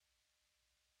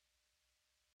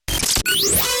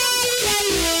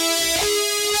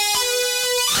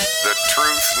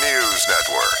News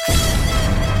Network.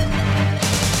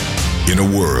 In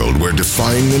a world where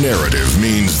defying the narrative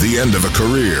means the end of a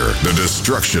career, the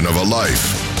destruction of a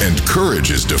life, and courage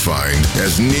is defined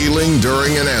as kneeling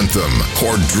during an anthem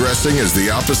or dressing as the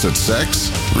opposite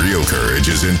sex, real courage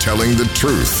is in telling the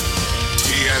truth.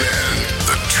 TNN,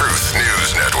 the Truth News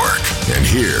Network. And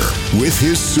here, with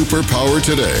his superpower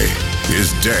today, is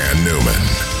Dan Newman.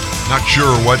 Not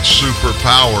sure what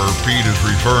superpower Pete is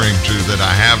referring to that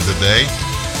I have today,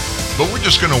 but we're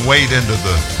just going to wade into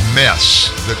the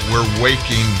mess that we're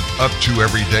waking up to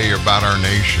every day about our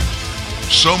nation.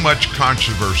 So much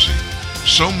controversy,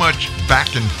 so much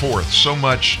back and forth, so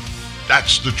much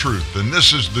that's the truth, and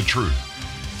this is the truth.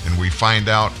 And we find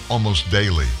out almost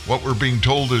daily what we're being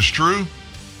told is true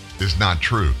is not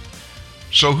true.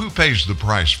 So who pays the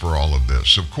price for all of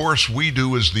this? Of course, we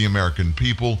do as the American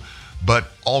people,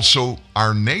 but also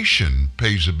our nation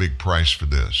pays a big price for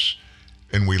this.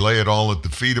 And we lay it all at the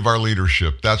feet of our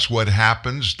leadership. That's what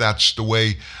happens. That's the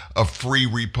way a free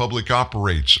republic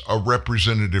operates, a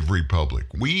representative republic.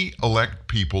 We elect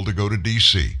people to go to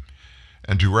D.C.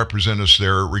 and to represent us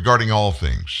there regarding all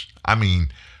things. I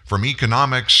mean, from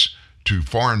economics to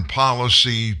foreign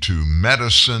policy to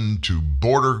medicine to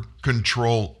border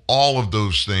control, all of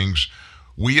those things.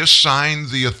 We assign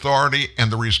the authority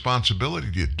and the responsibility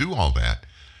to do all that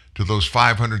to those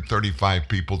 535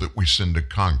 people that we send to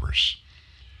Congress.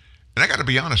 And I got to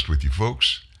be honest with you,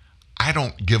 folks, I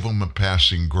don't give them a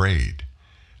passing grade.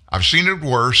 I've seen it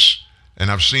worse,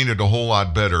 and I've seen it a whole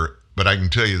lot better, but I can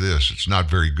tell you this, it's not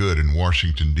very good in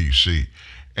Washington, D.C.,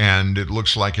 and it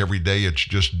looks like every day it's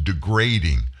just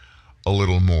degrading a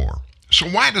little more. So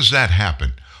why does that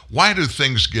happen? Why do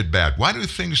things get bad? Why do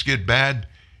things get bad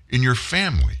in your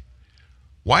family?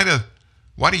 Why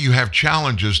do you have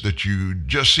challenges that you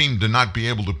just seem to not be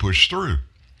able to push through?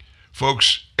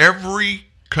 Folks, every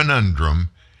conundrum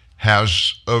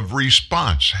has a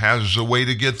response, has a way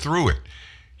to get through it.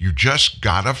 You just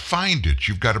got to find it.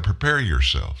 You've got to prepare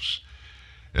yourselves.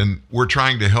 And we're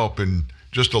trying to help in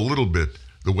just a little bit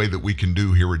the way that we can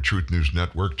do here at Truth News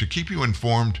Network to keep you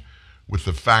informed with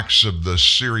the facts of the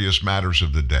serious matters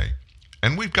of the day.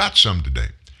 And we've got some today.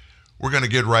 We're going to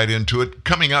get right into it.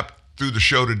 Coming up through the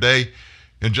show today,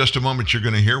 in just a moment you're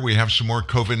going to hear we have some more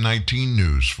COVID-19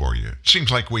 news for you. It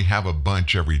seems like we have a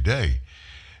bunch every day.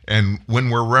 And when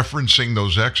we're referencing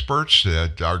those experts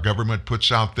that our government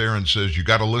puts out there and says, you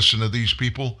got to listen to these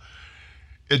people,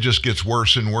 it just gets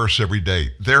worse and worse every day.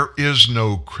 There is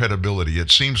no credibility.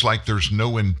 It seems like there's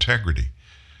no integrity.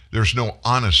 There's no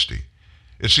honesty.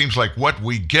 It seems like what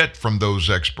we get from those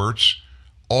experts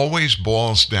always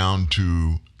boils down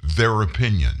to their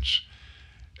opinions.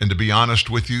 And to be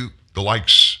honest with you, the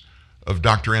likes of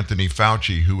Dr. Anthony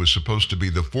Fauci, who was supposed to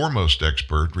be the foremost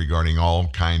expert regarding all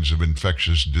kinds of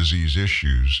infectious disease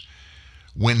issues,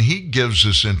 when he gives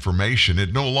us information,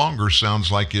 it no longer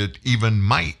sounds like it even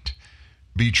might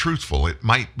be truthful. It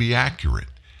might be accurate.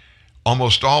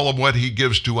 Almost all of what he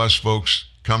gives to us, folks,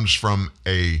 comes from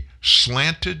a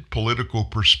slanted political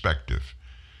perspective.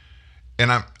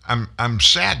 And I'm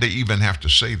sad to even have to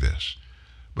say this,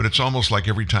 but it's almost like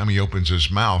every time he opens his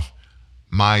mouth,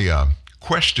 my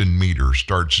question meter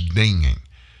starts dinging.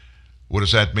 What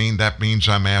does that mean? That means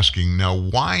I'm asking, now,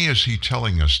 why is he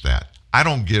telling us that? I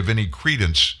don't give any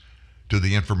credence to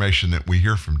the information that we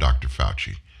hear from Dr.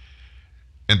 Fauci.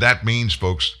 And that means,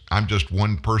 folks, I'm just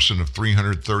one person of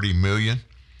 330 million.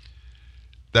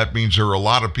 That means there are a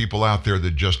lot of people out there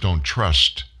that just don't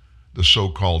trust the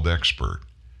so-called expert.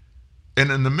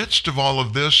 And in the midst of all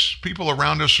of this, people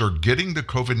around us are getting the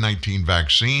COVID-19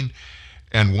 vaccine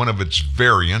and one of its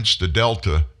variants, the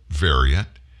Delta variant,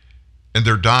 and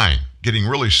they're dying, getting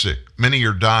really sick. Many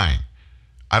are dying.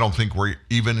 I don't think we're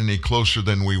even any closer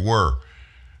than we were.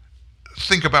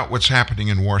 Think about what's happening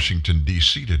in Washington,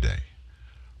 D.C. today.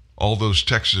 All those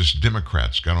Texas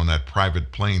Democrats got on that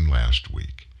private plane last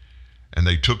week, and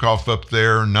they took off up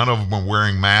there. None of them were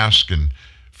wearing masks, and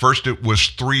first it was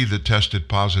 3 that tested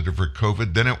positive for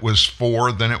COVID, then it was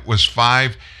 4, then it was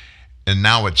 5, and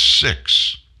now it's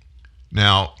 6.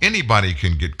 Now, anybody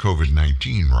can get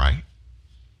COVID-19, right?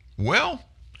 Well,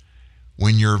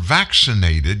 when you're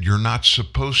vaccinated, you're not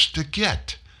supposed to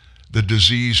get the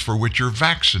disease for which you're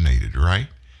vaccinated, right?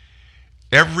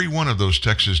 Every one of those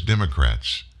Texas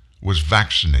Democrats was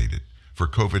vaccinated for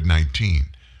COVID-19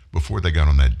 before they got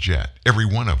on that jet. Every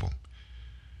one of them.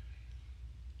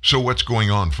 So what's going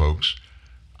on, folks?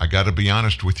 I got to be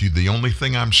honest with you. The only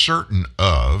thing I'm certain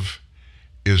of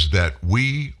is that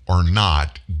we are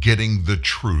not getting the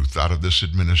truth out of this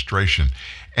administration.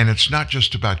 And it's not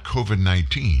just about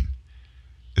COVID-19.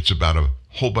 It's about a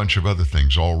whole bunch of other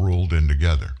things all rolled in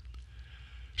together.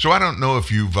 So I don't know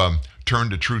if you've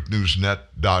turned to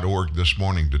truthnewsnet.org this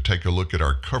morning to take a look at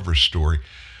our cover story,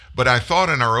 but I thought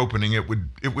in our opening it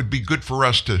would be good for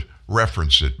us to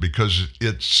reference it because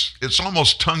it's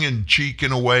almost tongue-in-cheek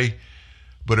in a way,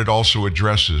 but it also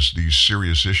addresses these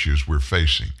serious issues we're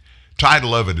facing.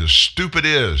 Title of it is Stupid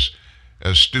Is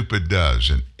as Stupid Does,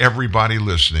 and everybody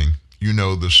listening, you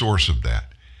know the source of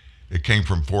that. It came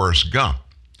from Forrest Gump.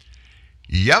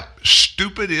 Yep,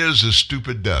 stupid is as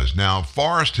stupid does. Now,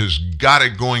 Forrest has got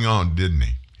it going on, didn't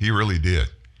he? He really did.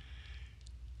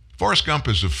 Forrest Gump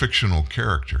is a fictional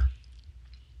character,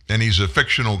 and he's a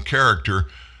fictional character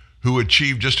who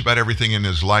achieved just about everything in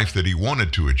his life that he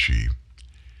wanted to achieve.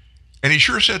 And he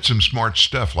sure said some smart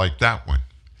stuff like that one.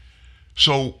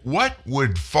 So what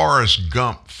would Forrest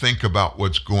Gump think about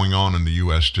what's going on in the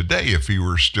U.S. today if he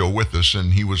were still with us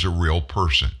and he was a real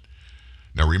person?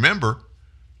 Now remember,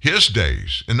 his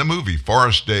days in the movie,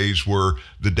 Forrest's days, were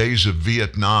the days of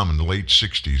Vietnam in the late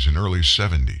 60s and early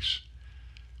 70s.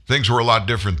 Things were a lot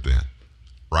different then,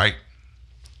 right?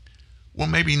 Well,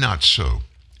 maybe not so.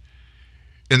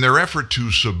 In their effort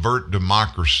to subvert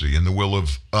democracy and the will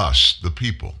of us, the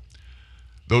people,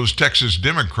 those Texas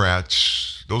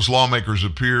Democrats, those lawmakers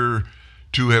appear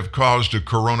to have caused a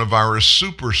coronavirus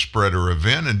super spreader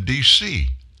event in D.C.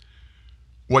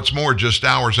 What's more, just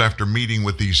hours after meeting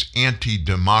with these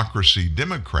anti-democracy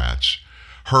Democrats,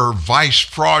 her vice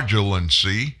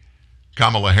fraudulency,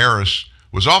 Kamala Harris,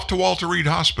 was off to Walter Reed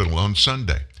Hospital on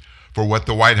Sunday for what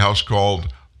the White House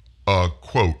called a,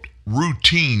 quote,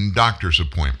 routine doctor's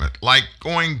appointment. Like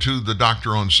going to the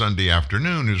doctor on Sunday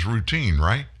afternoon is routine,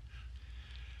 right?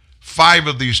 5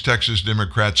 of these Texas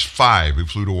Democrats, 5 who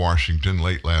flew to Washington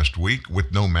late last week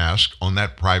with no mask on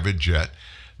that private jet,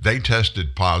 they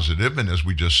tested positive, and as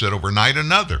we just said overnight,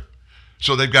 another.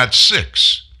 So they've got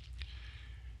 6.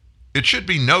 It should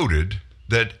be noted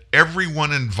that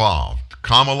everyone involved,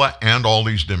 Kamala and all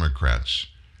these Democrats,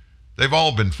 they've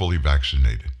all been fully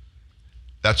vaccinated.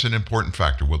 That's an important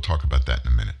factor. We'll talk about that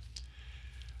in a minute.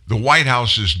 The White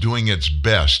House is doing its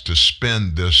best to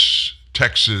spin this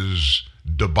Texas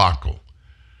debacle.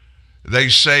 They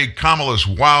say Kamala's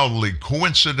wildly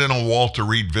coincidental Walter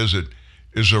Reed visit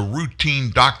is a routine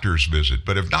doctor's visit,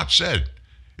 but have not said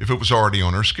if it was already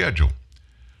on her schedule.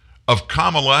 Of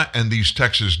Kamala and these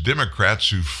Texas Democrats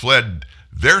who fled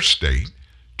their state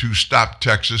to stop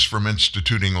Texas from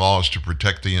instituting laws to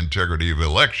protect the integrity of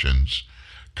elections,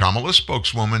 Kamala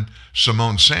spokeswoman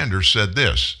Simone Sanders said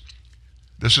this.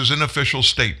 This is an official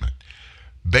statement.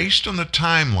 Based on the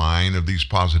timeline of these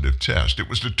positive tests, it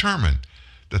was determined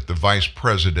that the vice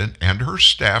president and her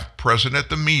staff present at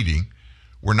the meeting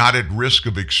were not at risk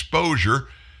of exposure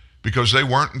because they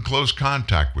weren't in close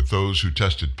contact with those who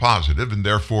tested positive and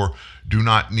therefore do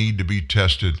not need to be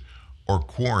tested or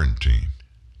quarantined.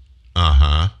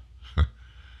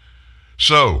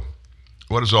 So,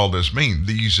 what does all this mean?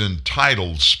 These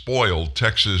entitled, spoiled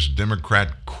Texas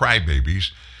Democrat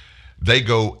crybabies, they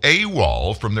go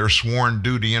AWOL from their sworn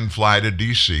duty and fly to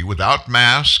D.C. without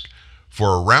mask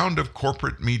for a round of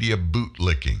corporate media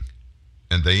bootlicking.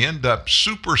 And they end up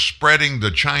super spreading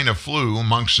the China flu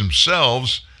amongst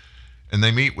themselves, and they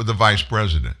meet with the vice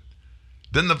president.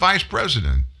 Then the vice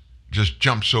president just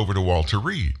jumps over to Walter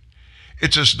Reed.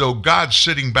 It's as though God's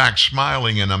sitting back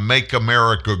smiling in a Make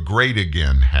America Great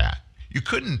Again hat. You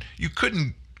couldn't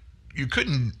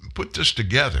put this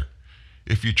together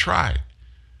if you tried.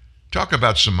 Talk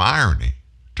about some irony.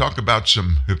 Talk about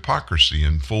some hypocrisy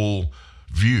in full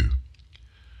view.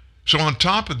 So on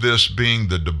top of this being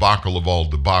the debacle of all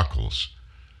debacles,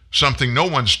 something no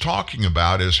one's talking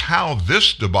about is how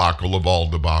this debacle of all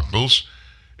debacles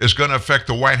is going to affect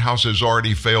the White House's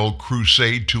already failed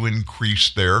crusade to increase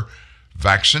their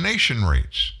vaccination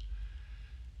rates.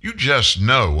 You just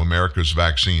know America's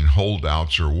vaccine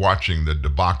holdouts are watching the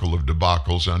debacle of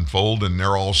debacles unfold, and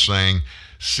they're all saying,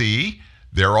 see,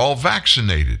 they're all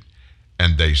vaccinated,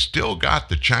 and they still got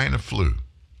the China flu.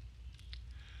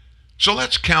 So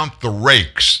let's count the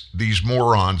rakes these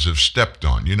morons have stepped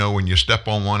on. You know, when you step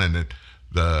on one and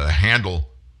the handle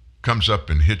comes up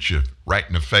and hits you right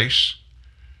in the face?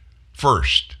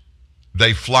 First,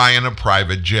 they fly in a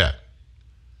private jet.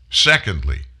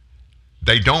 Secondly,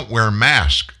 they don't wear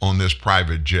masks on this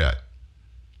private jet.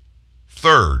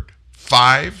 Third,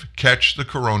 5 catch the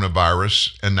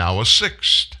coronavirus and now a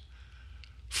 6th.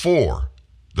 4,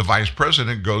 the vice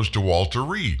president goes to Walter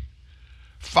Reed.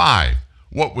 5,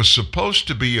 what was supposed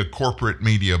to be a corporate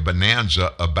media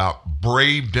bonanza about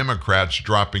brave Democrats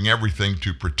dropping everything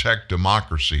to protect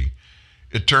democracy,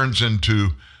 it turns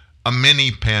into a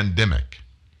mini pandemic.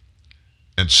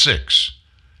 And 6,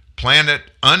 planet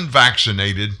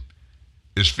unvaccinated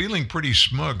is feeling pretty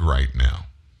smug right now.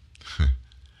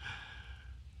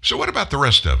 So what about the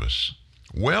rest of us?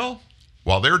 Well,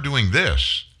 while they're doing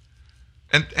this,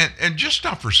 and just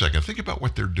stop for a second, think about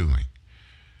what they're doing.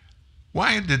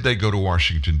 Why did they go to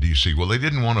Washington, D.C.? Well, they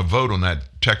didn't want to vote on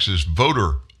that Texas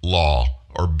voter law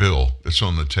or bill that's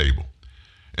on the table.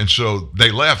 And so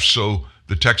they left so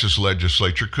the Texas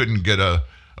legislature couldn't get a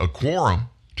quorum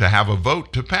to have a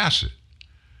vote to pass it.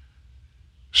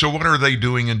 So what are they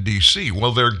doing in D.C.?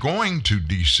 Well, they're going to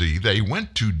D.C. They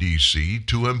went to D.C.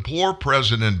 to implore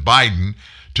President Biden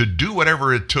to do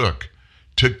whatever it took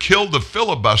to kill the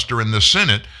filibuster in the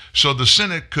Senate so the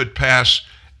Senate could pass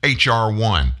H.R.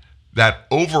 1, that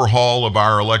overhaul of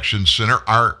our election center,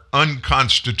 our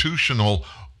unconstitutional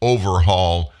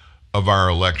overhaul of our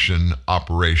election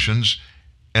operations,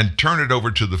 and turn it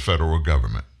over to the federal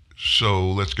government. So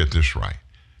let's get this right.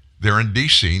 They're in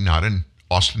D.C., not in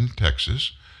Austin,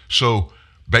 Texas. So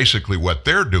basically what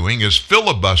they're doing is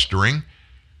filibustering.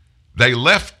 They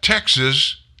left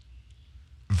Texas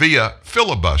via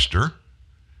filibuster,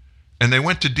 and they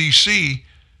went to D.C.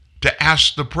 to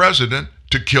ask the president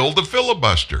to kill the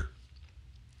filibuster.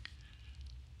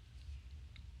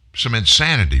 Some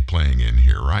insanity playing in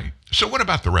here, right? So what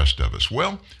about the rest of us?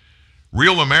 Well,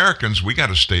 real Americans, we got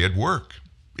to stay at work,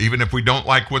 even if we don't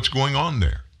like what's going on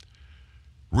there.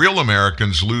 Real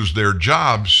Americans lose their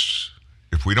jobs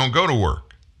if we don't go to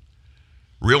work.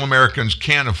 Real Americans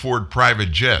can't afford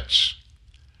private jets.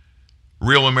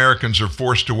 Real Americans are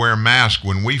forced to wear masks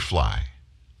when we fly.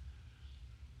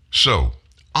 So,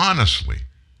 honestly,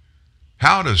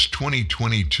 how does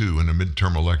 2022 and the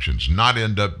midterm elections not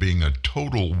end up being a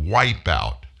total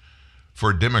wipeout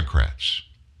for Democrats?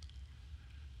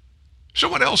 So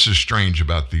what else is strange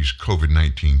about these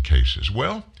COVID-19 cases?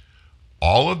 Well,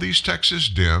 all of these Texas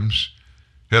Dems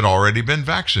had already been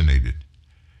vaccinated.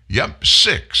 Yep,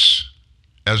 6,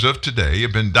 as of today,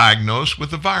 have been diagnosed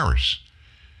with the virus.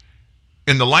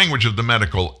 In the language of the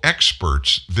medical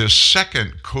experts, this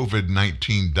second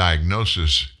COVID-19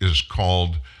 diagnosis is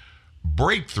called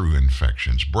breakthrough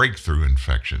infections.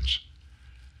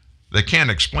 They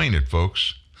can't explain it,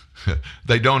 folks.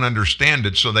 They don't understand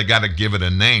it, so they got to give it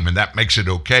a name, and that makes it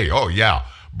okay. Oh, yeah,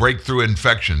 breakthrough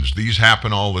infections. These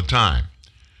happen all the time.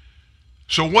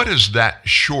 So what is that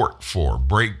short for,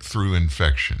 breakthrough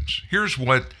infections? Here's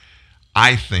what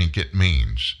I think it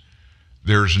means.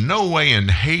 There's no way in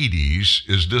Hades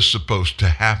is this supposed to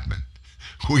happen.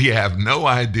 We have no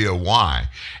idea why,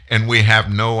 and we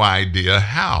have no idea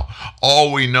how.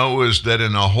 All we know is that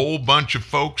in a whole bunch of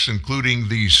folks, including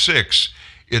these 6,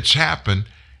 it's happened,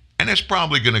 and it's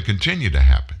probably going to continue to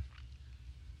happen.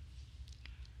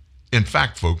 In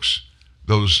fact, folks,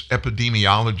 those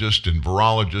epidemiologists and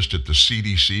virologists at the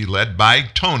CDC, led by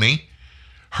Tony,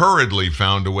 hurriedly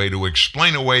found a way to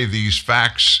explain away these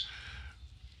facts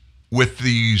with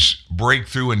these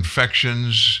breakthrough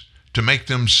infections to make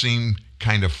them seem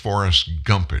kind of Forrest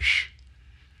Gumpish.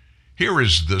 Here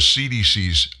is the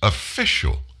CDC's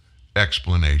official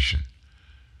explanation.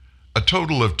 A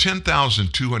total of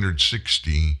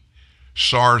 10,260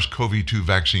 SARS-CoV-2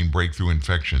 vaccine breakthrough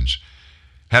infections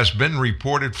has been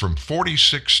reported from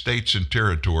 46 states and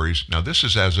territories. Now, this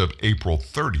is as of April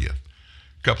 30th,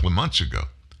 a couple of months ago.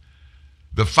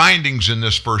 The findings in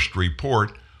this first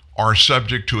report are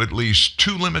subject to at least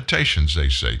 2 limitations, they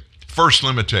say. First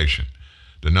limitation,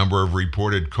 the number of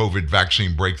reported COVID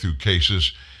vaccine breakthrough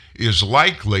cases is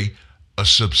likely a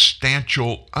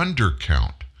substantial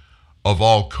undercount of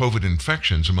all COVID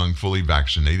infections among fully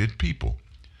vaccinated people.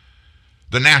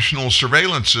 The national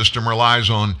surveillance system relies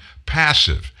on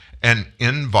passive and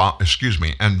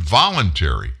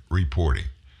voluntary reporting,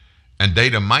 and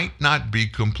data might not be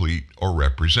complete or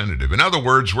representative. In other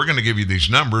words, we're going to give you these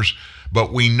numbers,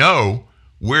 but we know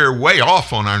we're way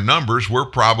off on our numbers. We're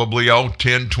probably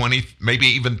 10, 20, maybe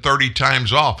even 30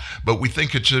 times off, but we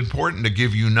think it's important to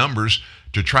give you numbers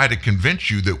to try to convince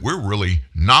you that we're really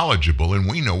knowledgeable and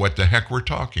we know what the heck we're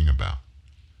talking about.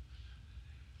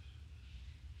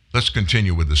 Let's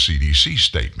continue with the CDC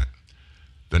statement.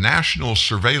 The national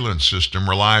surveillance system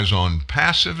relies on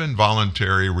passive and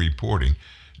voluntary reporting.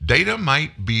 Data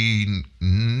might be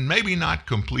maybe not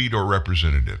complete or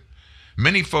representative.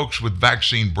 Many folks with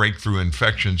vaccine breakthrough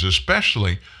infections,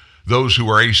 especially those who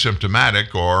are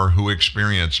asymptomatic or who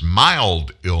experience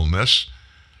mild illness,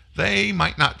 they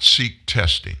might not seek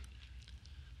testing.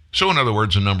 So in other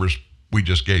words, the numbers we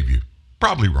just gave you,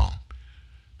 probably wrong.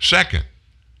 Second,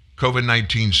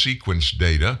 COVID-19 sequence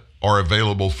data are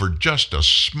available for just a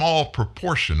small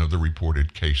proportion of the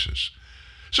reported cases.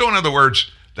 So in other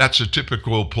words, That's a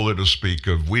typical politispeak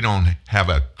of we don't have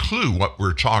a clue what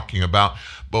we're talking about,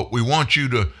 but we want you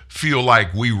to feel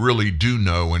like we really do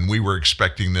know and we were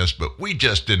expecting this, but we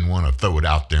just didn't want to throw it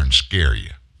out there and scare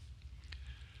you.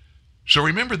 So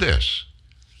remember this.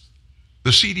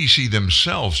 The CDC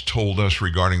themselves told us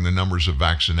regarding the numbers of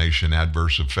vaccination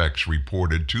adverse effects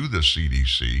reported to the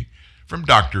CDC from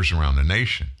doctors around the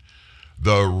nation.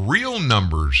 The real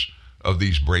numbers of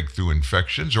these breakthrough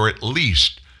infections are at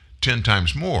least 10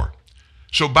 times more.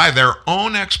 So by their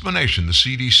own explanation, the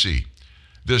CDC,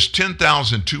 this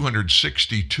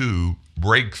 10,262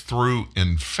 breakthrough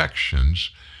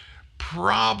infections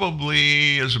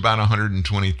probably is about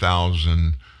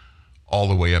 120,000 all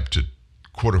the way up to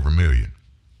 250,000.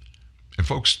 And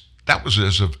folks, that was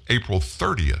as of April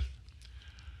 30th.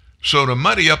 So to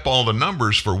muddy up all the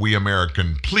numbers for we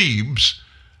American plebes,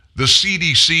 the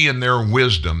CDC in their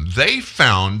wisdom, they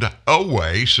found a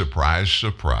way, surprise,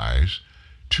 surprise,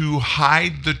 to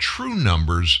hide the true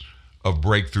numbers of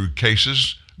breakthrough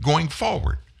cases going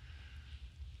forward.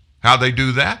 How they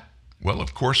do that? Well,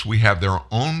 of course, we have their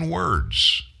own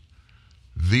words.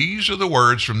 These are the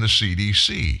words from the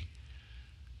CDC.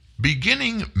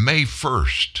 Beginning May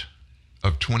 1st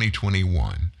of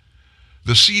 2021,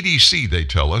 the CDC, they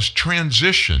tell us,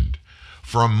 transitioned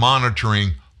from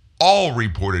monitoring all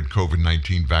reported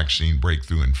COVID-19 vaccine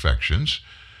breakthrough infections.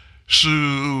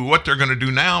 So what they're going to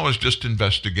do now is just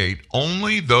investigate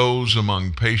only those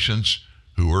among patients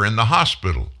who are in the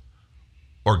hospital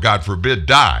or, God forbid,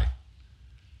 die,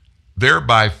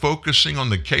 thereby focusing on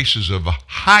the cases of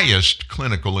highest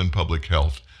clinical and public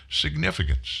health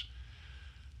significance.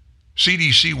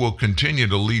 CDC will continue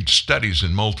to lead studies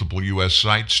in multiple U.S.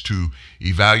 sites to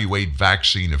evaluate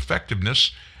vaccine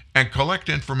effectiveness and collect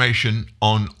information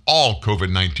on all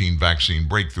COVID-19 vaccine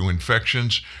breakthrough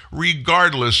infections,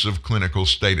 regardless of clinical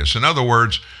status. In other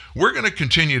words, we're going to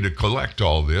continue to collect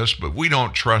all this, but we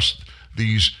don't trust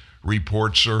these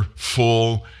reports are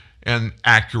full and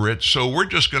accurate, so we're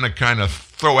just going to kind of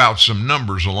throw out some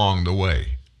numbers along the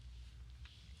way.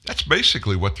 That's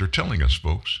basically what they're telling us,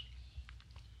 folks.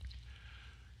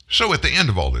 So at the end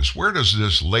of all this, where does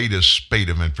this latest spate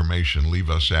of information leave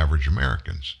us average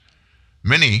Americans?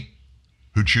 Many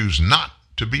who choose not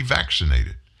to be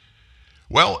vaccinated.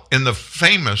 Well, in the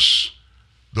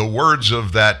words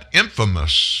of that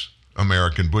infamous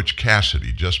American Butch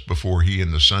Cassidy, just before he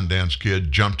and the Sundance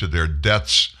Kid jumped to their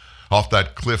deaths off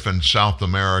that cliff in South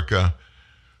America,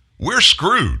 we're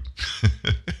screwed.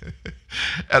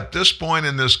 At this point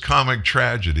in this comic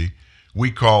tragedy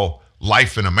we call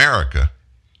life in America,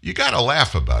 you got to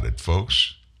laugh about it,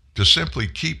 folks, to simply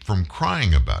keep from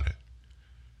crying about it.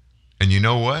 And you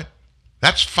know what?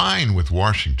 That's fine with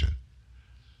Washington.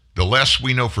 The less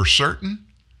we know for certain,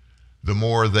 the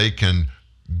more they can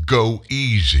go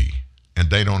easy, and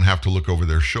they don't have to look over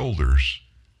their shoulders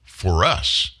for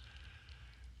us.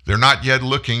 They're not yet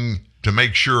looking to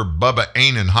make sure Bubba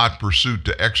ain't in hot pursuit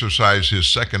to exercise his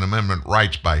Second Amendment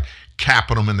rights by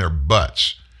capping them in their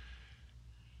butts.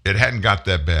 It hadn't got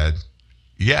that bad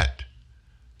yet.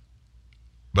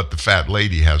 But the fat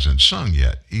lady hasn't sung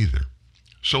yet either.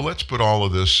 So let's put all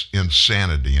of this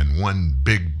insanity in one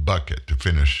big bucket to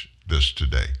finish this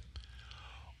today.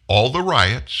 All the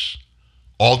riots,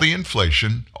 all the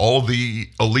inflation, all the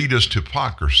elitist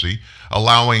hypocrisy,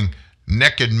 allowing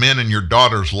naked men in your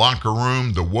daughter's locker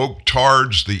room, the woke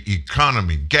tards, the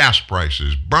economy, gas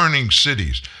prices, burning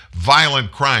cities,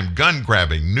 violent crime, gun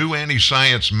grabbing, new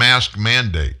anti-science mask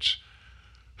mandates.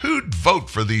 Who'd vote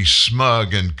for these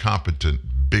smug,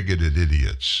 incompetent, bigoted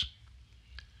idiots?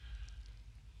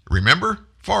 Remember,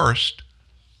 Forrest,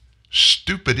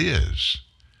 stupid is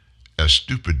as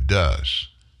stupid does.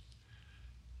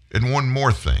 And one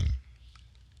more thing,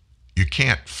 you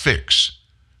can't fix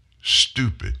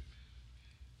stupid.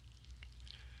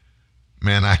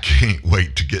 Man, I can't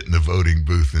wait to get in the voting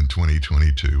booth in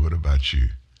 2022. What about you?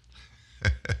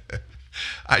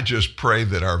 I just pray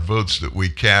that our votes that we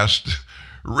cast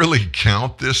really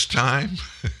count this time.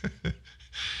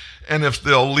 And if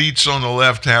the elites on the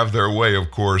left have their way,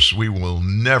 of course, we will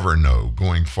never know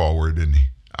going forward in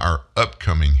our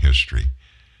upcoming history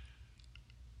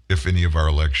if any of our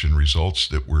election results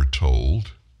that we're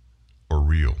told are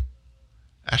real.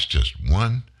 That's just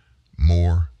one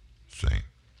more thing.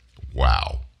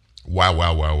 Wow.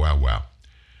 Wow.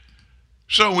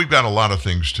 So we've got a lot of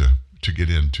things to get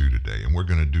into today, and we're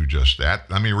going to do just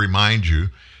that. Let me remind you,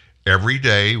 every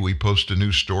day we post a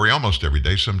new story, almost every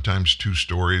day, sometimes two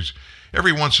stories.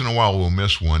 Every once in a while we'll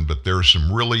miss one, but there's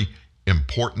some really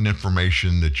important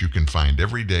information that you can find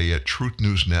every day at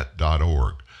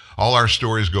truthnewsnet.org. All our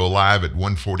stories go live at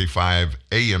 1:45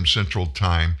 a.m. Central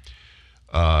Time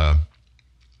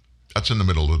That's in the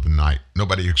middle of the night.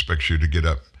 Nobody expects you to get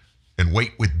up and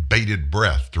wait with bated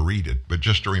breath to read it. But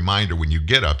just a reminder, when you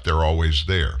get up, they're always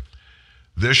there.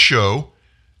 This show,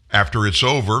 after it's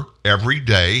over, every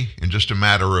day, in just a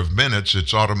matter of minutes,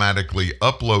 it's automatically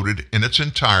uploaded in its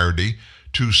entirety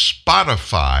to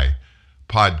Spotify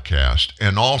podcast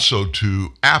and also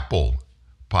to Apple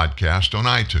podcast on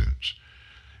iTunes.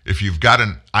 If you've got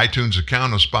an iTunes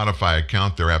account, a Spotify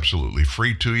account, they're absolutely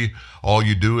free to you. All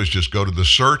you do is just go to the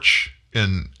search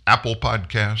in Apple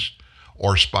Podcast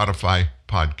or Spotify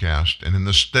Podcast, and in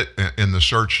the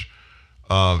search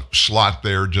slot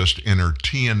there, just enter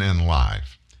TNN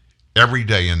Live every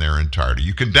day in their entirety.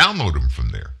 You can download them from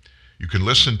there. You can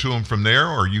listen to them from there,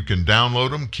 or you can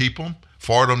download them, keep them,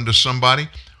 forward them to somebody.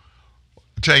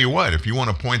 I'll tell you what, if you want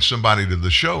to point somebody to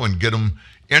the show and get them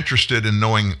interested in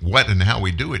knowing what and how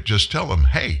we do it, just tell them,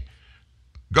 hey,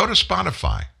 go to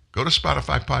Spotify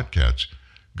Podcasts,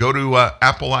 go to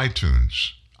Apple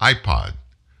iTunes, iTunes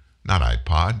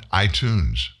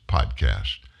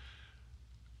Podcast,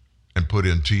 and put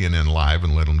in TNN Live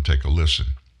and let them take a listen.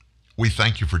 We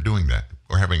thank you for doing that.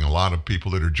 We're having a lot of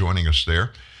people that are joining us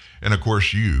there. And of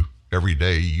course, you, every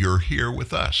day, you're here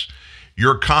with us.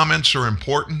 Your comments are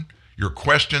important. Your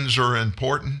questions are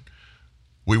important.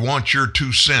 We want your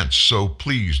 2 cents, so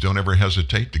please don't ever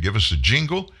hesitate to give us a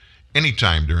jingle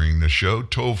anytime during the show.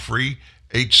 Toll free,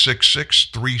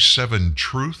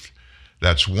 866-37-TRUTH.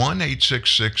 That's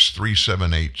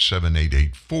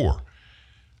 1-866-378-7884.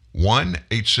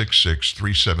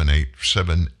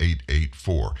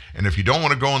 1-866-378-7884. And if you don't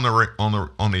want to go on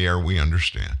the air, we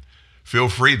understand. Feel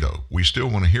free, though. We still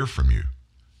want to hear from you.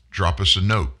 Drop us a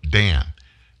note,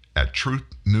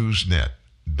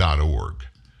 Dan@truthnewsnet.org.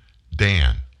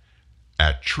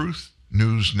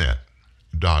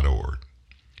 Dan@truthnewsnet.org.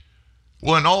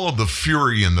 Well, in all of the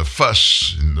fury and the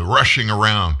fuss and the rushing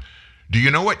around, do you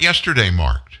know what yesterday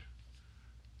marked?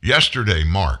 Yesterday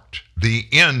marked the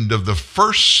end of the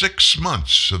first 6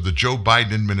 months of the Joe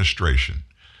Biden administration.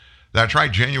 That's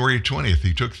right, January 20th,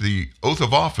 he took the oath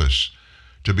of office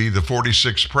to be the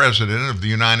 46th president of the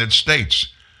United States.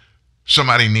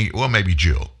 Maybe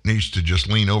Jill needs to just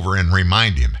lean over and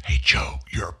remind him, hey, Joe,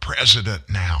 you're a president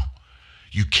now.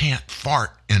 You can't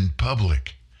fart in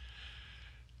public.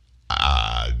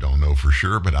 I don't know for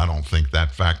sure, but I don't think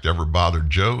that fact ever bothered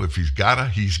Joe. If he's gotta,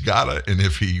 he's gotta. And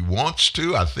if he wants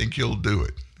to, I think he'll do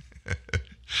it.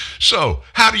 So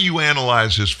how do you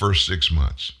analyze his first 6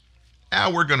 months?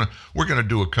 We're gonna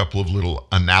do a couple of little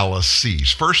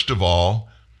analyses. First of all,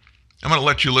 I'm going to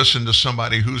let you listen to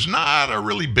somebody who's not a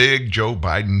really big Joe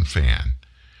Biden fan.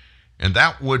 And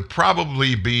that would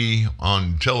probably be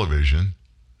on television.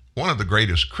 One of the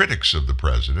greatest critics of the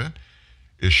president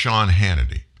is Sean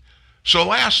Hannity. So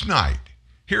last night,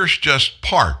 here's just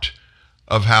part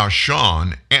of how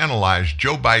Sean analyzed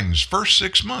Joe Biden's first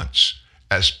 6 months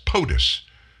as POTUS,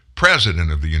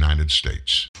 President of the United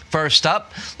States. First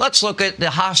up, let's look at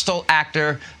the hostile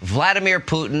actor Vladimir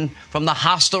Putin from the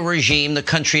hostile regime, the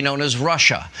country known as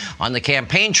Russia. On the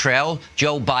campaign trail,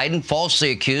 Joe Biden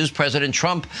falsely accused President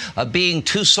Trump of being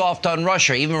too soft on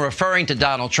Russia, even referring to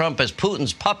Donald Trump as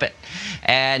Putin's puppet.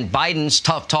 And Biden's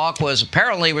tough talk was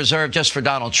apparently reserved just for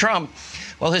Donald Trump.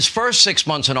 Well, his first 6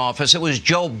 months in office, it was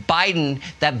Joe Biden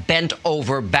that bent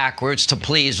over backwards to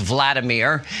please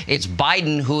Vladimir. It's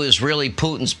Biden who is really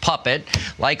Putin's puppet,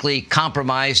 likely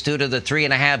compromised due to the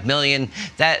 $3.5 million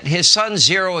that his son,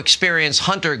 Zero Experience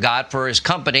Hunter, got for his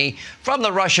company from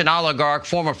the Russian oligarch,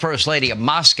 former First Lady of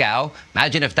Moscow.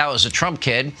 Imagine if that was a Trump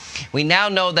kid. We now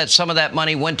know that some of that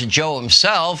money went to Joe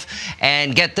himself.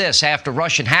 And get this, after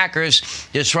Russian hackers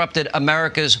disrupted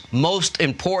America's most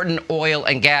important oil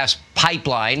and gas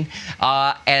pipeline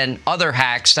and other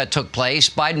hacks that took place,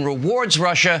 Biden rewards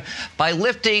Russia by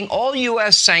lifting all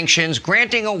U.S. sanctions,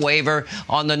 granting a waiver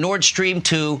on the Nord Stream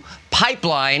 2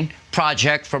 pipeline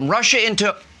project from Russia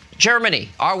into Germany,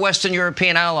 our Western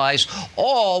European allies,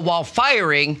 all while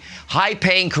firing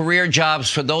high-paying career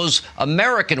jobs for those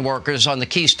American workers on the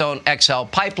Keystone XL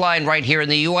pipeline right here in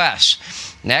the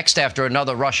U.S. Next, after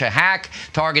another Russia hack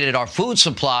targeted our food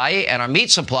supply and our meat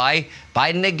supply,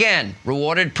 Biden again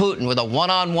rewarded Putin with a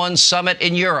one-on-one summit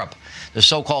in Europe. The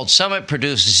so-called summit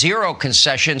produced zero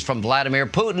concessions from Vladimir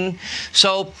Putin.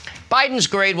 So Biden's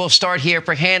grade will start here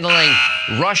for handling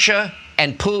Russia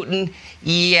and Putin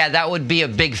Yeah, that would be a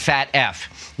big fat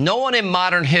F. No one in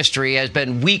modern history has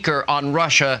been weaker on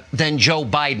Russia than Joe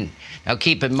Biden. Now,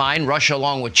 keep in mind, Russia,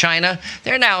 along with China,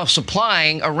 they're now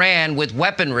supplying Iran with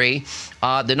weaponry,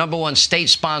 the number one state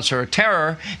sponsor of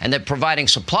terror, and they're providing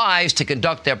supplies to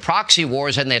conduct their proxy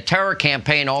wars and their terror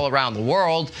campaign all around the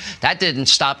world. That didn't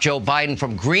stop Joe Biden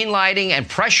from greenlighting and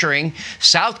pressuring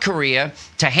South Korea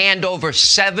to hand over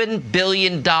 $7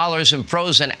 billion in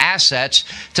frozen assets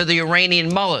to the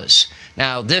Iranian mullahs.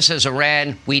 Now, this is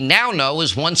Iran, we now know,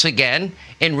 is once again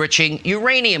enriching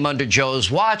uranium under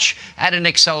Joe's watch at an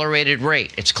accelerated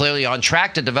rate. It's clearly on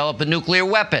track to develop a nuclear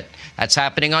weapon. That's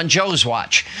happening on Joe's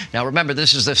watch. Now, remember,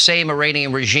 this is the same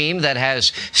Iranian regime that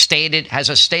has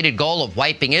a stated goal of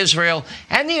wiping Israel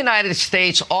and the United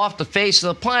States off the face of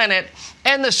the planet,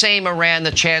 and the same Iran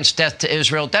that chants death to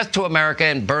Israel, death to America,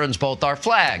 and burns both our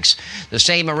flags. The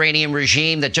same Iranian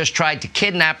regime that just tried to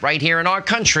kidnap right here in our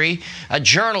country a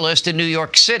journalist in New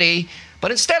York City.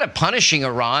 But instead of punishing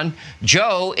Iran,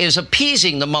 Joe is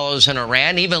appeasing the mullahs in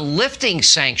Iran, even lifting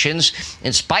sanctions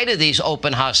in spite of these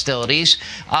open hostilities.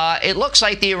 It looks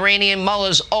like the Iranian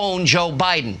mullahs own Joe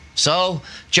Biden. So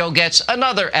Joe gets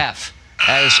another F,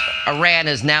 as Iran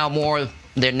is now more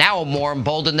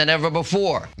emboldened than ever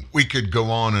before. We could go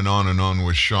on and on and on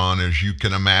with Sean, as you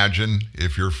can imagine.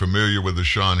 If you're familiar with the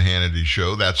Sean Hannity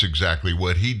show, that's exactly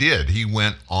what he did. He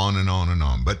went on and on and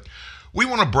on. But we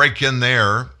want to break in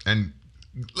there and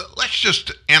let's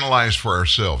just analyze for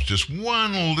ourselves just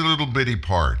one little bitty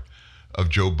part of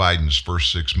Joe Biden's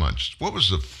first 6 months. What was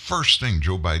the first thing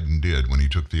Joe Biden did when he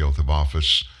took the oath of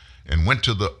office and went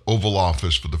to the Oval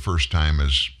Office for the first time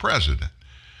as president?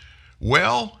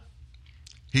 Well,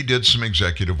 he did some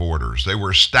executive orders. They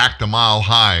were stacked a mile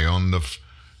high on the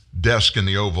desk in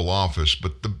the Oval Office,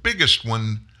 but the biggest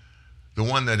one, the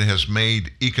one that has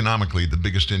made economically the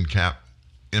biggest impact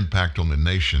on the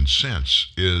nation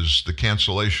since, is the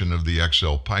cancellation of the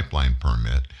XL pipeline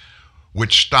permit,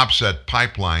 which stops that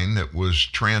pipeline that was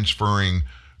transferring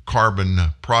carbon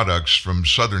products from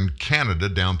southern Canada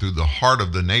down through the heart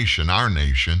of the nation, our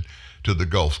nation, to the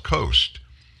Gulf Coast.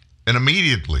 And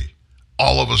immediately,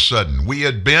 all of a sudden, we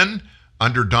had been,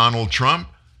 under Donald Trump,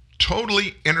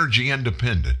 totally energy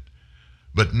independent.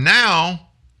 But now,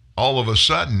 all of a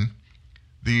sudden,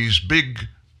 these big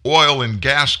oil and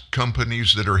gas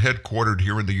companies that are headquartered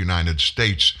here in the United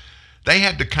States, they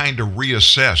had to kind of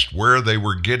reassess where they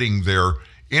were getting their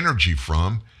energy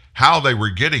from, how they were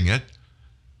getting it,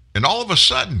 and all of a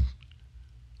sudden,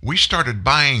 we started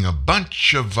buying a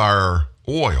bunch of our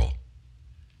oil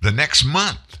the next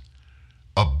month.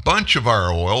 A bunch of our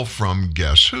oil from,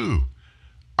 guess who?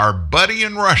 Our buddy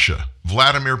in Russia,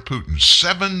 Vladimir Putin.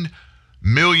 7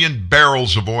 million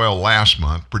barrels of oil last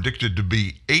month, predicted to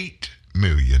be 8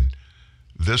 million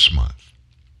this month.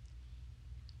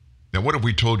 Now, what have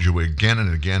we told you again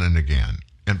and again and again?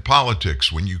 In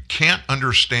politics, when you can't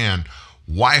understand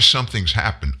why something's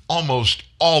happened almost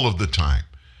all of the time,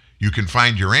 you can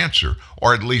find your answer,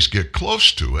 or at least get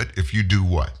close to it, if you do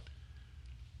what?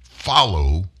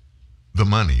 Follow the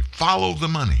money. Follow the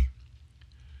money.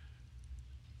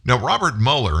 Now, Robert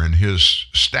Mueller and his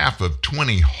staff of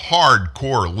 20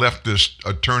 hardcore leftist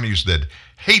attorneys that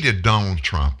hated Donald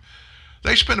Trump,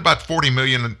 they spent about $40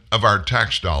 million of our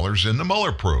tax dollars in the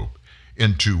Mueller probe.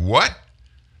 Into what?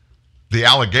 The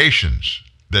allegations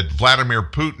that Vladimir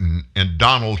Putin and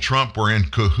Donald Trump were in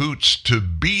cahoots to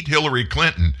beat Hillary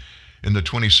Clinton in the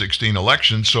 2016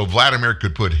 election so Vladimir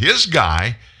could put his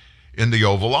guy in the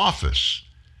Oval Office.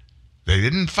 They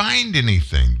didn't find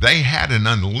anything. They had an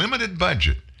unlimited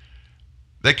budget.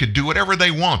 They could do whatever they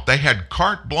want. They had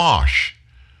carte blanche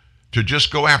to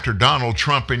just go after Donald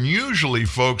Trump. And usually,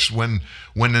 folks, when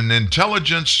an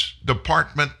intelligence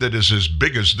department that is as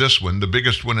big as this one, the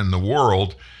biggest one in the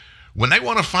world, when they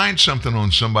want to find something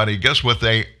on somebody, guess what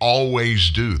they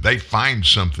always do? They find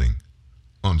something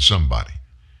on somebody.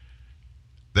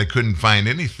 They couldn't find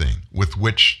anything with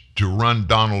which to run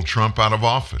Donald Trump out of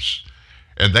office.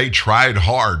 And they tried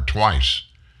hard twice.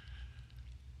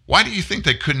 Why do you think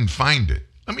they couldn't find it?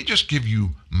 Let me just give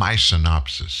you my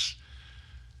synopsis.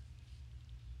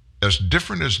 As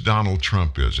different as Donald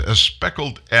Trump is, as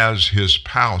speckled as his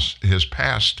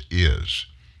past is,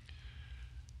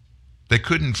 they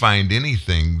couldn't find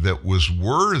anything that was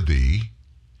worthy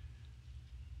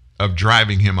of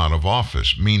driving him out of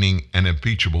office, meaning an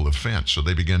impeachable offense. So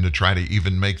they began to try to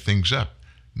even make things up.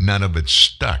 None of it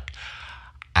stuck.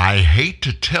 I hate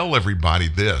to tell everybody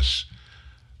this,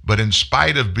 but in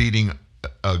spite of being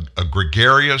a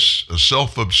gregarious, a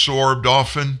self-absorbed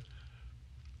often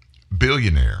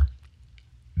billionaire,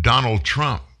 Donald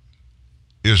Trump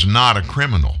is not a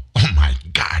criminal. Oh my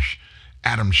gosh.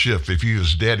 Adam Schiff, if he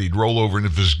was dead, he'd roll over into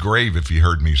his grave if he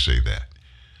heard me say that.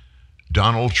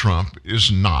 Donald Trump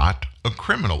is not a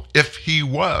criminal. If he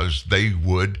was, they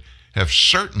would have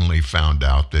certainly found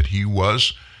out that he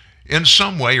was, in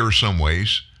some way or some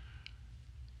ways,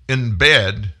 in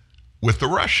bed with the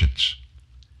Russians.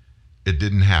 It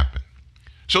didn't happen.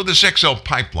 So this XL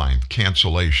pipeline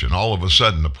cancellation, all of a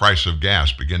sudden the price of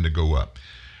gas began to go up.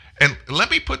 And let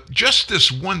me put just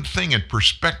this one thing in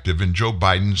perspective in Joe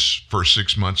Biden's first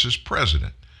 6 months as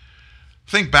president.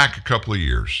 Think back a couple of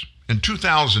years. In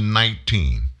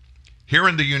 2019, here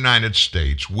in the United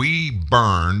States, we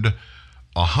burned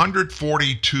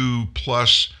 142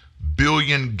 plus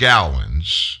billion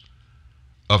gallons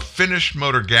of finished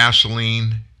motor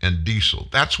gasoline and diesel.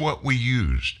 That's what we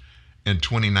used in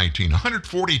 2019,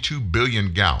 142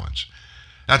 billion gallons.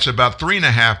 That's about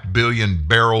 3.5 billion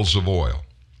barrels of oil.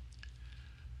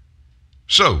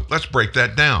 So let's break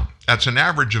that down. That's an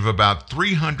average of about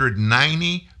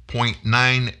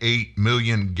 390.98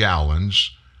 million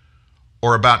gallons,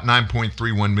 or about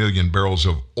 9.31 million barrels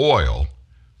of oil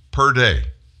per day.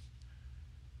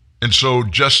 And so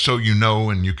just so you know,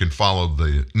 and you can follow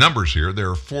the numbers here, there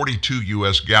are 42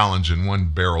 U.S. gallons in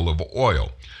 1 barrel of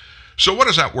oil. So what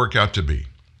does that work out to be?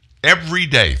 Every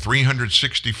day,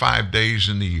 365 days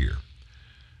in the year,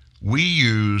 we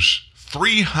use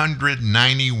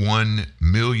 391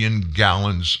 million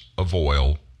gallons of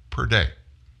oil per day.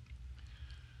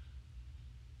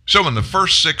 So in the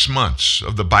first 6 months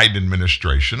of the Biden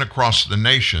administration, across the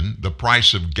nation, the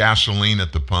price of gasoline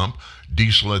at the pump,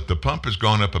 diesel at the pump has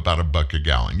gone up about $1 a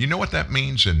gallon. You know what that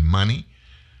means in money?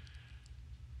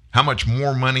 How much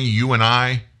more money you and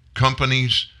I,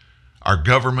 companies, our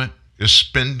government is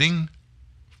spending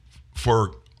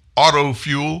for auto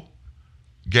fuel,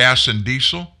 gas and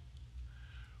diesel?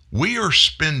 We are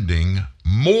spending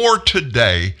more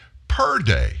today per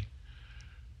day,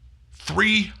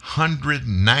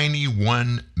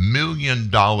 $391 million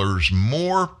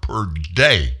more per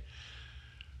day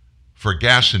for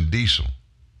gas and diesel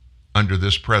under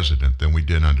this president than we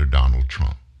did under Donald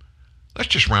Trump. Let's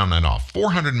just round that off.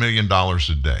 $400 million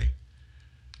a day.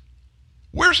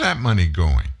 Where's that money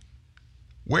going?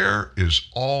 Where is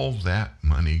all that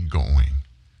money going?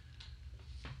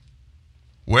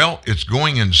 Well, it's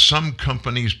going in some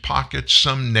companies' pockets,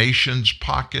 some nations'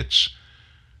 pockets,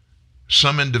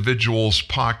 some individuals'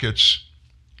 pockets.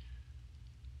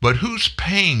 But who's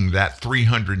paying that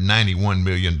 $391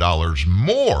 million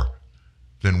more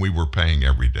than we were paying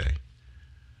every day?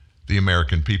 The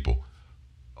American people.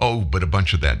 Oh, but a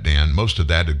bunch of that, Dan, most of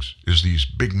that is these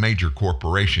big major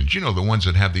corporations. You know, the ones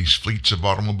that have these fleets of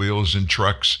automobiles and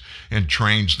trucks and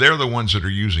trains. They're the ones that are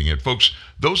using it. Folks,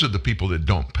 those are the people that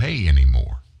don't pay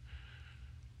anymore.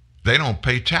 They don't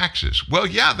pay taxes. Well,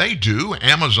 yeah, they do.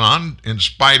 Amazon, in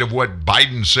spite of what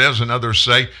Biden says and others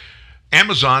say,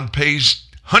 Amazon pays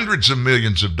hundreds of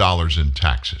millions of dollars in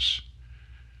taxes.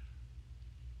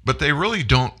 But they really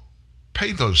don't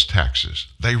pay those taxes.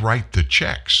 They write the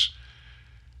checks.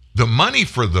 The money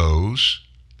for those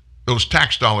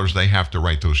tax dollars they have to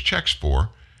write those checks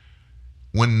for,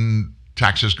 when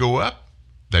taxes go up,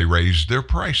 they raise their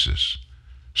prices.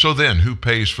 So then, who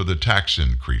pays for the tax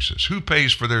increases? Who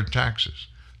pays for their taxes?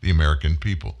 The American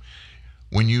people.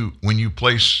 When you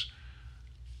place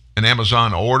an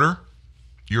Amazon order,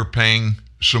 you're paying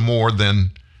some more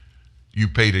than you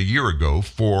paid a year ago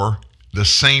for the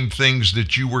same things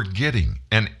that you were getting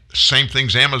and same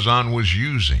things Amazon was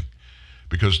using,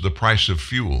 because the price of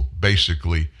fuel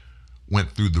basically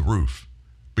went through the roof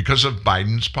because of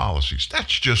Biden's policies.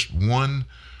 That's just one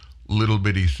little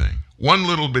bitty thing. One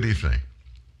little bitty thing.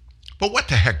 But what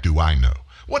the heck do I know?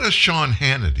 What does Sean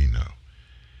Hannity know?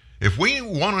 If we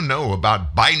want to know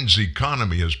about Biden's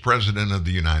economy as president of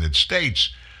the United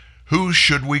States, who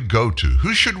should we go to?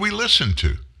 Who should we listen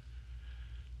to?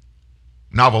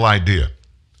 Novel idea.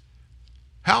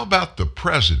 How about the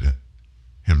president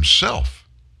himself,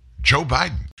 Joe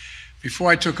Biden?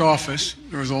 Before I took office,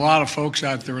 there were a lot of folks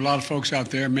out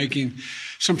there making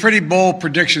some pretty bold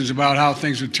predictions about how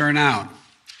things would turn out.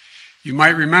 You might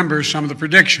remember some of the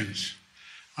predictions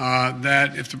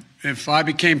that if I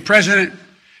became president,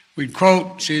 we'd,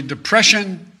 quote, see a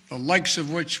depression, the likes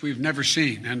of which we've never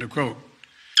seen, end of quote.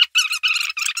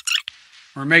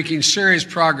 We're making serious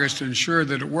progress to ensure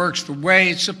that it works the way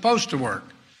it's supposed to work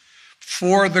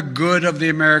for the good of the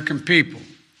American people.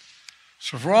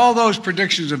 So for all those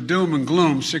predictions of doom and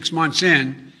gloom 6 months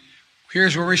in,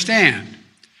 here's where we stand.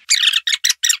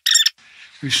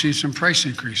 We've seen some price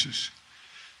increases.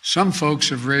 Some folks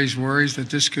have raised worries that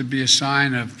this could be a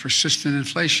sign of persistent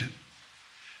inflation.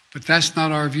 But that's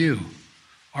not our view.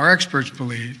 Our experts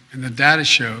believe, and the data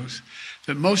shows,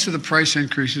 that most of the price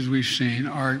increases we've seen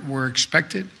were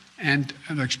expected and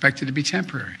are expected to be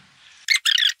temporary.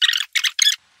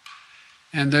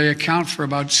 And they account for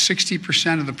about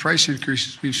 60% of the price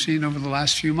increases we've seen over the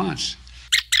last few months.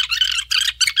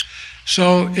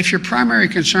 So if your primary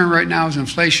concern right now is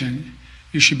inflation,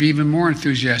 you should be even more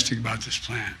enthusiastic about this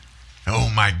plan. Oh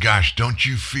my gosh, don't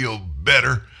you feel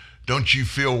better? Don't you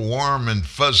feel warm and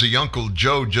fuzzy? Uncle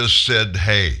Joe just said,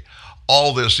 hey,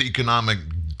 all this economic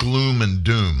gloom and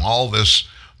doom, all this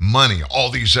money,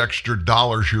 all these extra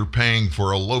dollars you're paying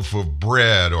for a loaf of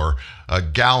bread or a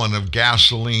gallon of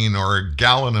gasoline or a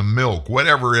gallon of milk,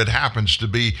 whatever it happens to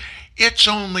be, it's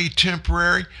only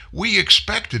temporary. We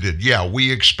expected it. Yeah,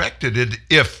 we expected it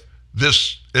if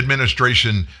this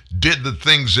administration did the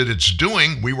things that it's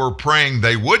doing. We were praying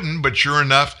they wouldn't, but sure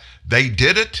enough, they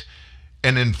did it,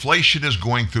 and inflation is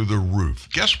going through the roof.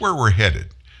 Guess where we're headed?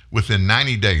 Within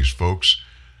 90 days, folks,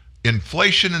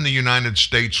 inflation in the United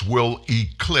States will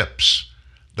eclipse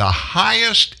the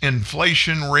highest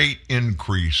inflation rate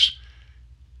increase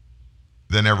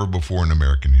than ever before in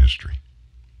American history.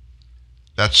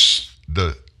 That's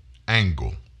the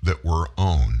angle that we're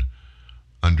on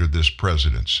under this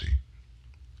presidency.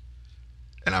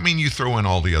 And I mean, you throw in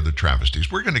all the other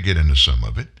travesties. We're going to get into some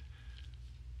of it.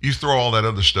 You throw all that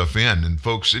other stuff in, and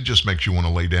folks, it just makes you want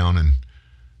to lay down and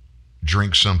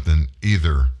drink something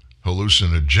either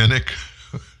hallucinogenic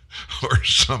or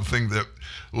something that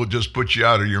will just put you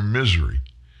out of your misery.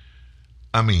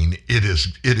 I mean,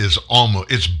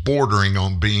 it's bordering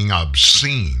on being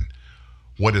obscene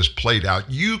what is played out.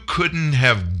 You couldn't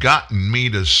have gotten me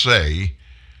to say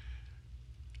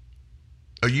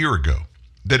a year ago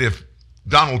that if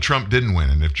Donald Trump didn't win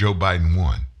and if Joe Biden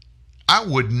won, I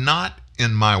would not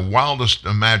in my wildest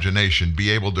imagination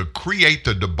be able to create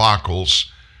the debacles,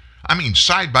 I mean,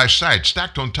 side by side,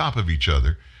 stacked on top of each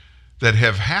other, that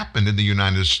have happened in the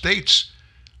United States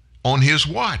on his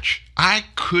watch. I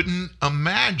couldn't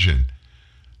imagine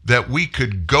that we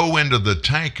could go into the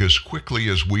tank as quickly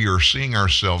as we are seeing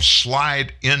ourselves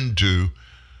slide into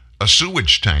a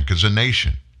sewage tank as a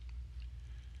nation.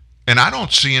 And I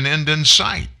don't see an end in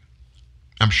sight.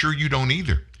 I'm sure you don't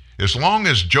either. As long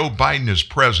as Joe Biden is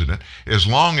president, as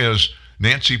long as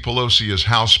Nancy Pelosi is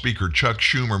House Speaker, Chuck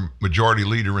Schumer, Majority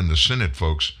Leader in the Senate,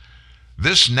 folks,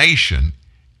 this nation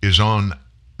is on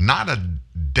not a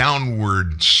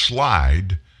downward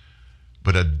slide,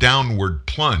 but a downward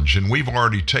plunge. And we've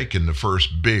already taken the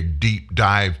first big, deep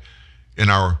dive in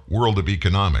our world of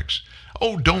economics.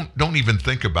 Oh, don't even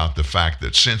think about the fact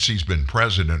that since he's been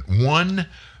president, 1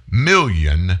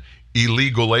 million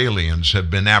illegal aliens have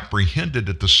been apprehended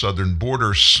at the southern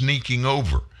border sneaking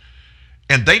over.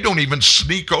 And they don't even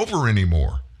sneak over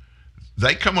anymore.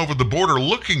 They come over the border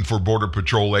looking for Border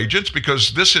Patrol agents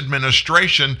because this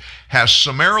administration has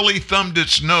summarily thumbed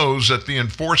its nose at the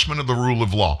enforcement of the rule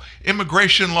of law.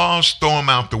 Immigration laws, throw them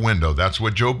out the window. That's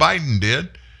what Joe Biden did.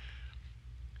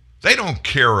 They don't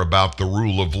care about the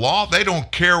rule of law. They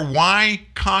don't care why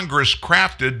Congress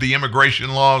crafted the immigration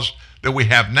laws that we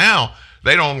have now.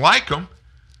 They don't like them.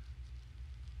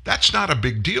 That's not a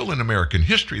big deal in American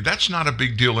history. That's not a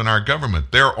big deal in our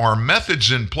government. There are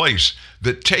methods in place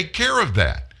that take care of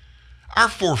that. Our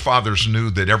forefathers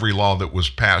knew that every law that was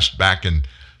passed back in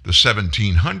the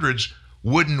 1700s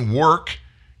wouldn't work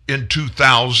in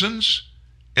 2000s.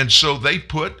 And so they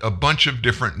put a bunch of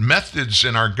different methods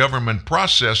in our government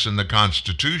process in the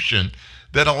Constitution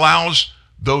that allows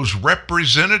those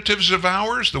representatives of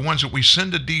ours, the ones that we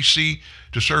send to D.C.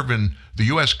 to serve in the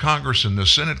U.S. Congress and the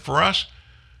Senate for us,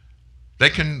 they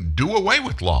can do away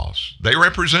with laws. They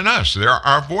represent us. They're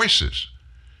our voices.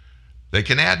 They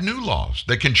can add new laws.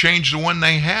 They can change the one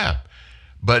they have.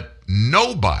 But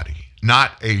nobody,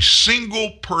 not a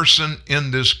single person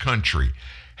in this country,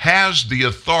 has the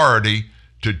authority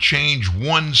to change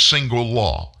one single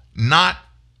law. Not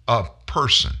a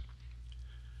person.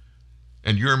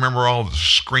 And you remember all the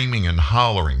screaming and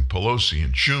hollering, Pelosi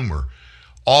and Schumer,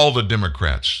 all the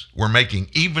Democrats were making,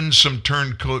 even some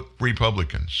turncoat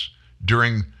Republicans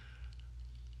during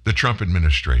the Trump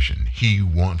administration. He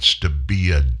wants to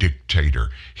be a dictator.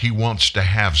 He wants to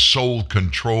have sole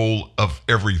control of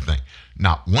everything.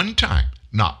 Not one time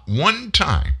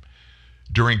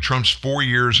during Trump's 4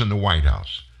 years in the White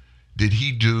House did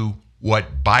he do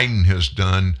what Biden has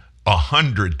done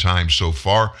 100 times so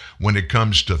far when it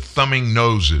comes to thumbing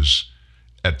noses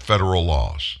at federal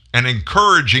laws and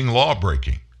encouraging law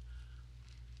breaking.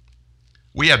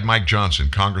 We had Mike Johnson,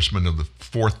 congressman of the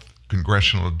 4th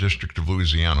Congressional District of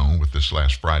Louisiana, on with this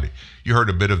last Friday. You heard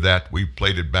a bit of that. We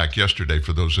played it back yesterday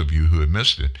for those of you who had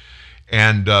missed it.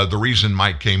 And the reason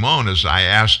Mike came on is I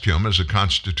asked him as a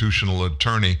constitutional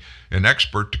attorney and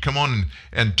expert to come on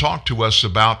and talk to us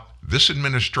about this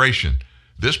administration,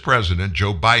 this president,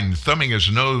 Joe Biden, thumbing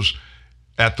his nose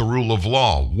at the rule of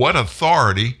law. What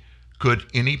authority could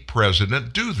any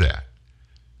president do that?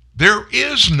 There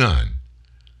is none.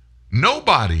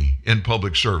 Nobody in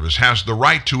public service has the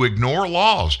right to ignore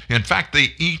laws. In fact,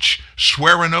 they each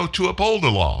swear an oath to uphold the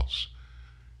laws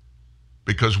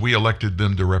because we elected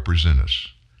them to represent us.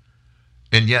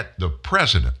 And yet the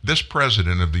president, this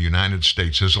president of the United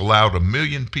States, has allowed 1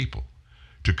 million people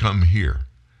to come here,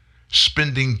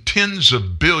 spending tens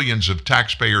of billions of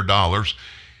taxpayer dollars.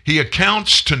 He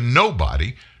accounts to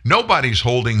nobody. Nobody's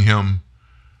holding him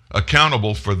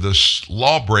accountable for this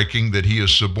law breaking that he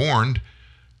has suborned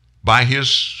by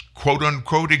his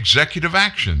quote-unquote executive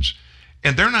actions.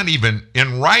 And they're not even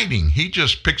in writing. He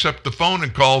just picks up the phone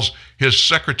and calls his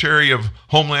Secretary of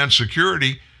Homeland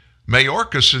Security,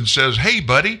 Mayorkas, and says, hey,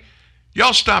 buddy,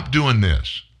 y'all stop doing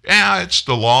this. Yeah, it's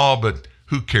the law, but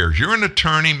who cares? You're an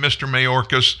attorney, Mr.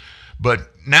 Mayorkas,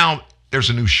 but now there's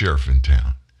a new sheriff in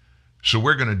town. So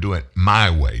we're going to do it my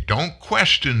way. Don't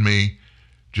question me.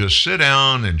 Just sit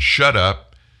down and shut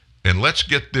up, and let's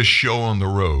get this show on the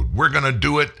road. We're going to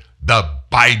do it the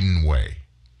Biden way.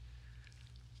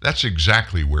 That's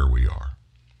exactly where we are.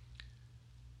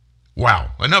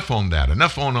 Wow, enough on that.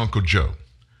 Enough on Uncle Joe.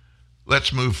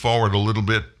 Let's move forward a little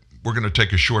bit. We're going to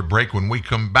take a short break. When we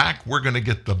come back, we're going to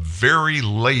get the very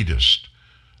latest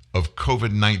of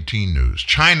COVID-19 news.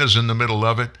 China's in the middle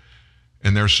of it,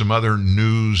 and there's some other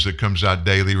news that comes out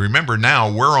daily. Remember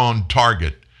now, we're on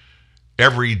target.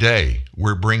 Every day,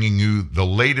 we're bringing you the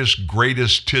latest,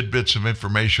 greatest tidbits of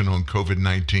information on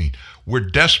COVID-19. We're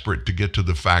desperate to get to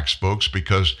the facts, folks,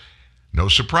 because no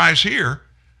surprise here,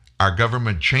 our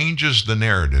government changes the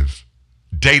narrative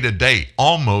day to day,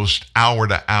 almost hour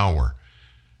to hour.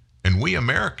 And we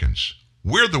Americans,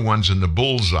 we're the ones in the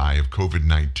bullseye of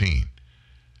COVID-19,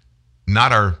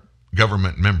 not our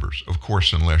government members. Of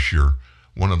course, unless you're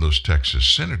one of those Texas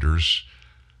senators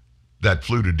that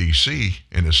flew to D.C.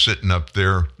 and is sitting up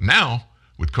there now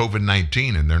with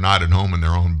COVID-19 and they're not at home in their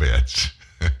own beds.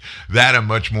 That and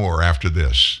much more after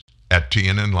this at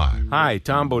TNN Live. Hi,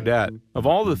 Tom Bodette. Of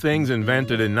all the things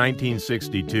invented in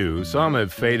 1962, some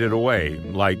have faded away,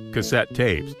 like cassette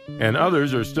tapes, and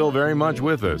others are still very much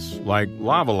with us, like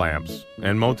lava lamps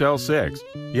and Motel 6.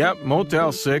 Yep,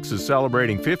 Motel 6 is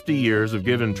celebrating 50 years of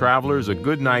giving travelers a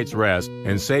good night's rest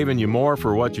and saving you more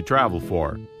for what you travel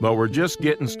for. But we're just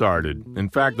getting started. In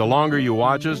fact, the longer you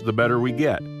watch us, the better we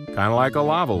get. Kind of like a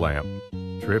lava lamp.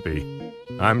 Trippy.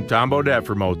 I'm Tom Bodette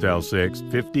for Motel 6.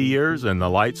 50 years and the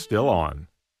light's still on.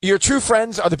 Your true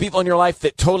friends are the people in your life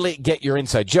that totally get your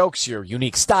inside jokes, your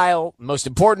unique style, most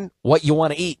important, what you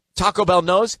want to eat. Taco Bell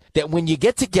knows that when you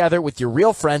get together with your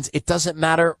real friends, it doesn't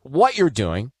matter what you're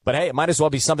doing, but hey, it might as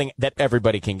well be something that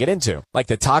everybody can get into, like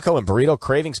the Taco and Burrito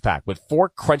Cravings Pack with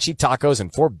 4 crunchy tacos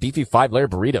and 4 beefy 5-layer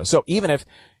burritos. So even if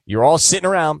you're all sitting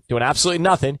around doing absolutely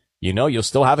nothing, you know you'll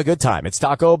still have a good time. It's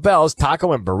Taco Bell's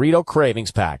Taco and Burrito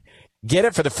Cravings Pack. Get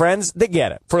it for the friends that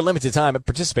get it. For a limited time at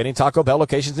participating Taco Bell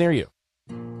locations near you.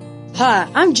 Hi,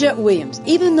 I'm Jet Williams.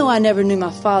 Even though I never knew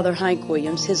my father, Hank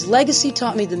Williams, his legacy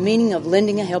taught me the meaning of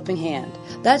lending a helping hand.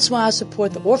 That's why I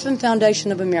support the Orphan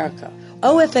Foundation of America.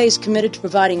 OFA is committed to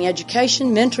providing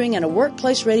education, mentoring, and a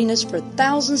workplace readiness for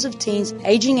thousands of teens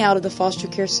aging out of the foster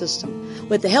care system.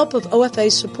 With the help of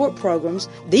OFA's support programs,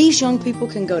 these young people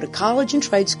can go to college and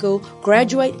trade school,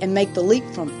 graduate, and make the leap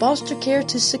from foster care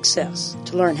to success.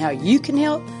 To learn how you can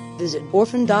help, visit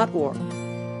orphan.org.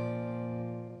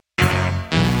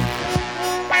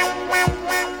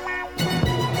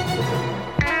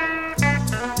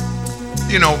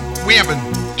 You know, we haven't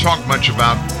talked much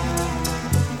about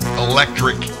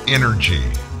electric energy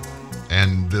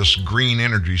and this green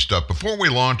energy stuff. Before we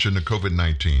launch into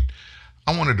COVID-19,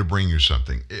 I wanted to bring you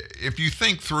something. If you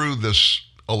think through this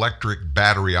electric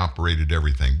battery-operated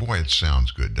everything, boy, it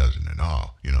sounds good, doesn't it?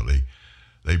 Oh, you know,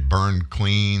 they burn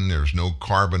clean. There's no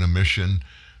carbon emission,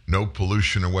 no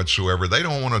pollution or whatsoever. They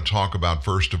don't want to talk about,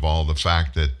 first of all, the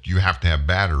fact that you have to have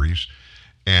batteries.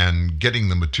 And getting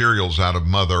the materials out of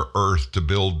Mother Earth to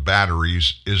build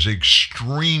batteries is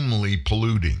extremely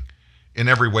polluting in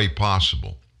every way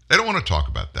possible. They don't want to talk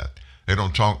about that. They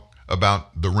don't talk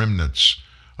about the remnants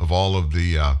of all of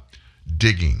the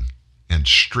digging and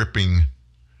stripping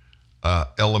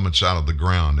elements out of the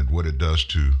ground and what it does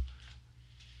to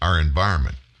our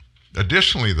environment.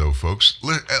 Additionally, though, folks,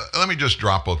 let me just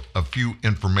drop a few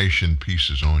information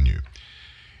pieces on you.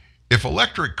 If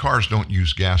electric cars don't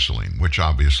use gasoline, which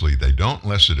obviously they don't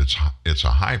unless it's a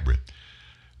hybrid,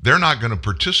 they're not going to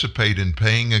participate in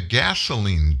paying a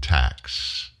gasoline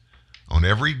tax on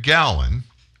every gallon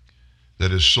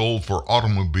that is sold for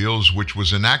automobiles, which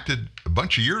was enacted a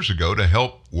bunch of years ago to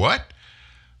help what?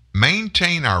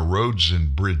 Maintain our roads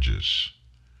and bridges.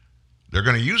 They're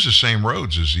going to use the same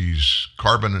roads as these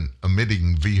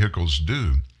carbon-emitting vehicles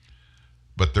do,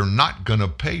 but they're not going to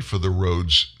pay for the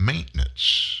road's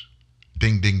maintenance.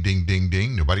 Ding, ding, ding, ding,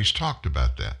 ding. Nobody's talked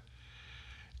about that.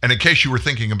 And in case you were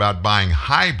thinking about buying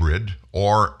hybrid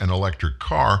or an electric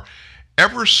car,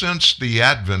 ever since the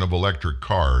advent of electric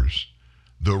cars,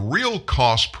 the real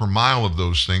cost per mile of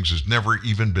those things has never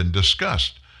even been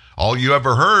discussed. All you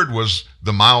ever heard was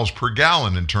the miles per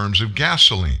gallon in terms of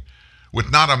gasoline,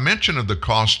 with not a mention of the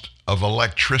cost of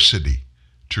electricity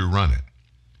to run it.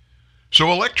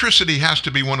 So electricity has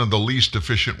to be one of the least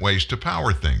efficient ways to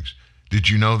power things. Did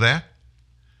you know that?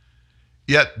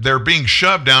 Yet they're being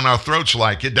shoved down our throats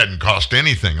like it doesn't cost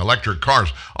anything. Electric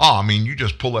cars, you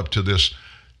just pull up to this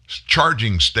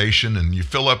charging station and you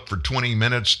fill up for 20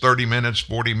 minutes, 30 minutes,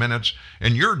 40 minutes,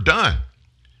 and you're done.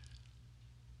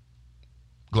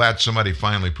 Glad somebody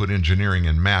finally put engineering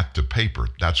and math to paper.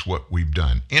 That's what we've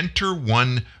done. Enter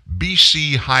one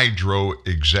BC Hydro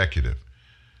executive.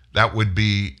 That would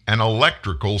be an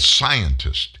electrical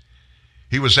scientist.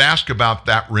 He was asked about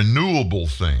that renewable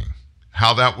thing,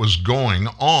 how that was going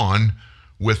on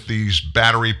with these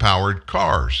battery-powered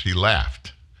cars. He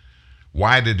laughed.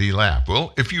 Why did he laugh?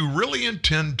 Well, if you really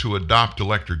intend to adopt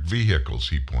electric vehicles,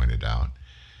 he pointed out,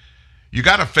 you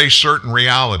got to face certain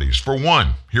realities. For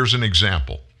one, here's an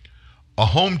example. A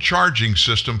home charging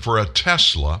system for a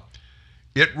Tesla,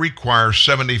 it requires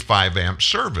 75 amp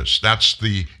service. That's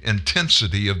the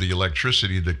intensity of the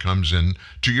electricity that comes in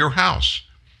to your house.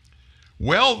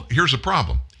 Well, here's a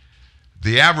problem.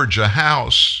 The average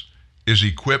house is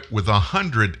equipped with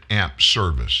 100 amp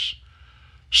service.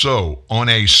 So on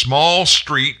a small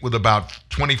street with about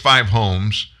 25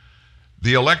 homes,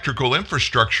 the electrical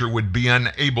infrastructure would be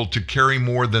unable to carry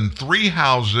more than 3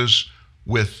 houses,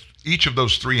 with each of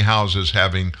those 3 houses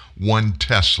having 1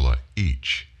 Tesla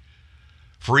each.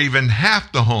 For even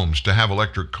half the homes to have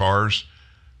electric cars,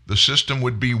 the system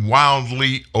would be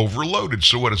wildly overloaded.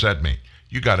 So what does that mean?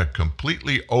 You got to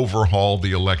completely overhaul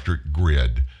the electric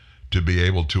grid to be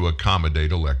able to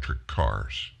accommodate electric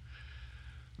cars.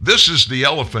 This is the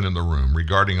elephant in the room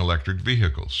regarding electric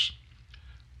vehicles.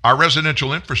 Our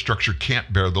residential infrastructure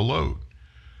can't bear the load.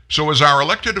 So as our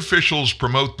elected officials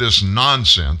promote this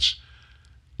nonsense,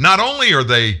 not only are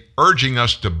they urging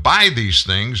us to buy these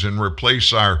things and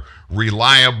replace our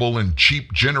reliable and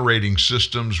cheap generating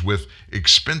systems with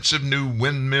expensive new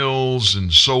windmills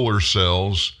and solar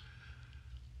cells,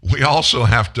 we also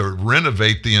have to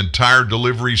renovate the entire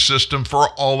delivery system for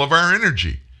all of our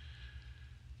energy.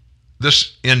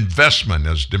 This investment,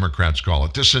 as Democrats call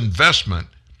it, this investment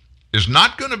is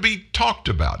not going to be talked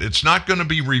about. It's not going to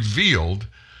be revealed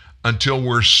until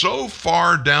we're so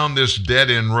far down this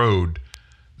dead-end road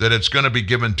that it's going to be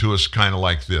given to us kind of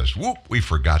like this. Whoop, we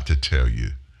forgot to tell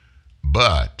you.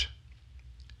 But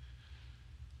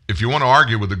if you want to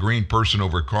argue with a green person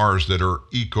over cars that are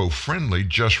eco-friendly,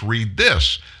 just read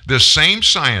this. This same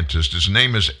scientist, his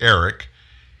name is Eric,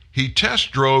 he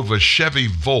test drove a Chevy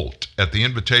Volt at the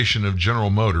invitation of General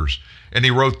Motors, and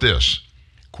he wrote this,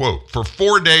 quote, "For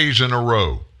 4 days in a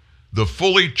row, the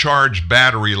fully charged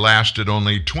battery lasted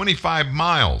only 25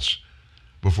 miles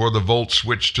before the Volt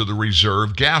switched to the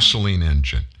reserve gasoline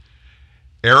engine.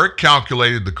 Eric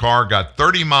calculated the car got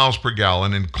 30 miles per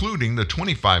gallon, including the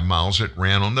 25 miles it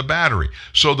ran on the battery.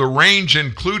 So the range,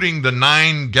 including the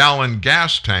 9-gallon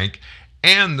gas tank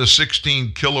and the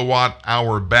 16 kilowatt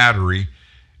hour battery,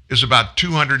 is about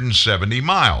 270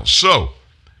 miles. So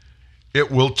it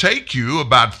will take you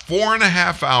about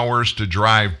 4.5 hours to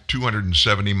drive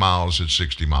 270 miles at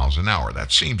 60 miles an hour.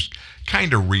 That seems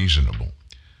kind of reasonable.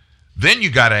 Then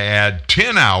you got to add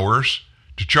 10 hours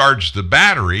to charge the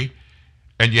battery,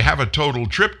 and you have a total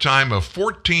trip time of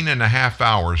 14.5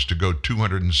 hours to go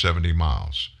 270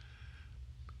 miles.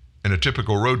 In a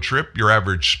typical road trip, your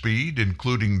average speed,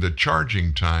 including the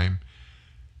charging time,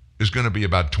 is going to be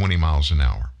about 20 miles an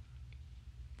hour.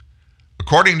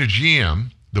 According to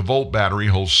GM, the Volt battery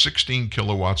holds 16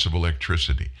 kilowatts of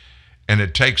electricity, and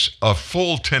it takes a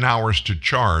full 10 hours to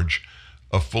charge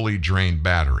a fully drained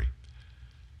battery.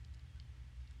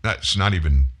 That's not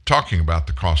even talking about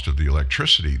the cost of the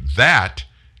electricity. That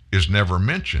is never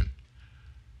mentioned.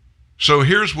 So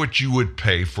here's what you would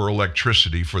pay for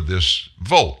electricity for this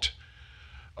Volt.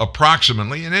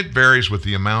 Approximately, and it varies with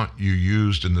the amount you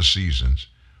used in the seasons,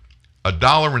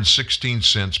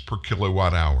 $1.16 per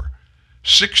kilowatt hour.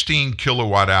 16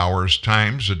 kilowatt hours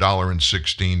times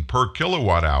 $1.16 per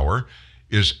kilowatt hour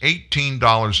is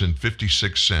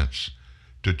 $18.56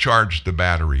 to charge the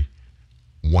battery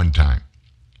one time.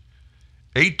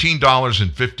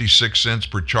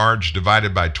 $18.56 per charge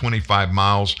divided by 25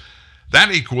 miles,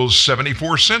 that equals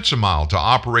 74 cents a mile to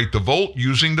operate the Volt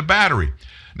using the battery.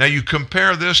 Now you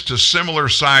compare this to similar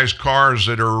sized cars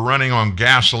that are running on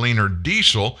gasoline or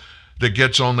diesel that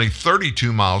gets only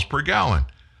 32 miles per gallon.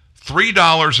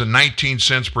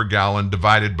 $3.19 per gallon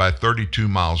divided by 32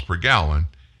 miles per gallon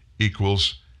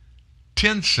equals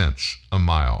 10 cents a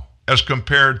mile, as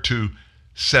compared to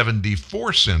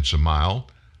 74 cents a mile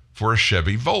for a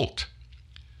Chevy Volt.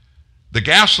 The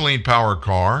gasoline power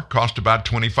car cost about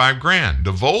 $25,000.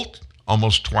 The Volt,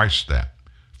 almost twice that,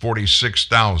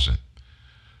 $46,000.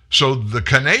 So the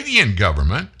Canadian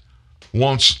government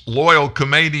wants loyal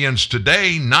Canadians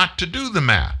today not to do the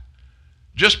math.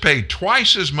 Just pay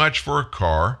twice as much for a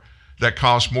car that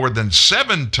costs more than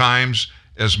 7 times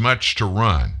as much to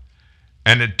run,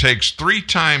 and it takes 3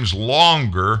 times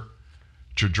longer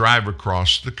to drive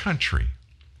across the country.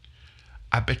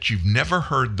 I bet you've never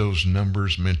heard those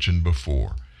numbers mentioned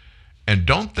before. And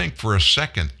don't think for a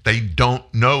second they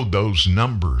don't know those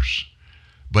numbers.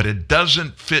 But it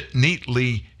doesn't fit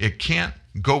neatly. It can't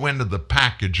go into the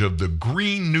package of the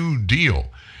Green New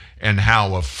Deal and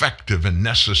how effective and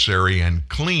necessary and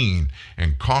clean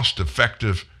and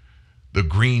cost-effective the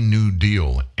Green New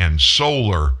Deal and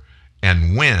solar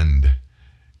and wind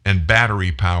and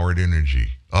battery-powered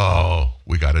energy. Oh,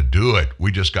 we got to do it.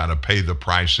 We just got to pay the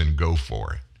price and go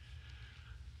for it.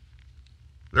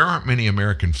 There aren't many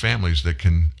American families that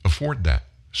can afford that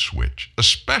switch,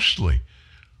 especially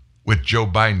with Joe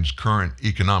Biden's current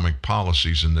economic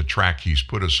policies and the track he's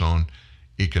put us on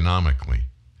economically.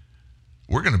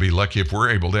 We're going to be lucky if we're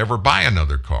able to ever buy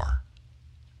another car.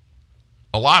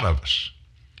 A lot of us.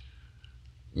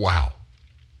 Wow.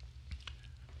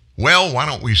 Well, why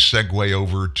don't we segue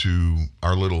over to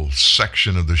our little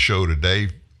section of the show today,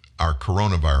 our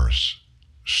coronavirus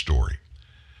story.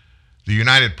 The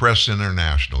United Press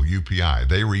International, UPI,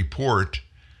 they report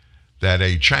that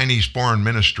a Chinese Foreign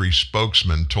Ministry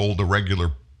spokesman told a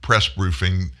regular press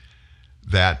briefing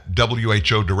that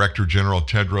WHO Director General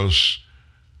Tedros,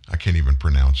 I can't even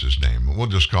pronounce his name, we'll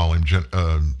just call him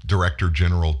Director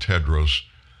General Tedros,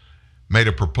 made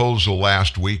a proposal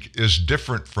last week is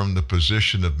different from the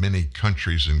position of many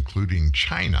countries, including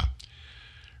China.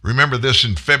 Remember this,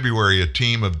 in February, a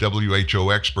team of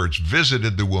WHO experts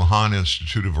visited the Wuhan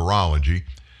Institute of Virology.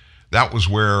 That was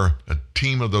where a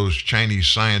team of those Chinese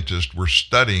scientists were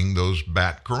studying those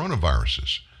bat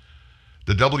coronaviruses.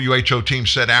 The WHO team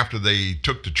said after they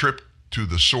took the trip to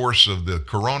the source of the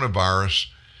coronavirus,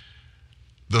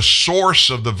 the source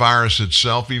of the virus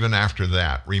itself, even after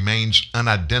that, remains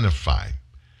unidentified.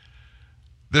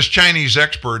 This Chinese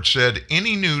expert said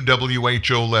any new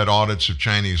WHO-led audits of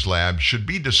Chinese labs should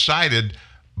be decided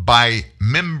by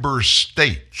member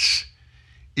states,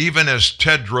 even as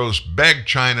Tedros begged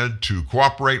China to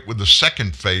cooperate with the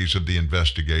second phase of the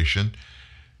investigation,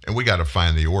 and we got to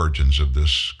find the origins of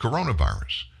this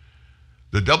coronavirus.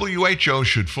 The WHO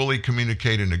should fully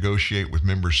communicate and negotiate with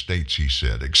member states, he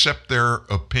said, accept their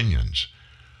opinions,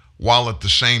 while at the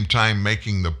same time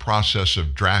making the process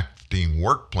of drafting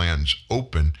work plans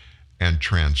open and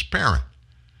transparent.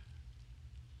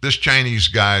 This Chinese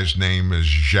guy's name is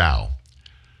Zhao.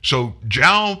 So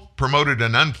Zhao promoted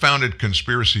an unfounded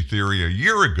conspiracy theory a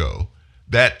year ago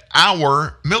that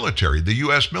our military, the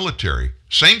U.S. military,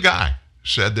 same guy,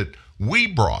 said that we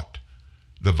brought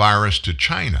the virus to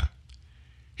China.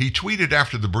 He tweeted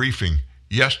after the briefing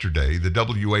yesterday, the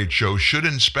WHO should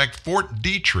inspect Fort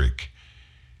Detrick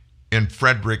in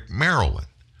Frederick, Maryland.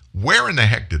 Where in the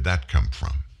heck did that come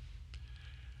from?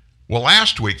 Well,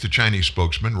 last week, the Chinese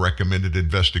spokesman recommended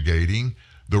investigating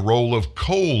the role of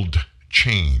cold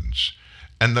chains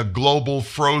and the global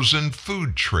frozen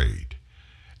food trade,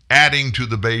 adding to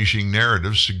the Beijing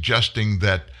narrative suggesting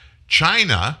that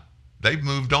China, they've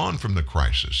moved on from the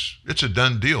crisis. It's a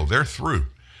done deal. They're through.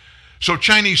 So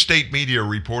Chinese state media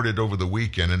reported over the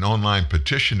weekend an online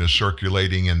petition is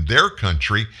circulating in their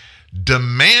country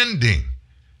demanding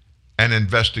an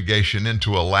investigation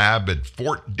into a lab at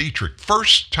Fort Detrick.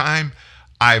 First time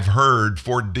I've heard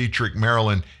Fort Detrick,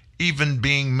 Maryland, even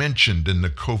being mentioned in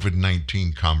the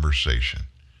COVID-19 conversation.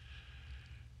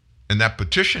 And that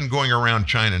petition going around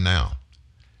China now,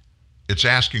 it's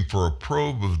asking for a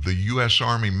probe of the U.S.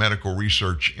 Army Medical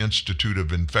Research Institute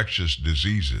of Infectious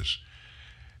Diseases.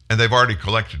 And they've already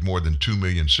collected more than 2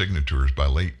 million signatures by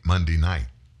late Monday night.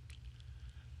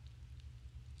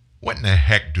 What in the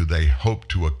heck do they hope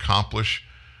to accomplish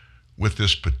with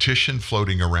this petition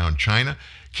floating around China.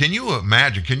 Can you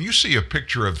imagine? Can you see a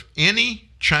picture of any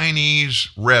Chinese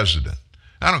resident?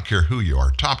 I don't care who you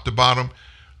are, top to bottom,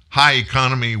 high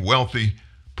economy, wealthy,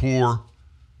 poor,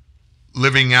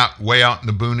 living way out in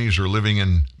the boonies or living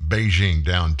in Beijing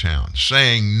downtown,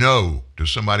 saying no to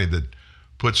somebody that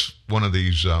puts one of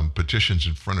these petitions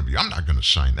in front of you. I'm not going to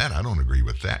sign that. I don't agree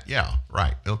with that. Yeah,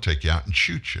 right. They'll take you out and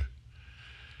shoot you.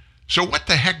 So what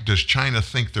the heck does China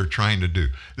think they're trying to do?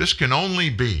 This can only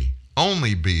be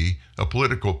a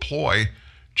political ploy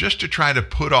just to try to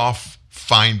put off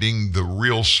finding the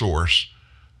real source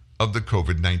of the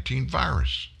COVID-19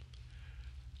 virus.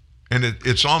 And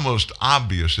it's almost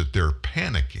obvious that they're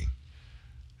panicking.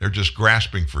 They're just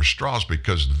grasping for straws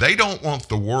because they don't want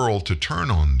the world to turn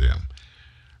on them.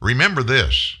 Remember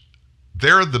this,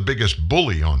 they're the biggest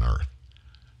bully on earth,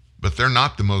 but they're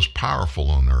not the most powerful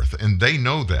on earth, and they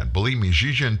know that. Believe me,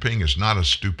 Xi Jinping is not a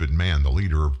stupid man, the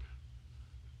leader of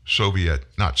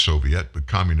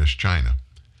communist China.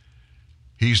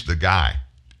 He's the guy.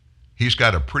 He's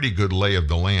got a pretty good lay of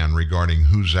the land regarding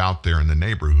who's out there in the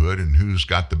neighborhood and who's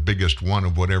got the biggest one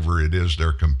of whatever it is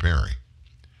they're comparing.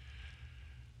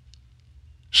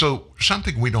 So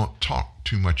something we don't talk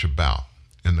too much about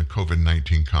in the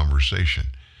COVID-19 conversation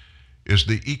is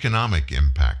the economic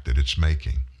impact that it's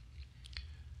making.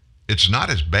 It's not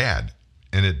as bad,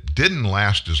 and it didn't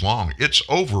last as long. It's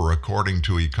over, according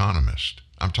to economists.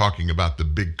 I'm talking about the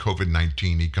big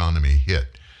COVID-19 economy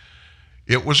hit.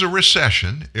 It was a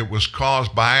recession. It was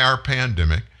caused by our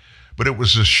pandemic, but it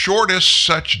was the shortest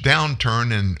such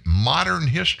downturn in modern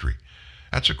history.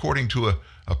 That's according to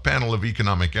a panel of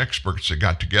economic experts that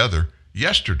got together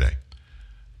yesterday.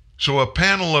 So a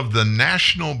panel of the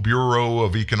National Bureau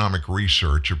of Economic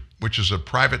Research, which is a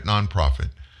private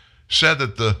nonprofit, said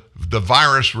that the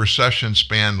virus recession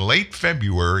spanned late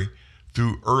February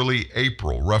through early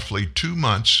April, roughly 2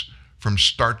 months from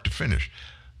start to finish.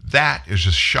 That is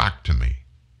a shock to me.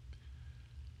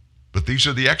 But these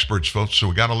are the experts, folks, so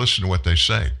we got to listen to what they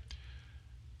say.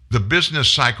 The Business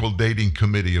Cycle Dating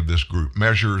Committee of this group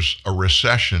measures a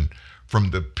recession from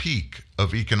the peak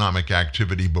of economic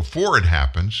activity before it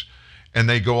happens, and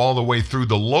they go all the way through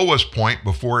the lowest point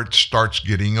before it starts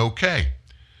getting okay.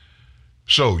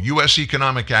 So, U.S.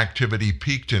 economic activity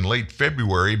peaked in late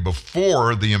February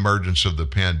before the emergence of the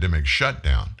pandemic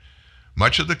shutdown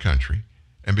much of the country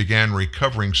and began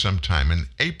recovering sometime in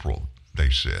April, they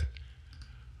said.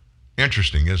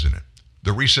 Interesting, isn't it?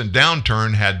 The recent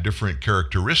downturn had different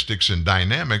characteristics and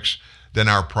dynamics than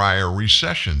our prior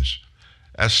recessions.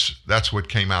 That's what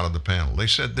came out of the panel. They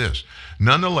said this: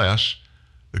 nonetheless,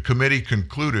 the committee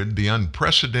concluded the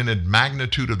unprecedented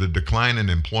magnitude of the decline in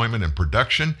employment and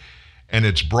production and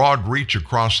its broad reach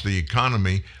across the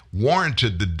economy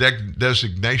warranted the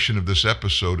designation of this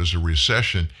episode as a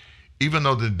recession, even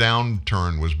though the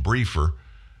downturn was briefer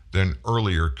than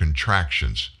earlier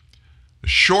contractions. The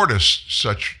shortest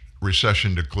such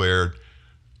recession declared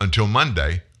until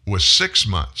Monday was 6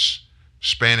 months,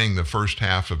 spanning the first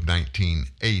half of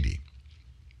 1980.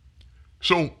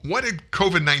 So what did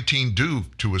COVID-19 do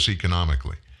to us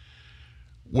economically?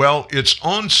 Well, its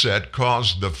onset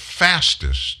caused the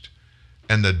fastest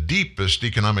and the deepest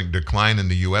economic decline in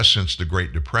the U.S. since the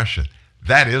Great Depression.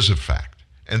 That is a fact,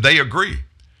 and they agree.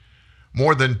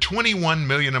 More than 21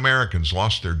 million Americans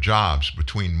lost their jobs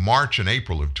between March and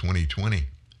April of 2020.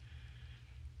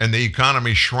 And the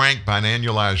economy shrank by an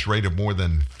annualized rate of more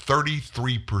than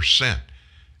 33%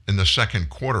 in the second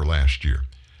quarter last year.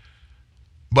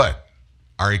 But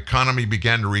our economy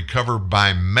began to recover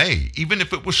by May, even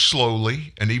if it was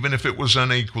slowly and even if it was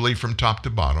unequally from top to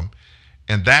bottom,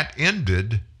 and that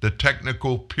ended the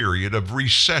technical period of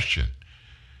recession.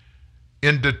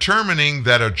 In determining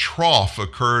that a trough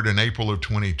occurred in April of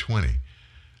 2020,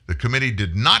 the committee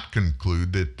did not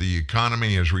conclude that the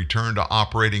economy has returned to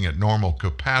operating at normal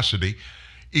capacity.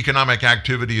 Economic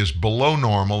activity is below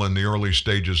normal in the early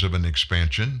stages of an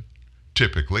expansion,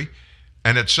 typically,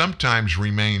 and it sometimes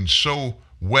remains so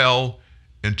well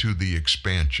into the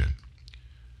expansion.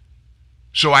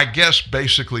 So I guess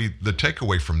basically the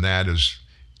takeaway from that is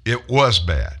it was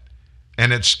bad,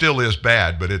 and it still is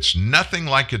bad, but it's nothing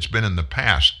like it's been in the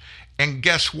past. And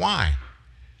guess why?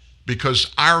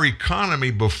 Because our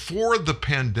economy before the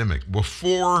pandemic,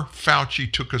 before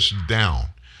Fauci took us down,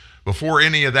 before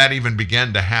any of that even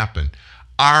began to happen,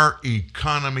 our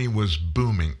economy was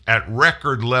booming at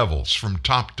record levels from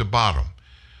top to bottom.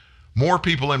 More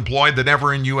people employed than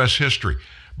ever in U.S. history.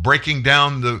 Breaking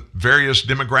down the various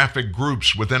demographic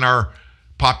groups within our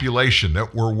population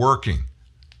that were working.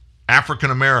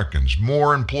 African Americans,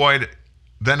 more employed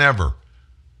than ever.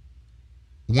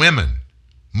 Women,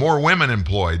 more women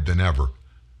employed than ever.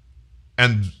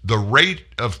 And the rate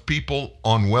of people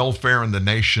on welfare in the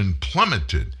nation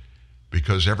plummeted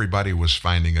because everybody was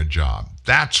finding a job.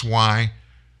 That's why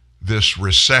this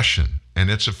recession, and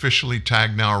it's officially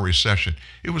tagged now a recession,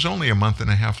 it was only a month and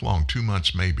a half long, 2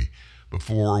 months maybe,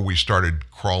 before we started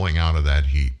crawling out of that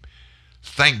heap.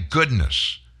 Thank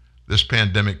goodness this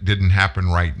pandemic didn't happen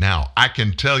right now. I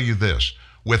can tell you this,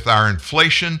 with our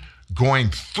inflation going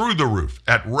through the roof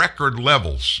at record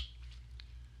levels,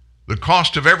 the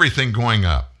cost of everything going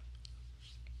up,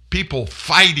 people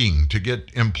fighting to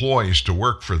get employees to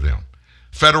work for them,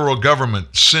 federal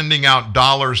government sending out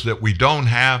dollars that we don't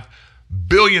have,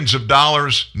 billions of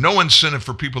dollars, no incentive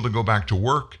for people to go back to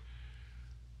work.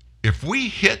 If we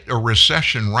hit a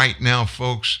recession right now,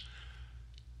 folks,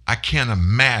 I can't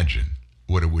imagine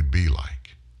what it would be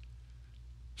like.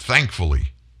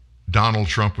 Thankfully, Donald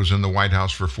Trump was in the White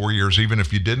House for 4 years. Even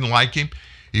if you didn't like him,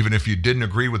 even if you didn't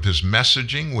agree with his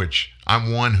messaging, which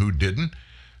I'm one who didn't,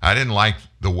 I didn't like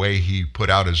the way he put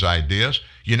out his ideas.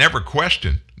 You never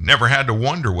questioned, never had to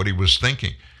wonder what he was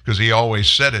thinking, because he always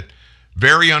said it.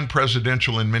 Very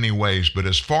unpresidential in many ways, but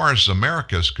as far as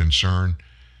America is concerned,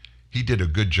 he did a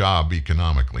good job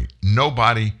economically.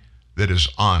 Nobody that is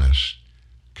honest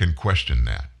can question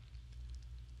that.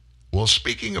 Well,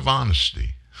 speaking of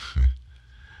honesty,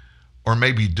 or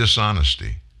maybe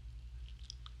dishonesty,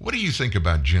 what do you think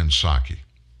about Jen Psaki,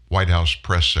 White House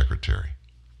press secretary?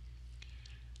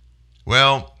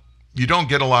 Well, you don't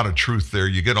get a lot of truth there.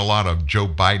 You get a lot of Joe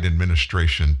Biden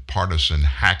administration partisan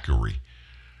hackery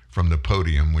from the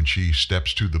podium when she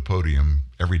steps to the podium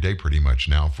every day pretty much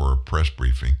now for a press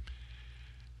briefing.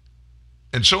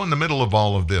 And so in the middle of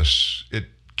all of this, it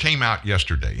came out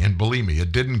yesterday, and believe me,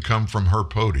 it didn't come from her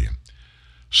podium.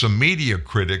 Some media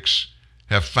critics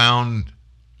have found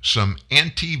some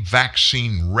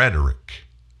anti-vaccine rhetoric.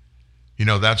 You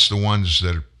know, that's the ones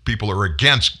that people are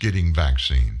against getting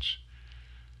vaccines.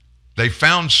 They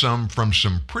found some from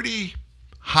some pretty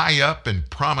high up and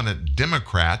prominent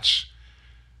Democrats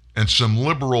and some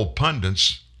liberal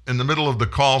pundits in the middle of the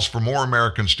calls for more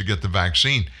Americans to get the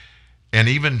vaccine. And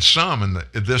even some, and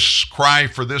this cry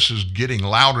for this is getting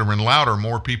louder and louder,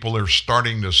 more people are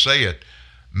starting to say it,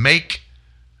 make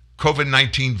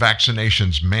COVID-19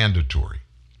 vaccinations mandatory.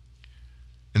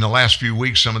 In the last few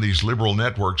weeks, some of these liberal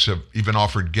networks have even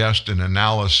offered guest and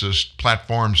analysis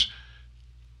platforms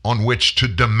on which to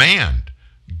demand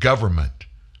government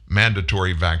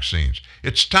mandatory vaccines.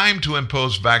 It's time to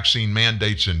impose vaccine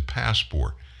mandates and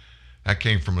passport. That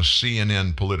came from a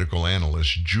CNN political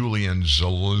analyst, Julian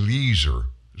Zelizer,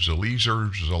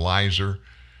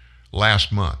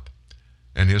 last month.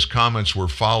 And his comments were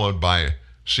followed by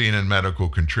CNN medical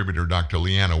contributor Dr.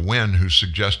 Leanna Wen, who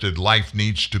suggested life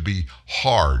needs to be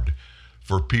hard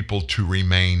for people to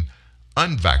remain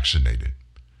unvaccinated.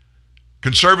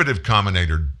 Conservative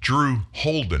commentator Drew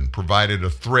Holden provided a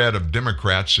thread of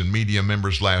Democrats and media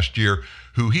members last year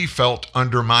who he felt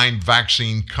undermined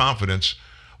vaccine confidence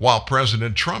while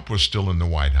President Trump was still in the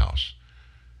White House.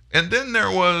 And then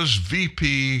there was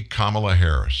VP Kamala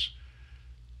Harris.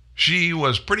 She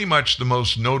was pretty much the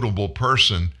most notable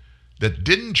person that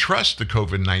didn't trust the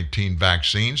COVID-19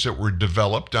 vaccines that were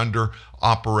developed under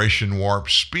Operation Warp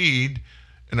Speed.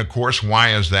 And of course,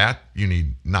 why is that? You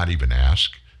need not even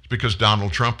ask. It's because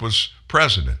Donald Trump was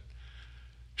president.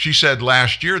 She said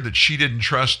last year that she didn't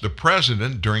trust the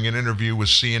president during an interview with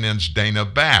CNN's Dana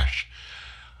Bash.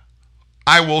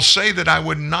 I will say that I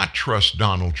would not trust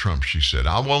Donald Trump, she said.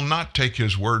 I will not take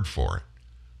his word for it.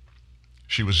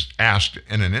 She was asked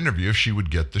in an interview if she would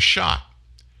get the shot.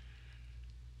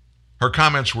 Her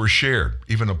comments were shared,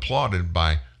 even applauded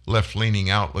by left-leaning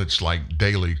outlets like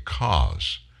Daily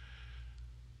Kos.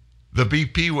 The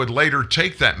VP would later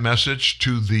take that message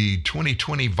to the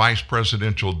 2020 vice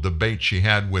presidential debate she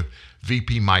had with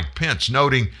VP Mike Pence,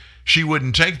 noting she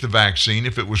wouldn't take the vaccine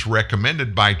if it was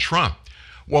recommended by Trump.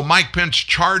 Well, Mike Pence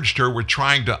charged her with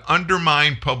trying to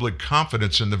undermine public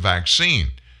confidence in the vaccine.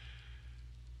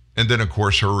 And then, of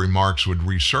course, her remarks would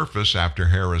resurface after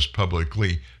Harris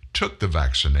publicly took the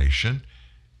vaccination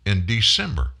in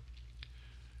December.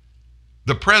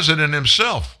 The president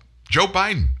himself, Joe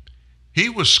Biden, he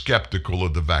was skeptical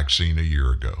of the vaccine a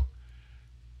year ago.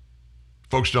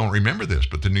 Folks don't remember this,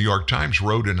 but the New York Times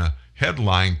wrote in a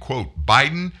headline, quote,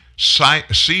 Biden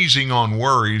seizing on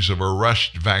worries of a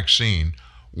rushed vaccine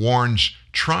warns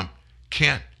Trump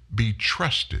can't be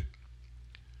trusted.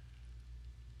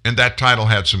 And that title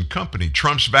had some company.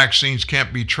 Trump's vaccines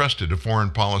can't be trusted, a foreign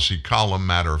policy column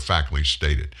matter-of-factly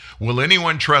stated. Will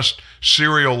anyone trust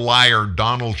serial liar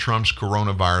Donald Trump's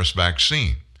coronavirus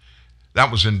vaccine?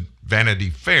 That was in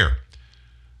Vanity Fair.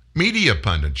 Media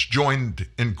pundits joined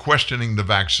in questioning the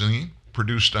vaccine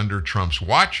produced under Trump's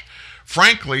watch.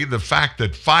 Frankly, the fact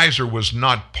that Pfizer was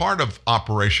not part of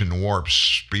Operation Warp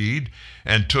Speed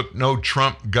and took no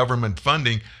Trump government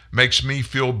funding makes me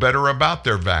feel better about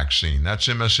their vaccine. That's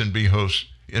NBC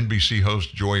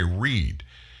host Joy Reid.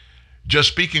 Just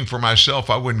speaking for myself,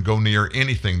 I wouldn't go near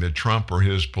anything that Trump or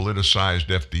his politicized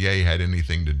FDA had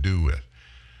anything to do with.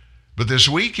 But this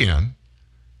weekend,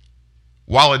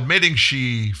 while admitting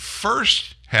she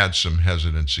first had some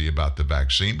hesitancy about the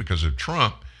vaccine because of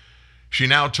Trump, she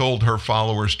now told her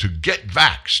followers to get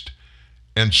vaxxed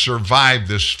and survive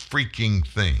this freaking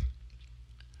thing.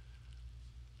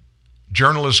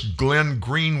 Journalist Glenn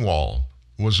Greenwald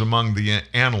was among the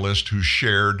analysts who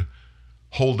shared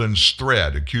Holden's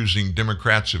thread, accusing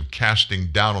Democrats of casting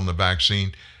doubt on the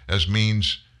vaccine as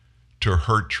means to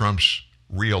hurt Trump's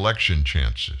re-election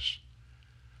chances.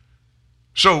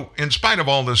 So, in spite of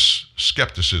all this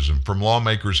skepticism from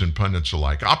lawmakers and pundits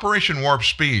alike, Operation Warp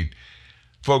Speed,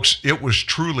 folks, it was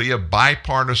truly a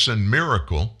bipartisan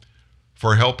miracle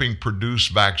for helping produce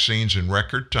vaccines in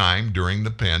record time during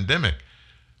the pandemic.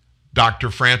 Dr.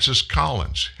 Francis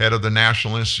Collins, head of the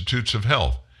National Institutes of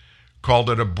Health, called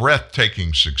it a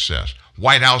breathtaking success.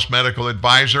 White House medical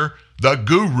advisor, the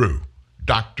guru,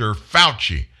 Dr.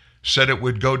 Fauci, said it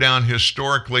would go down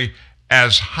historically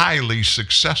as highly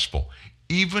successful.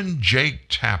 Even Jake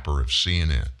Tapper of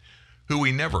CNN, who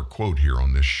we never quote here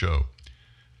on this show,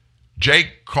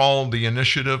 Jake called the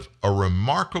initiative a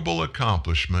remarkable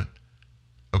accomplishment.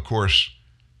 Of course,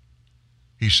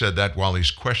 he said that while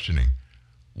he's questioning,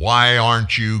 why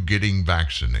aren't you getting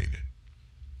vaccinated?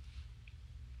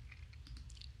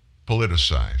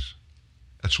 Politicize.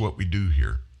 That's what we do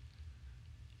here.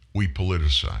 We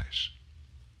politicize.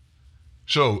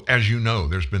 So, as you know,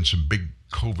 there's been some big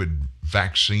COVID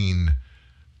vaccine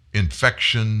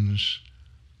infections,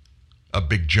 a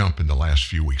big jump in the last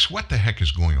few weeks. What the heck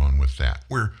is going on with that?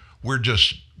 We're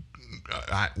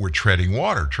treading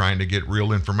water, trying to get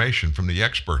real information from the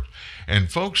experts.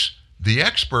 And folks, the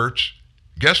experts,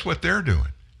 guess what they're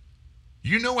doing?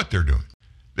 You know what they're doing.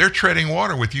 They're treading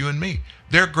water with you and me.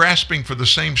 They're grasping for the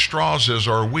same straws as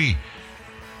are we.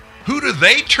 Who do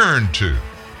they turn to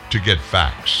get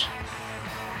facts?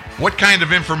 What kind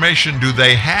of information do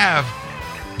they have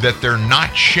that they're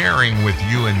not sharing with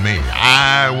you and me?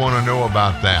 I want to know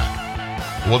about that.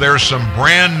 Well, there's some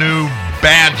brand new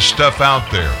bad stuff out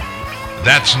there.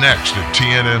 That's next at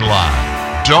TNN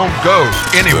Live. Don't go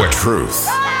anywhere. The truth.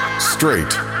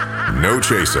 Straight. No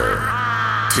chaser.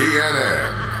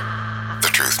 TNN. The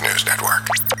Truth News Network.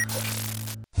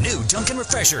 New Dunkin'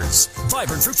 Refreshers.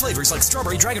 Vibrant fruit flavors like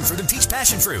strawberry, dragon fruit, and peach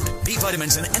passion fruit. B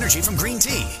vitamins and energy from green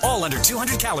tea. All under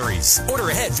 200 calories. Order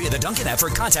ahead via the Dunkin' app for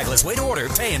a contactless way to order,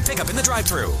 pay, and pick up in the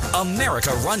drive-thru.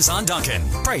 America runs on Dunkin'.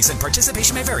 Price and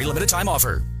participation may vary. Limited time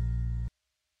offer.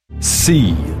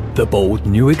 See the bold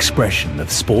new expression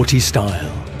of sporty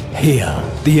style. Hear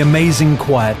the amazing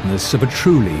quietness of a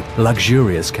truly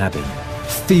luxurious cabin.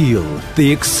 Feel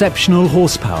the exceptional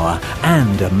horsepower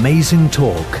and amazing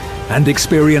torque. And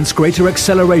experience greater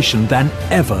acceleration than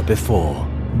ever before.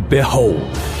 Behold,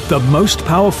 the most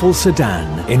powerful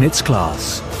sedan in its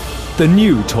class. The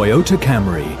new Toyota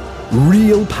Camry.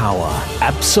 Real power,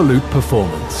 absolute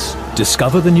performance.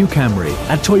 Discover the new Camry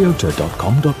at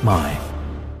toyota.com.my.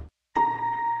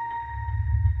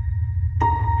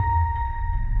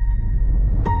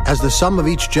 As the sum of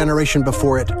each generation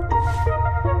before it,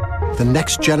 the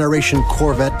next generation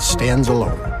Corvette stands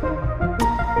alone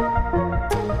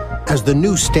as the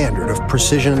new standard of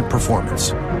precision and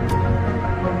performance,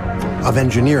 of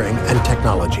engineering and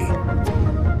technology,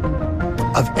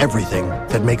 of everything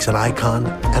that makes an icon,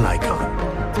 and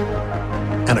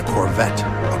a Corvette,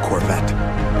 a Corvette.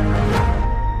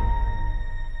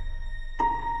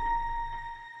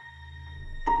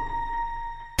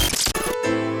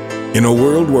 In a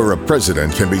world where a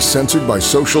president can be censored by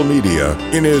social media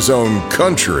in his own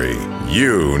country,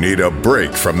 you need a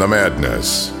break from the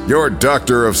madness. Your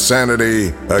doctor of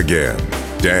sanity again,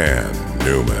 Dan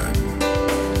Newman.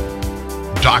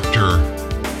 Dr.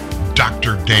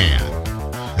 Dan.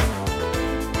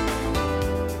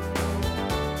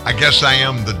 I guess I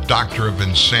am the doctor of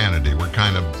insanity. We're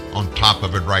kind of on top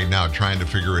of it right now, trying to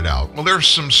figure it out. Well, there's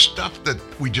some stuff that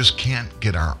we just can't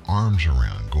get our arms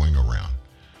around, going around.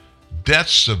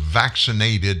 Deaths of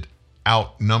vaccinated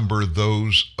outnumber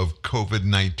those of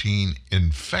COVID-19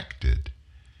 infected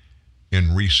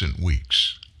in recent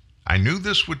weeks. I knew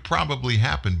this would probably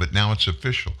happen, but now it's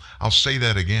official. I'll say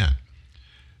that again.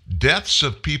 Deaths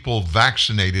of people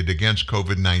vaccinated against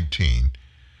COVID-19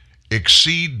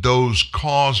 exceed those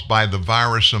caused by the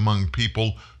virus among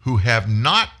people who have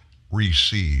not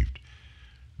received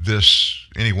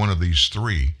any one of these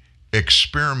three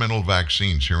experimental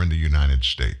vaccines here in the United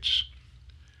States.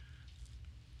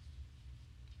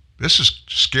 This is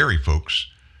scary, folks.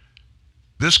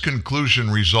 This conclusion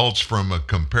results from a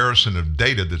comparison of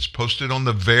data that's posted on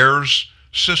the VAERS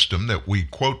system that we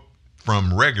quote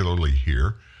from regularly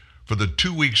here for the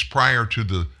 2 weeks prior to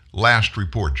the last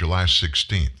report, July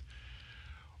 16th.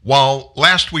 While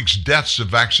last week's deaths of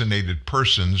vaccinated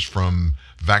persons from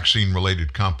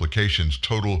vaccine-related complications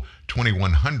total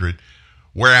 2,100,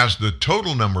 whereas the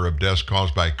total number of deaths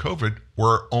caused by COVID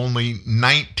were only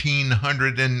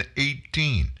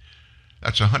 1,918.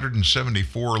 That's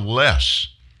 174 less.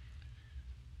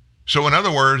 So in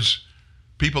other words,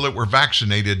 people that were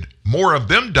vaccinated, more of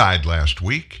them died last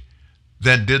week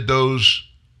than did those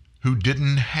who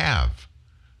didn't have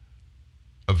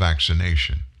a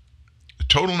vaccination. The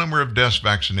total number of deaths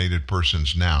vaccinated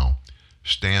persons now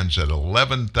stands at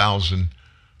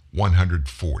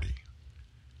 11,140.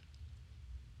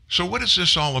 So what is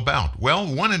this all about? Well,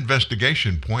 one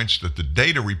investigation points that the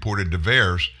data reported to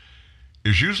VAERS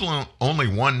is usually only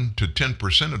 1 to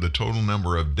 10% of the total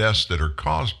number of deaths that are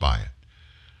caused by it.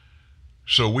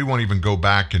 So we won't even go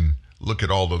back and look at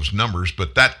all those numbers,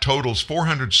 but that totals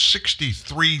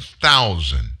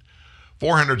 463,000.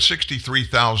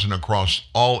 463,000 across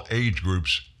all age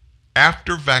groups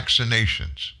after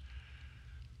vaccinations.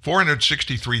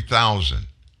 463,000,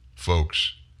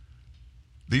 folks.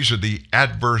 These are the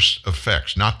adverse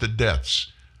effects, not the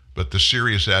deaths, but the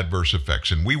serious adverse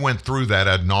effects. And we went through that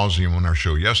ad nauseum on our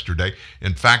show yesterday.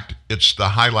 In fact, it's the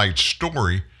highlight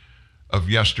story of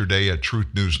yesterday at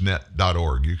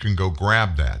truthnewsnet.org. You can go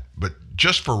grab that. But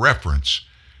just for reference,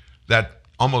 that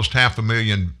almost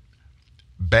 500,000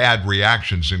 bad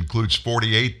reactions includes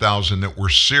 48,000 that were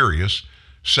serious,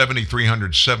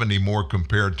 7,370 more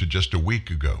compared to just a week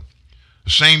ago.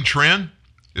 The same trend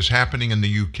is happening in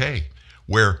the UK,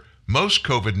 where most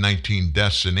COVID-19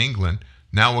 deaths in England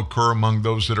now occur among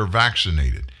those that are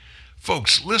vaccinated.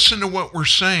 Folks, listen to what we're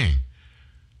saying.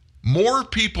 More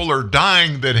people are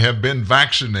dying that have been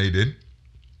vaccinated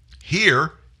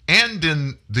here and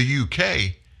in the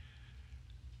UK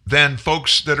than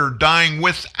folks that are dying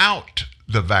without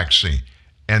the vaccine.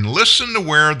 And listen to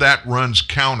where that runs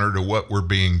counter to what we're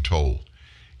being told.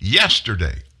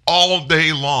 Yesterday, all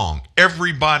day long,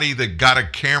 everybody that got a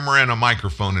camera and a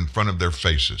microphone in front of their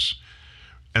faces,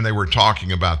 and they were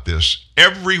talking about this,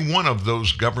 every one of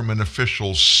those government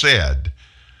officials said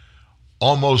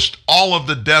almost all of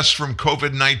the deaths from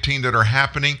COVID-19 that are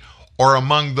happening are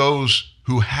among those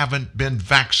who haven't been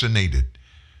vaccinated.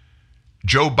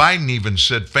 Joe Biden even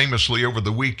said famously over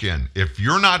the weekend, if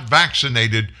you're not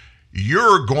vaccinated,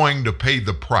 you're going to pay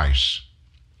the price.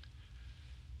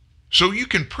 So you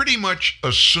can pretty much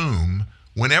assume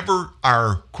whenever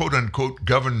our quote-unquote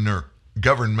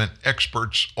government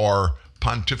experts are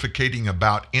pontificating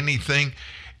about anything,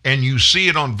 and you see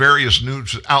it on various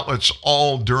news outlets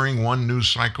all during one news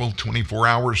cycle, 24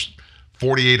 hours,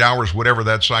 48 hours, whatever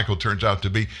that cycle turns out to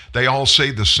be, they all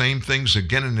say the same things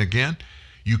again and again.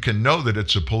 You can know that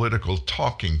it's a political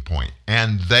talking point,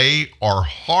 and they are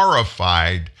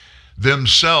horrified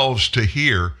themselves to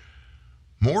hear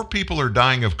more people are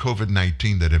dying of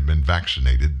COVID-19 that have been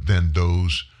vaccinated than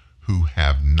those who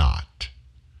have not.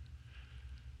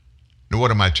 Now,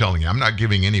 what am I telling you? I'm not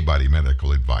giving anybody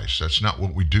medical advice. That's not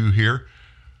what we do here.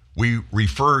 We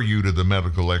refer you to the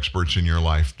medical experts in your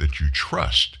life that you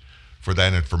trust for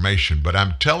that information. But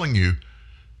I'm telling you,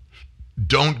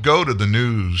 don't go to the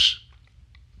news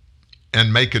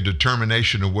and make a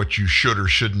determination of what you should or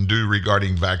shouldn't do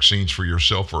regarding vaccines for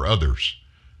yourself or others.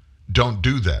 Don't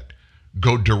do that.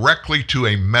 Go directly to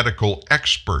a medical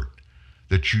expert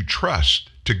that you trust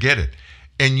to get it.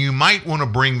 And you might want to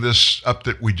bring this up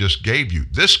that we just gave you.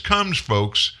 This comes,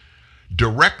 folks,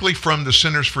 directly from the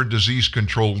Centers for Disease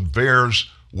Control, VAERS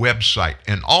website,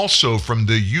 and also from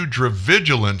the Udra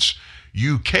Vigilance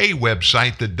UK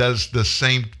website that does the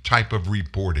same type of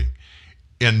reporting.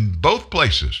 In both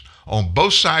places, on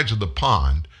both sides of the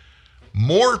pond,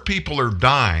 more people are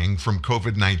dying from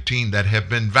COVID-19 that have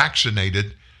been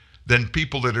vaccinated than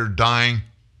people that are dying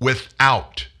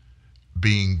without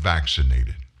being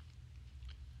vaccinated.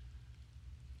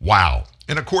 Wow.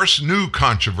 And of course, new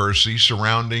controversy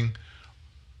surrounding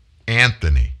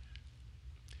Anthony.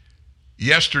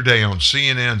 Yesterday on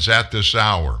CNN's At This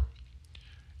Hour,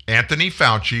 Anthony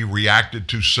Fauci reacted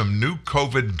to some new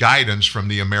COVID guidance from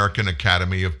the American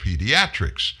Academy of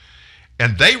Pediatrics.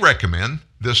 And they recommend,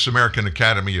 this American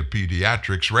Academy of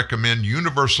Pediatrics, recommend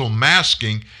universal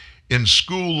masking in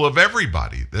school of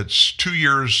everybody that's 2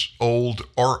 years old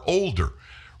or older,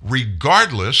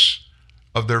 regardless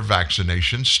of their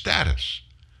vaccination status.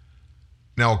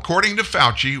 Now, according to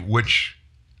Fauci, which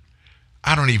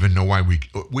I don't even know why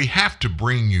we have to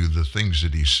bring you the things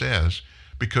that he says,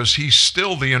 because he's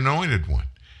still the anointed one,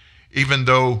 even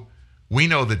though we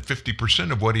know that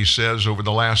 50% of what he says over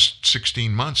the last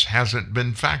 16 months hasn't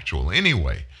been factual.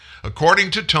 Anyway,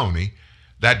 according to Tony,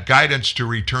 that guidance to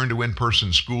return to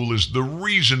in-person school is the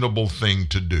reasonable thing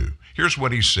to do. Here's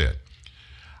what he said.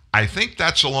 I think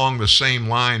that's along the same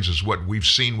lines as what we've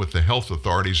seen with the health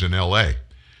authorities in LA,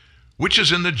 which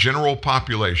is in the general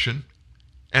population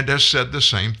and has said the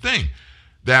same thing,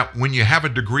 that when you have a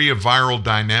degree of viral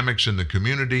dynamics in the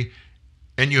community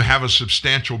and you have a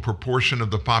substantial proportion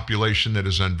of the population that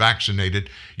is unvaccinated,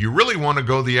 you really want to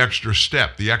go the extra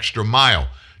step, the extra mile,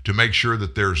 to make sure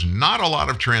that there's not a lot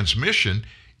of transmission,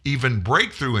 even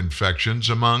breakthrough infections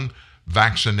among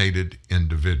vaccinated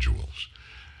individuals.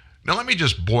 Now, let me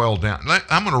just boil down.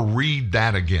 I'm going to read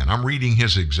that again. I'm reading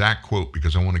his exact quote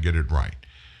because I want to get it right.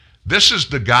 This is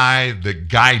the guy that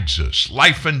guides us.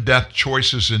 Life and death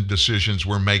choices and decisions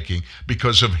we're making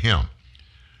because of him.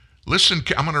 Listen,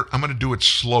 I'm going to do it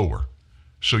slower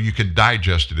so you can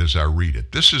digest it as I read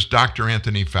it. This is Dr.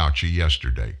 Anthony Fauci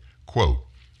yesterday. Quote,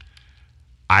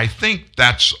 I think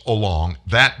that's along,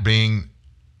 that being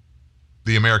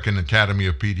the American Academy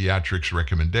of Pediatrics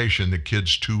recommendation that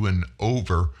kids 2 and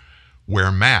over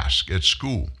wear masks at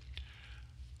school.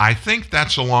 I think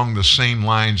that's along the same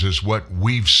lines as what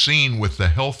we've seen with the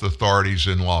health authorities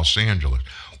in Los Angeles.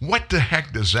 What the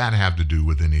heck does that have to do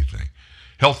with anything?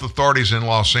 Health authorities in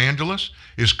Los Angeles?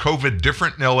 Is COVID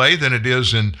different in LA than it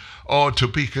is in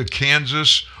Topeka,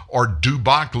 Kansas, or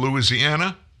Dubuque,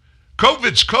 Louisiana?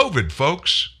 COVID's COVID,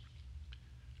 folks.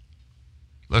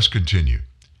 Let's continue.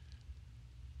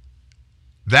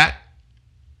 That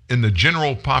in the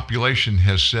general population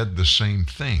has said the same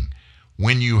thing.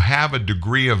 When you have a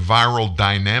degree of viral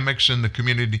dynamics in the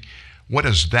community, what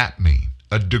does that mean?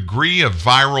 A degree of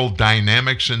viral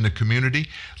dynamics in the community?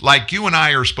 Like you and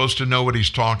I are supposed to know what he's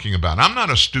talking about. I'm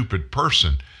not a stupid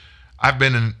person. I've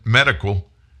been in medical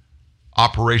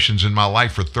operations in my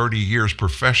life for 30 years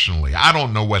professionally. I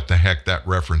don't know what the heck that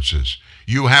reference is.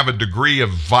 You have a degree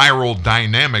of viral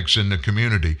dynamics in the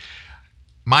community.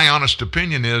 My honest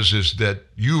opinion is that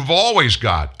you've always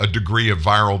got a degree of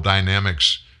viral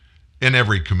dynamics in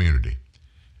every community.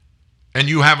 And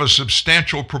you have a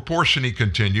substantial proportion, he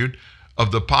continued,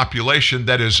 of the population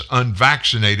that is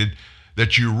unvaccinated,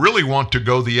 that you really want to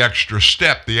go the extra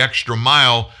step, the extra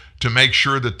mile, to make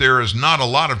sure that there is not a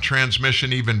lot of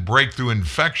transmission, even breakthrough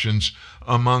infections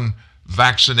among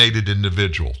vaccinated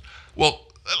individuals. Well,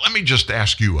 let me just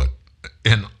ask you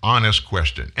an honest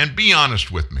question, and be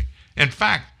honest with me. In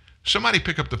fact, somebody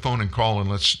pick up the phone and call and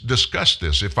let's discuss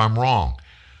this if I'm wrong.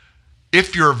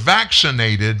 If you're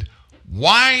vaccinated,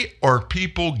 why are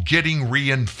people getting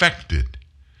reinfected?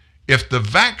 If the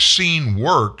vaccine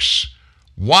works,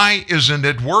 why isn't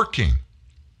it working?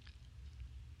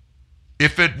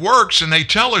 If it works and they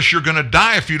tell us you're going to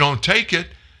die if you don't take it,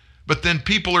 but then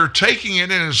people are taking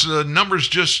it, and as the numbers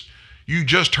you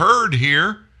just heard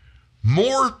here,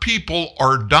 more people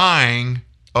are dying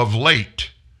of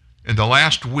late in the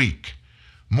last week.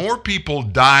 More people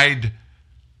died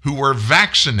who were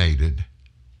vaccinated,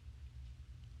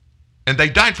 and they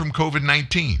died from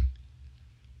COVID-19,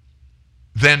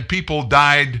 than people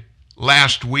died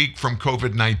last week from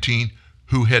COVID-19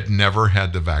 who had never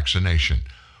had the vaccination.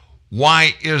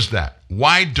 Why is that?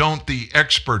 Why don't the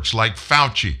experts like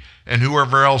Fauci and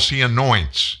whoever else he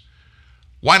anoints,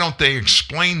 why don't they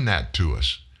explain that to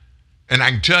us? And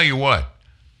I can tell you what,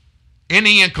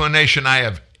 any inclination I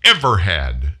have ever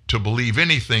had to believe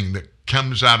anything that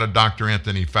comes out of Dr.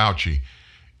 Anthony Fauci,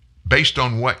 based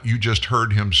on what you just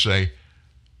heard him say,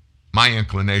 my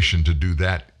inclination to do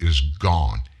that is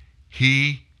gone.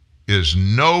 He is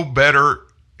in no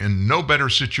better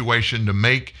situation to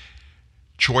make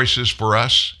choices for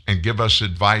us and give us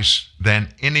advice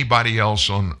than anybody else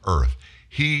on earth.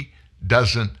 He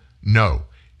doesn't know.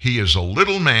 He is a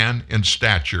little man in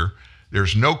stature.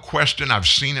 There's no question. I've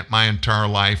seen it my entire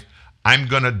life. I'm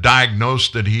going to diagnose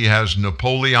that he has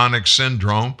Napoleonic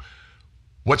syndrome.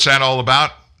 What's that all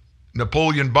about?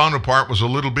 Napoleon Bonaparte was a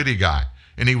little bitty guy,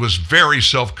 and he was very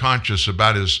self-conscious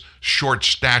about his short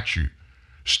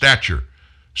stature.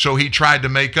 So he tried to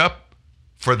make up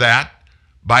for that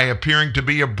by appearing to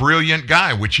be a brilliant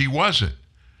guy, which he wasn't.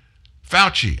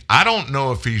 Fauci, I don't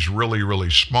know if he's really,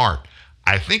 really smart.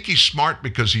 I think he's smart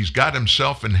because he's got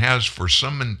himself, and has for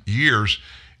some years,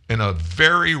 in a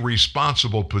very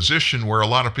responsible position where a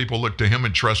lot of people look to him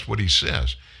and trust what he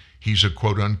says. He's a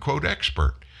quote-unquote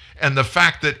expert. And the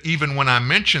fact that even when I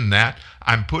mention that,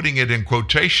 I'm putting it in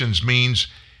quotations means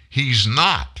he's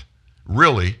not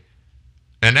really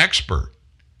an expert.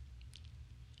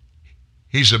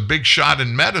 He's a big shot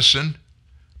in medicine,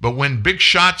 but when big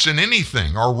shots in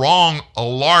anything are wrong a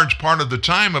large part of the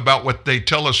time about what they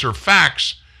tell us are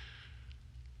facts,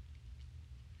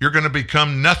 you're going to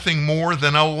become nothing more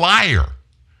than a liar.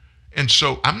 And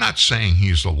so I'm not saying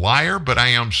he's a liar, but I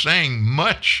am saying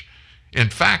much. In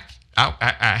fact,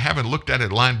 I haven't looked at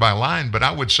it line by line, but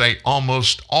I would say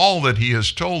almost all that he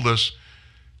has told us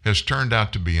has turned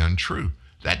out to be untrue.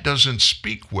 That doesn't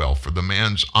speak well for the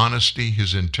man's honesty,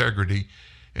 his integrity,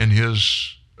 and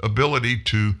his ability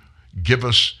to give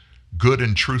us good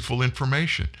and truthful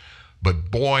information. But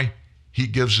boy, he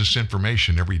gives us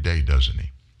information every day, doesn't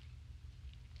he?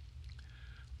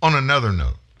 On another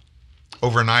note,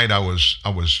 overnight I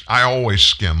always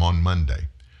skim on Monday.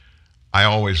 I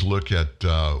always look at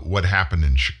what happened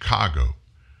in Chicago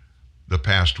the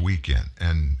past weekend.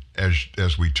 And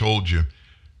as we told you,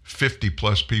 50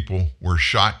 plus people were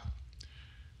shot,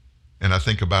 and I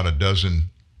think about a dozen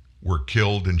were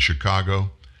killed in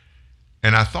Chicago.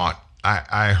 And I thought,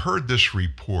 I heard this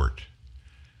report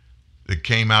that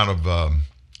came out of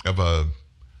a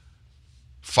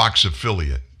Fox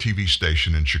affiliate TV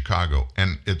station in Chicago,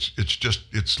 and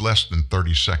it's less than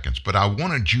 30 seconds. But I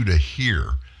wanted you to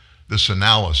hear this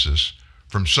analysis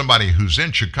from somebody who's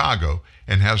in Chicago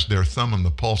and has their thumb on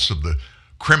the pulse of the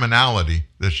criminality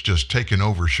that's just taken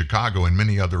over Chicago and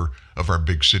many other of our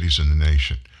big cities in the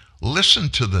nation. Listen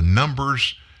to the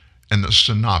numbers and the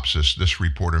synopsis this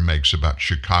reporter makes about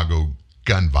Chicago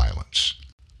gun violence.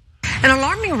 An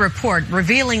alarming report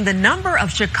revealing the number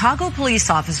of Chicago police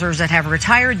officers that have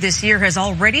retired this year has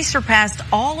already surpassed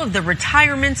all of the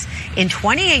retirements in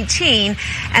 2018,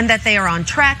 and that they are on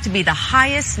track to be the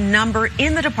highest number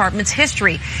in the department's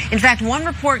history. In fact, one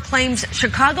report claims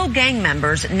Chicago gang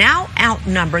members now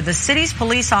outnumber the city's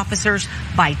police officers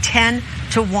by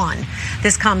 10-1.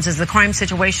 This comes as the crime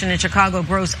situation in Chicago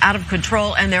grows out of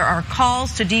control, and there are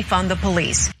calls to defund the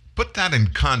police. Put that in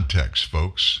context,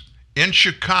 folks. In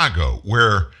Chicago,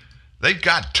 where they've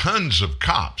got tons of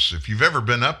cops, if you've ever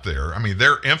been up there, I mean,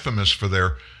 they're infamous for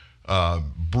their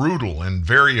brutal and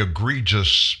very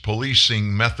egregious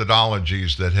policing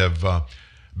methodologies that have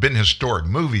been historic.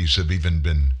 Movies have even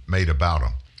been made about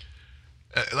them.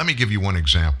 Let me give you one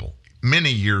example.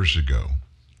 Many years ago,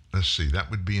 let's see,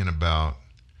 that would be in about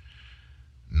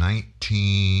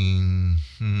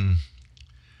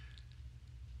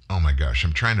oh my gosh,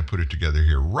 I'm trying to put it together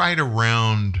here. Right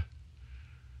around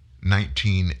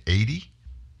 1980,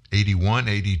 81,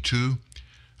 82,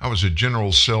 I was a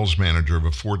general sales manager of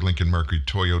a Ford Lincoln Mercury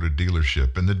Toyota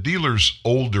dealership. And the dealer's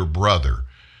older brother,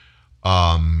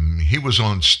 he was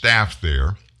on staff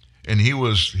there, and he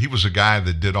was a guy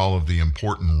that did all of the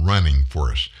important running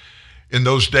for us. In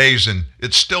those days, and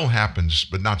it still happens,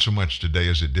 but not so much today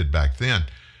as it did back then,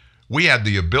 we had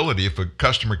the ability, if a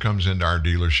customer comes into our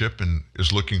dealership and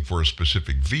is looking for a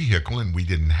specific vehicle and we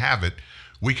didn't have it,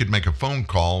 we could make a phone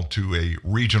call to a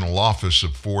regional office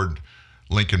of Ford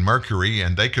Lincoln Mercury,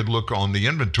 and they could look on the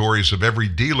inventories of every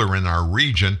dealer in our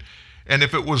region. And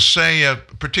if it was, say, a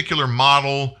particular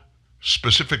model,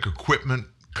 specific equipment,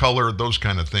 color, those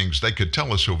kind of things, they could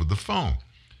tell us over the phone.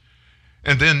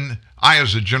 And then I,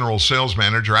 as a general sales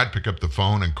manager, I'd pick up the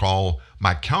phone and call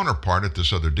my counterpart at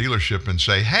this other dealership and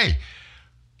say, hey,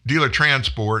 Dealer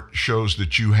Transport shows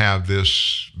that you have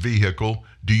this vehicle.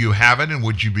 Do you have it, and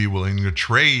would you be willing to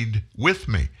trade with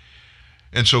me?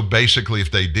 And so basically, if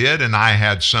they did and I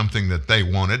had something that they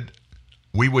wanted,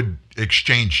 we would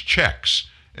exchange checks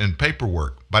and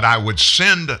paperwork. But I would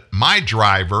send my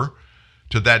driver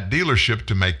to that dealership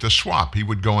to make the swap. He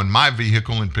would go in my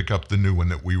vehicle and pick up the new one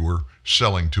that we were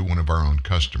selling to one of our own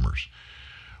customers.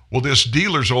 Well, this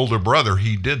dealer's older brother,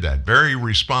 he did that. Very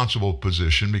responsible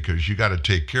position, because you got to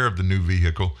take care of the new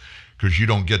vehicle, because you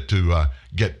don't get to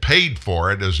get paid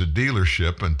for it as a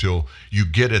dealership until you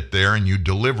get it there and you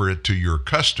deliver it to your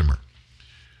customer.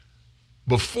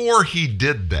 Before he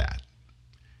did that,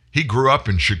 he grew up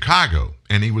in Chicago,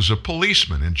 and he was a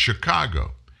policeman in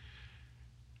Chicago.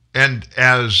 And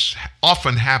as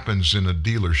often happens in a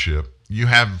dealership, you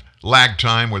have lag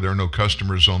time where there are no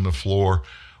customers on the floor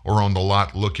or on the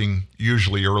lot looking.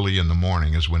 Usually early in the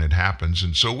morning is when it happens.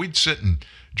 And so we'd sit and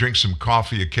drink some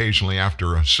coffee occasionally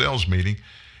after a sales meeting,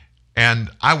 and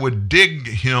I would dig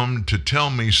him to tell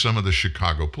me some of the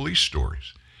Chicago police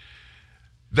stories.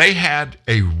 They had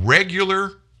a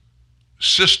regular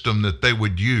system that they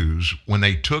would use when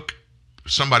they took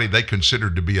somebody they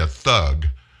considered to be a thug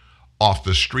off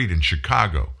the street in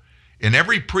Chicago. In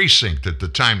every precinct at the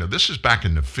time, now this is back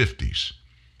in the 50s,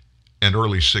 and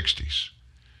early 60s.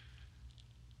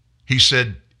 He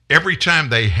said every time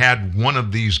they had one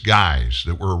of these guys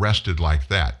that were arrested like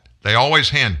that, they always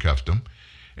handcuffed them.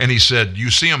 And he said, you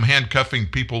see them handcuffing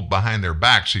people behind their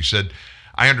backs. He said,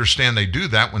 I understand they do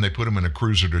that when they put them in a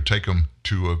cruiser to take them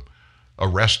to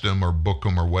arrest them or book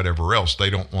them or whatever else. They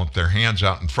don't want their hands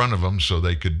out in front of them so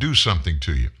they could do something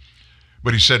to you.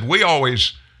 But he said, we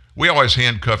always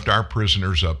handcuffed our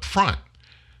prisoners up front.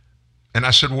 And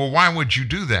I said, well, why would you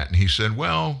do that? And he said,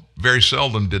 well, very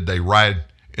seldom did they ride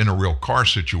in a real car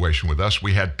situation with us.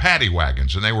 We had paddy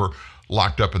wagons, and they were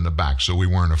locked up in the back, so we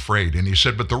weren't afraid. And he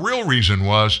said, but the real reason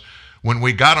was when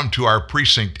we got them to our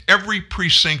precinct, every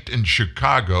precinct in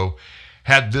Chicago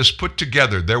had this put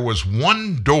together. There was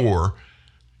one door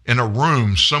in a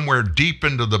room somewhere deep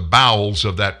into the bowels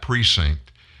of that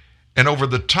precinct, and over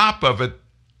the top of it,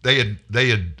 they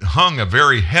had hung a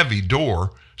very heavy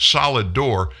door, solid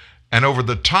door, and over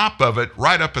the top of it,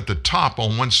 right up at the top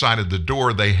on one side of the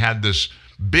door, they had this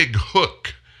big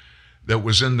hook that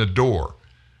was in the door.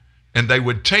 And they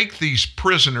would take these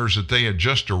prisoners that they had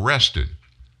just arrested,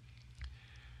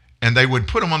 and they would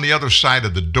put them on the other side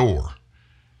of the door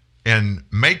and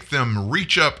make them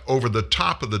reach up over the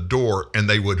top of the door, and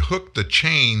they would hook the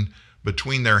chain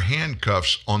between their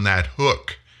handcuffs on that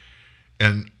hook.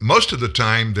 And most of the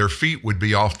time, their feet would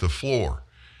be off the floor.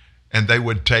 And they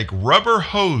would take rubber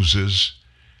hoses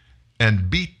and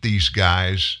beat these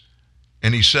guys.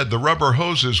 And he said the rubber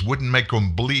hoses wouldn't make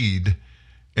them bleed,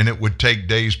 and it would take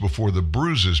days before the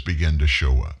bruises began to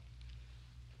show up.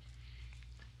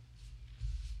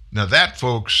 Now that,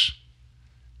 folks,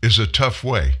 is a tough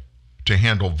way to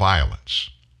handle violence.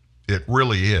 It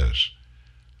really is.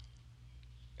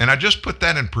 And I just put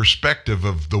that in perspective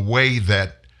of the way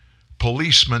that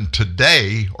policemen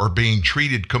today are being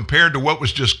treated compared to what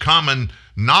was just common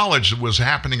knowledge that was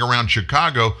happening around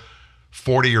Chicago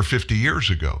 40 or 50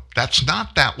 years ago. That's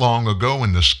not that long ago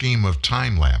in the scheme of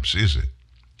time lapse, is it?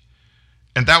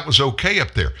 And that was okay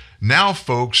up there. Now,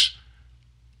 folks,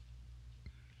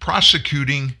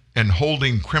 prosecuting and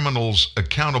holding criminals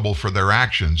accountable for their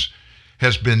actions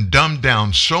has been dumbed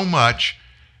down so much,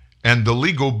 and the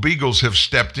legal beagles have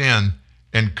stepped in,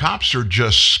 and cops are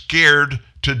just scared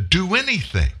to do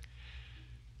anything.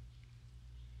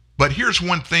 But here's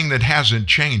one thing that hasn't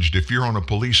changed if you're on a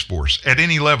police force at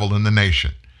any level in the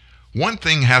nation. One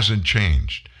thing hasn't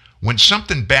changed. When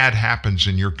something bad happens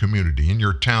in your community, in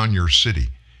your town, your city,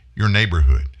 your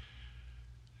neighborhood,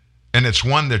 and it's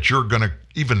one that you're going to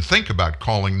even think about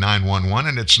calling 911,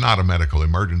 and it's not a medical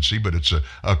emergency, but it's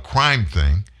a crime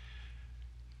thing.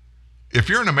 If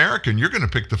you're an American, you're going to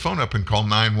pick the phone up and call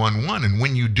 911. And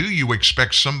when you do, you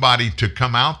expect somebody to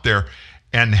come out there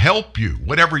and help you,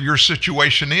 whatever your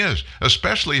situation is,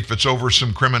 especially if it's over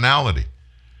some criminality.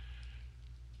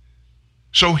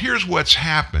 So here's what's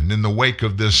happened in the wake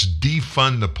of this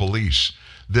defund the police,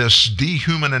 this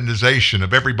dehumanization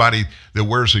of everybody that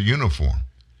wears a uniform.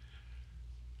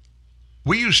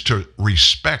 We used to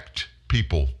respect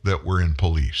people that were in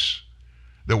police,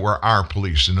 that were our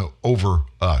police and over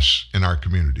us in our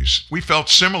communities. We felt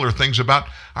similar things about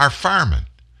our firemen.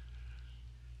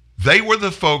 They were the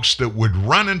folks that would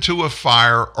run into a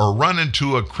fire or run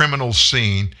into a criminal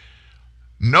scene,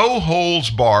 no holds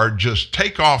barred, just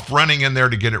take off running in there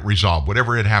to get it resolved,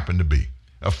 whatever it happened to be.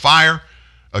 A fire,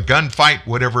 a gunfight,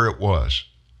 whatever it was.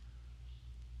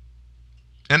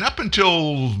 And up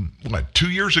until,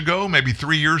 2 years ago, maybe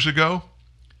 3 years ago,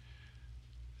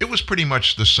 it was pretty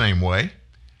much the same way.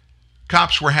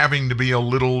 Cops were having to be a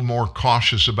little more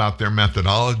cautious about their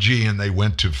methodology, and they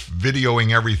went to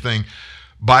videoing everything,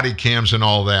 body cams and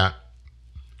all that.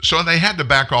 So they had to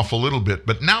back off a little bit.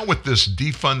 But now with this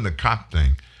defund the cop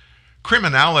thing,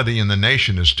 criminality in the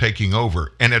nation is taking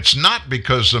over. And it's not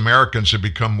because Americans have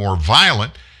become more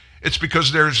violent. It's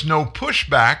because there's no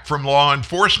pushback from law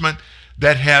enforcement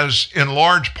that has, in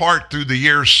large part through the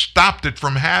years, stopped it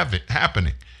from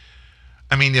happening.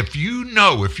 I mean, if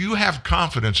you have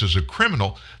confidence as a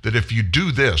criminal that if you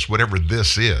do this, whatever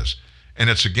this is, and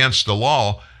it's against the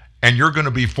law, and you're going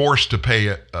to be forced to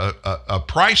pay a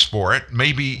price for it,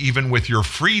 maybe even with your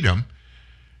freedom,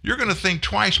 you're going to think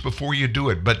twice before you do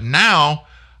it. But now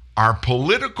our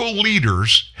political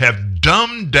leaders have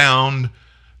dumbed down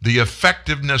the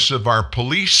effectiveness of our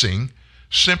policing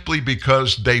simply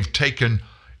because they've taken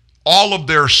all of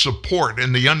their support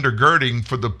and the undergirding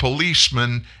for the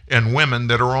policemen and women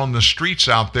that are on the streets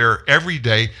out there every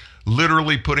day,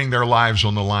 literally putting their lives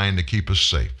on the line to keep us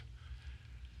safe.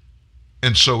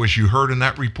 And so, as you heard in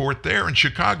that report there in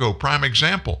Chicago, prime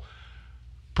example,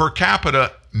 per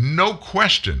capita, no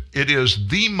question, it is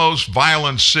the most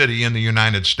violent city in the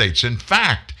United States. In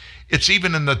fact, It's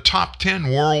even in the top 10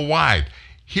 worldwide.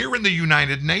 Here in the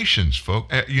United Nations,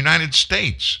 United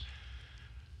States.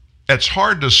 It's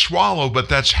hard to swallow, but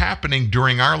that's happening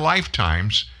during our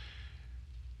lifetimes.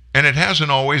 And it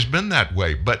hasn't always been that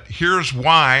way. But here's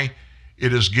why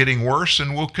it is getting worse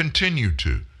and will continue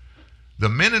to. The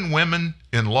men and women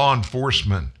in law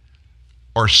enforcement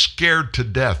are scared to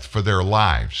death for their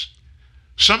lives.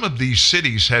 Some of these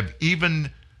cities have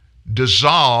even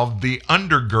dissolved the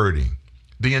undergirding,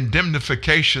 the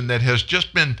indemnification that has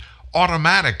just been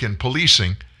automatic in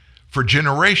policing for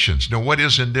generations. Now, what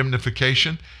is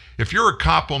indemnification? If you're a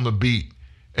cop on the beat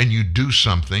and you do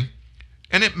something,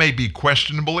 and it may be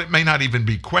questionable, it may not even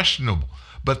be questionable,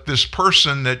 but this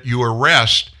person that you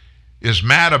arrest is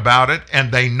mad about it,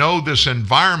 and they know this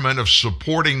environment of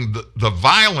supporting the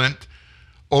violent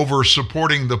over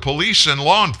supporting the police and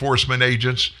law enforcement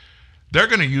agents, they're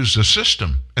going to use the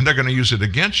system, and they're going to use it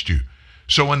against you.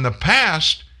 So in the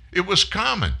past, it was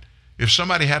common. If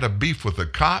somebody had a beef with a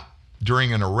cop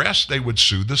during an arrest, they would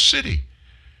sue the city.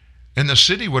 And the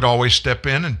city would always step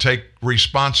in and take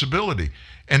responsibility.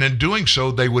 And in doing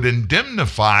so, they would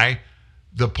indemnify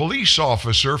the police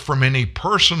officer from any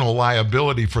personal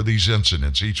liability for these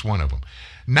incidents, each one of them.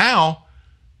 Now,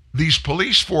 these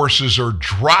police forces are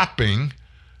dropping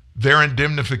their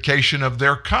indemnification of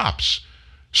their cops.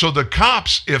 So the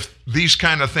cops, if these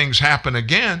kind of things happen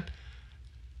again,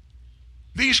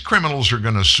 these criminals are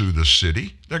going to sue the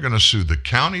city, they're going to sue the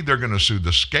county, they're going to sue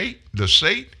the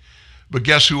state. But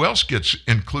guess who else gets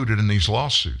included in these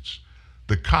lawsuits?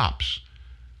 The cops.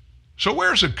 So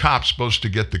where's a cop supposed to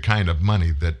get the kind of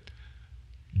money that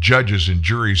judges and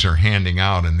juries are handing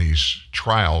out in these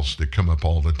trials that come up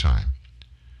all the time?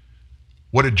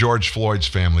 What did George Floyd's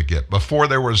family get before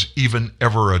there was even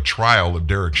ever a trial of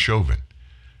Derek Chauvin?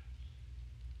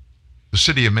 The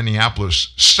city of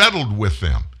Minneapolis settled with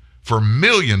them for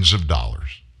millions of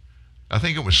dollars. I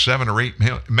think it was 7 or 8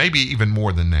 million, maybe even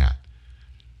more than that.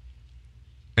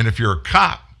 And if you're a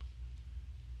cop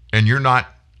and you're not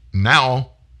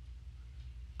now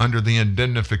under the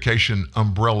indemnification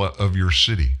umbrella of your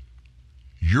city,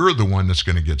 you're the one that's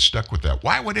going to get stuck with that.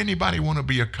 Why would anybody want to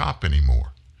be a cop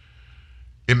anymore?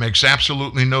 It makes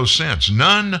absolutely no sense.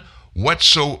 None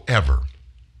whatsoever.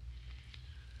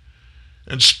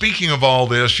 And speaking of all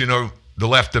this, the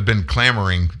left have been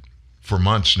clamoring for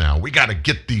months now. We got to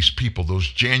get these people, those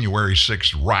January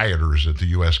 6th rioters at the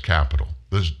U.S. Capitol,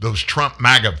 those Trump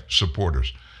MAGA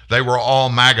supporters. They were all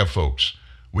MAGA folks.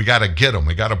 We got to get them.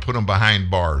 We got to put them behind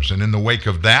bars. And in the wake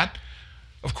of that,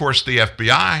 of course, the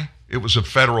FBI, it was a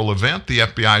federal event. The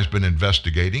FBI has been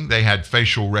investigating. They had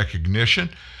facial recognition.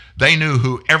 They knew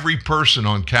who every person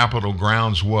on Capitol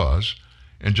grounds was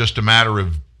in just a matter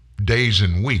of days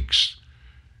and weeks.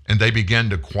 And they began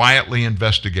to quietly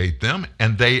investigate them,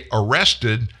 and they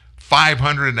arrested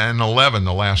 511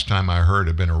 the last time I heard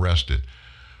had been arrested.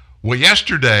 Well,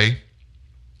 yesterday,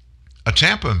 a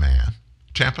Tampa man,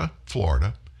 Tampa,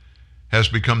 Florida, has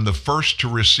become the first to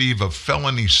receive a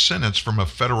felony sentence from a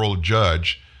federal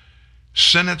judge,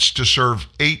 sentenced to serve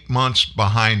 8 months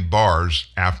behind bars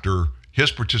after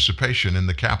his participation in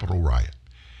the Capitol riot.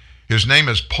 His name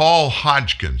is Paul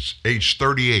Hodgkins, age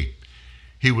 38.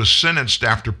 He was sentenced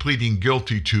after pleading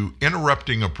guilty to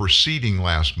interrupting a proceeding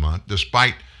last month,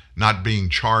 despite not being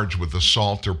charged with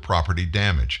assault or property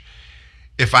damage.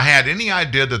 If I had any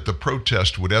idea that the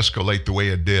protest would escalate the way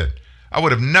it did, I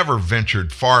would have never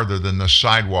ventured farther than the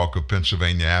sidewalk of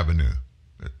Pennsylvania Avenue.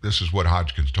 This is what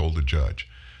Hodgkins told the judge.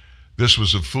 This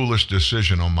was a foolish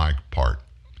decision on my part.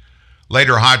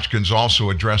 Later, Hodgkins also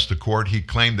addressed the court. He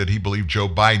claimed that he believed Joe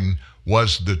Biden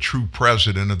was the true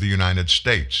president of the United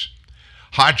States.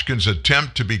 Hodgkins'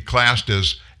 attempt to be classed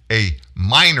as a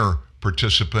minor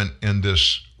participant in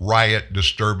this riot,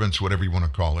 disturbance, whatever you want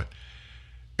to call it,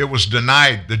 it was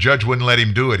denied. The judge wouldn't let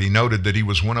him do it. He noted that he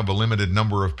was one of a limited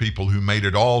number of people who made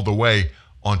it all the way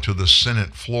onto the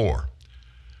Senate floor.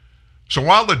 So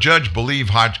while the judge believed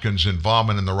Hodgkins'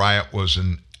 involvement in the riot was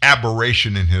an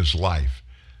aberration in his life,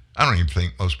 I don't even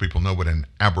think most people know what an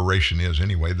aberration is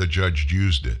anyway. The judge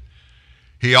used it.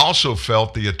 He also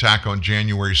felt the attack on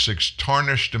January 6th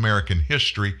tarnished American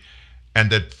history and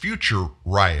that future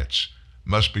riots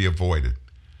must be avoided.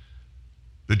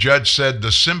 The judge said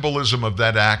the symbolism of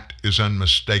that act is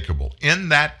unmistakable. In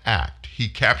that act, he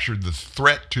captured the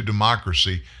threat to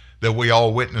democracy that we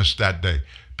all witnessed that day.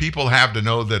 People have to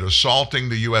know that assaulting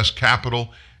the U.S.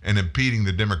 Capitol and impeding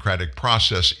the democratic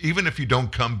process, even if you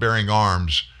don't come bearing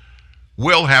arms,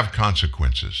 will have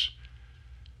consequences.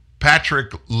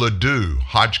 Patrick Ledoux,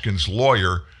 Hodgkins'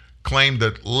 lawyer, claimed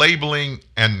that labeling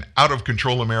an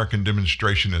out-of-control American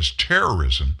demonstration as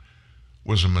terrorism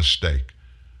was a mistake.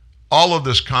 all of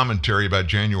this commentary about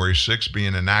January 6th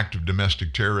being an act of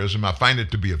domestic terrorism, I find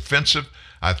it to be offensive.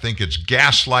 I think it's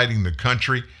gaslighting the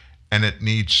country, and it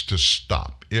needs to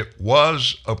stop. It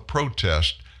was a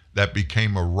protest that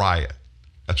became a riot.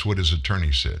 That's what his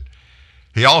attorney said.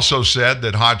 He also said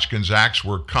that Hodgkin's acts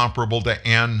were comparable to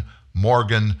Ann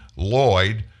Morgan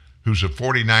Lloyd, who's a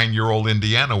 49-year-old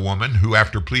Indiana woman who,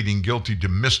 after pleading guilty to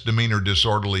misdemeanor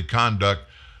disorderly conduct,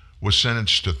 was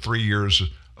sentenced to 3 years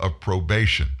of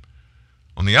probation.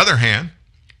 On the other hand,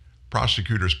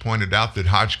 prosecutors pointed out that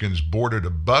Hodgkins boarded a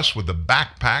bus with a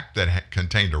backpack that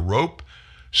contained a rope,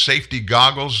 safety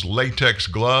goggles, latex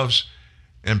gloves,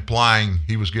 implying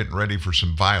he was getting ready for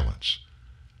some violence.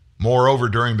 Moreover,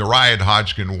 during the riot,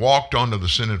 Hodgkin walked onto the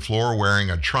Senate floor wearing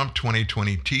a Trump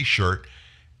 2020 t-shirt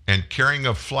and carrying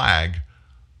a flag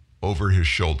over his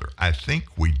shoulder. I think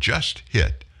we just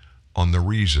hit on the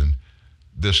reason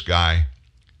this guy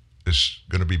is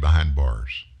going to be behind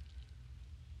bars.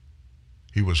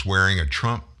 He was wearing a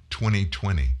Trump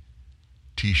 2020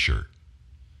 t-shirt.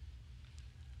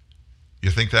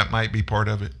 You think that might be part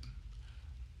of it?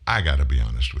 I got to be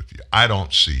honest with you. I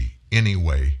don't see any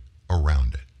way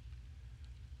around it.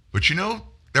 But you know,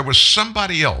 there was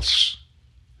somebody else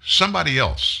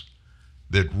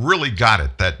that really got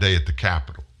it that day at the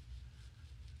Capitol.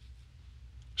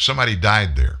 Somebody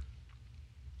died there.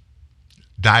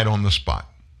 Died on the spot.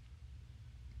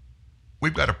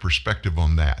 We've got a perspective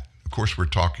on that. Of course, we're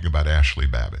talking about Ashley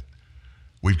Babbitt.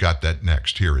 We've got that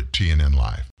next here at TNN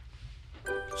Live.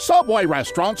 Subway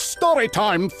Restaurant's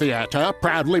Storytime Theater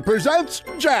proudly presents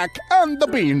Jack and the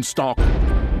Beanstalk.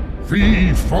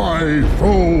 Fee, fi,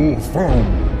 fo,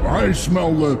 fum. I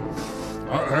smell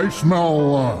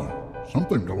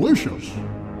something delicious.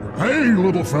 Hey,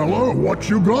 little fella, what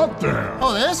you got there?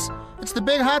 Oh, this? It's the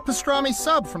big hot pastrami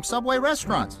sub from Subway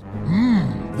Restaurants.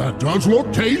 That does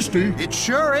look tasty. It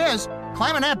sure is.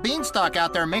 Climbing that beanstalk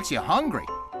out there makes you hungry.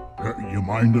 You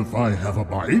mind if I have a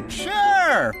bite?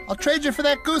 Sure. I'll trade you for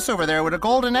that goose over there with the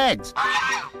golden eggs.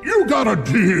 You got a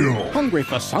deal. Hungry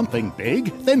for something big?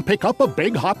 Then pick up a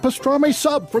big hot pastrami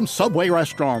sub from Subway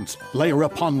Restaurants. Layer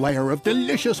upon layer of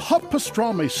delicious hot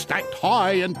pastrami stacked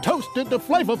high and toasted to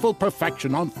flavorful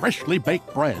perfection on freshly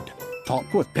baked bread.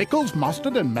 Topped with pickles,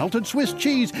 mustard, and melted Swiss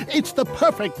cheese, it's the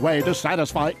perfect way to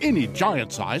satisfy any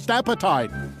giant-sized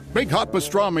appetite. Big hot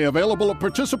pastrami available at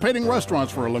participating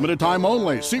restaurants for a limited time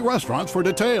only. See restaurants for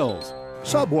details.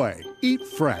 Subway. Eat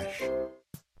fresh.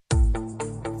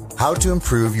 How to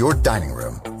improve your dining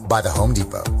room by the Home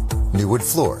Depot. New wood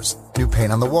floors, new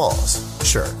paint on the walls.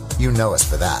 Sure, you know us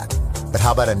for that. But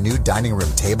how about a new dining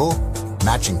room table,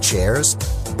 matching chairs,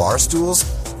 bar stools?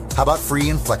 How about free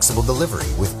and flexible delivery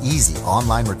with easy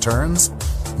online returns?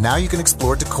 Now you can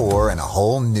explore decor in a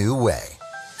whole new way.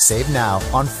 Save now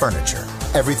on furniture.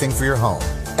 Everything for your home.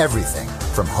 Everything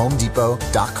from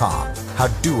HomeDepot.com. How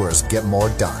doers get more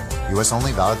done. U.S.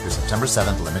 only, valid through September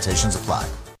 7th. Limitations apply.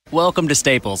 Welcome to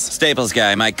Staples. Staples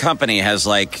guy, my company has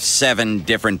like 7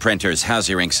 different printers. How's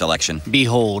your ink selection?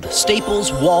 Behold,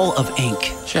 Staples Wall of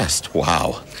Ink. Just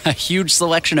wow. A huge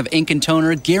selection of ink and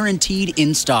toner guaranteed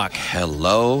in stock.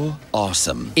 Hello?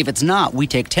 Awesome. If it's not, we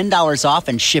take $10 off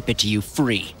and ship it to you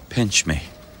free. Pinch me.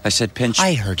 I said pinch.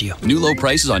 I heard you. New low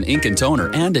prices on ink and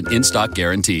toner and an in-stock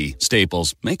guarantee.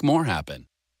 Staples. Make more happen.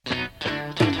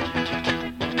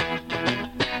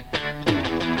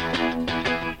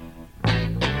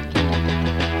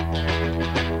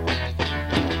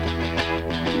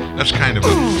 That's kind of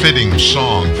a fitting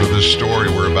song for this story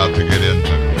we're about to get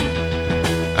into.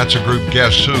 That's a group,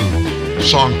 Guess Who. The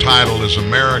song title is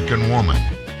American Woman.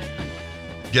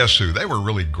 Guess Who? They were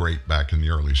really great back in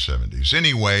the early 70s.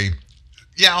 Anyway,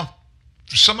 yeah,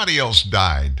 somebody else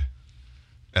died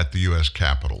at the U.S.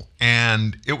 Capitol,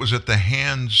 and it was at the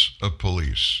hands of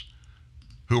police.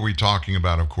 Who are we talking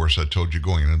about? Of course, I told you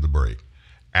going into the break.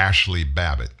 Ashley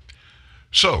Babbitt.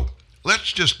 So,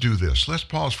 let's just do this. Let's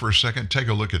pause for a second, take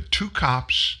a look at 2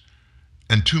 cops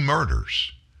and 2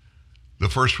 murders. The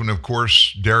first one, of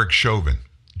course, Derek Chauvin,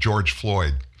 George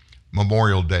Floyd,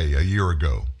 Memorial Day a year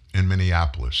ago in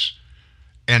Minneapolis.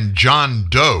 And John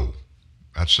Doe,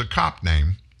 that's the cop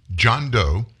name, John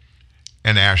Doe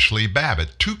and Ashley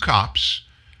Babbitt. 2 cops,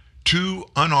 2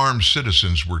 unarmed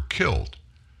citizens were killed.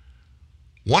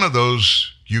 One of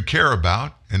those you care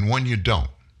about and one you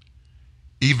don't.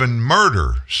 Even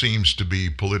murder seems to be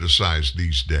politicized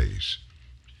these days.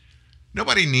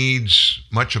 Nobody needs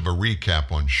much of a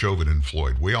recap on Chauvin and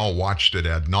Floyd. We all watched it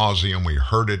ad nauseum. We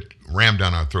heard it rammed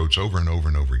down our throats over and over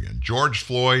and over again. George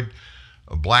Floyd,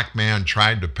 a black man,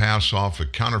 tried to pass off a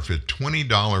counterfeit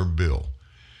 $20 bill.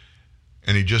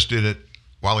 And he just did it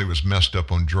while he was messed up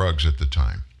on drugs at the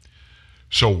time.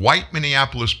 So white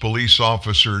Minneapolis police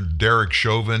officer Derek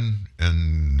Chauvin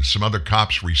and some other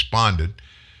cops responded.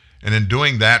 And in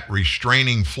doing that,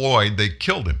 restraining Floyd, they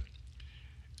killed him.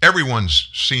 Everyone's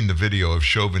seen the video of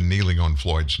Chauvin kneeling on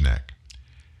Floyd's neck.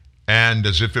 And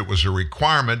as if it was a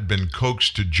requirement, been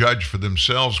coaxed to judge for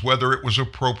themselves whether it was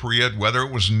appropriate, whether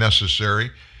it was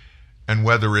necessary, and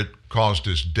whether it caused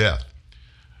his death.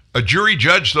 A jury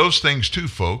judged those things too,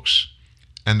 folks.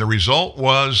 And the result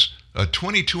was a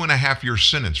 22-and-a-half-year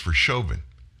sentence for Chauvin.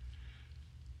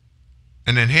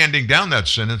 And in handing down that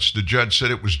sentence, the judge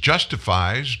said it was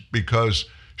justified because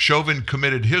Chauvin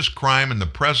committed his crime in the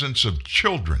presence of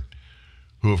children,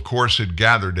 who of course had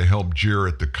gathered to help jeer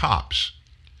at the cops.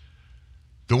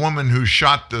 The woman who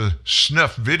shot the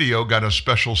snuff video got a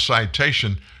special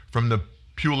citation from the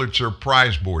Pulitzer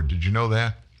Prize Board. Did you know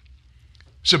that?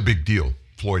 It's a big deal,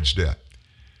 Floyd's death.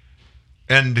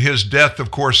 And his death, of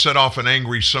course, set off an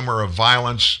angry summer of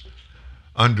violence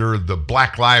under the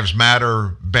Black Lives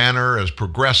Matter banner as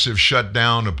progressives shut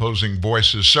down opposing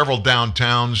voices, several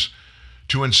downtowns,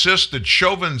 to insist that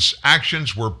Chauvin's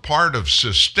actions were part of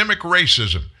systemic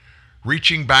racism,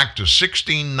 reaching back to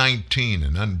 1619,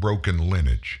 an unbroken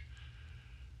lineage.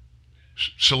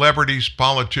 Celebrities,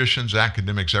 politicians,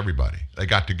 academics, everybody, they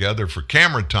got together for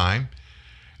camera time,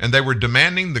 and they were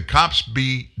demanding the cops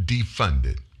be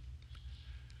defunded.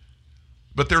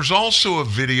 But there's also a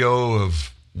video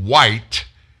of white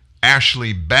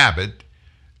Ashley Babbitt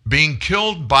being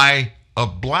killed by a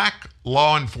black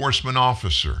law enforcement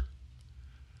officer.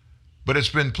 But it's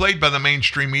been played by the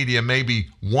mainstream media maybe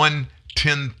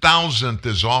 1/10,000th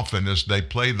as often as they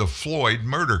play the Floyd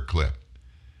murder clip.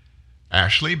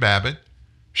 Ashley Babbitt,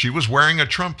 she was wearing a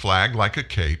Trump flag like a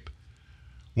cape,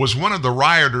 was one of the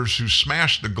rioters who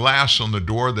smashed the glass on the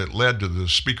door that led to the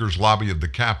speaker's lobby of the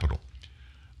Capitol.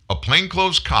 A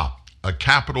plainclothes cop, a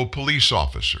Capitol police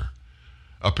officer,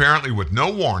 apparently with no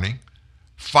warning,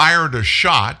 fired a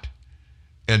shot,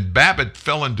 and Babbitt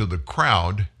fell into the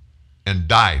crowd and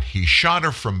died. He shot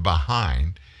her from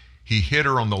behind. He hit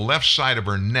her on the left side of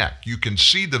her neck. You can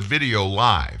see the video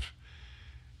live.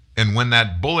 And when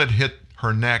that bullet hit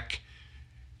her neck,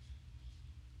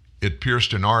 it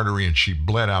pierced an artery and she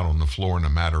bled out on the floor in a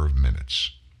matter of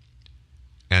minutes.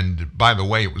 And by the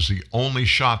way, it was the only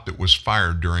shot that was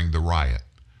fired during the riot.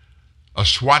 A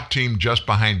SWAT team just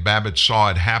behind Babbitt saw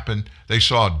it happen. They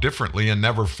saw it differently and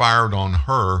never fired on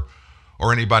her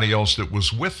or anybody else that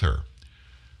was with her.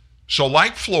 So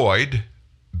like Floyd,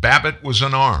 Babbitt was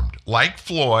unarmed. Like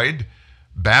Floyd,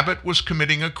 Babbitt was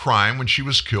committing a crime when she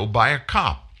was killed by a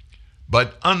cop.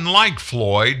 But unlike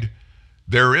Floyd,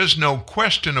 there is no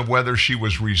question of whether she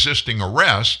was resisting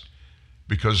arrest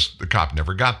because the cop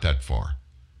never got that far.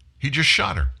 He just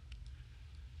shot her.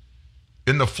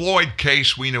 In the Floyd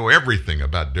case, we know everything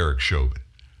about Derek Chauvin.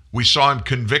 We saw him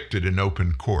convicted in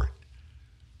open court.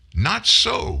 Not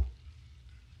so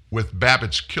with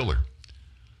Babbitt's killer.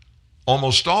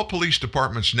 Almost all police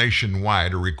departments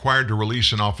nationwide are required to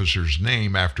release an officer's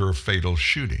name after a fatal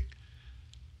shooting.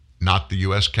 Not the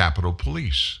U.S. Capitol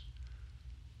Police.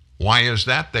 Why is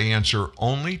that? They answer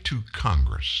only to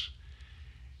Congress.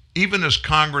 Even as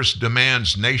Congress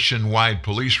demands nationwide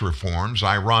police reforms,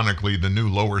 ironically, the new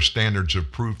lower standards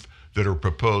of proof that are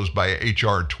proposed by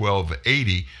H.R.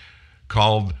 1280,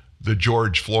 called the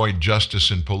George Floyd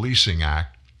Justice in Policing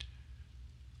Act,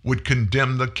 would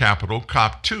condemn the Capitol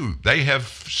Cop too. They have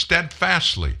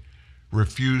steadfastly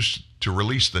refused to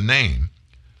release the name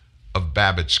of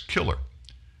Babbitt's killer.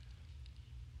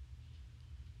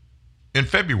 In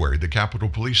February, the Capitol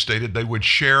Police stated they would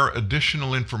share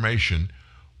additional information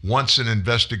once an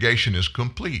investigation is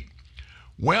complete.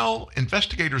 Well,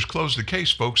 investigators closed the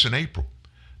case, folks, in April.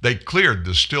 They cleared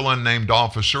the still unnamed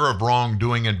officer of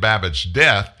wrongdoing in Babbitt's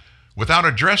death without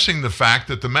addressing the fact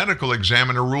that the medical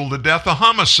examiner ruled the death a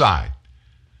homicide.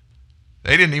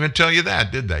 They didn't even tell you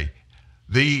that, did they?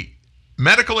 The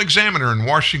medical examiner in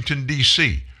Washington,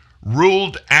 D.C.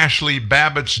 ruled Ashley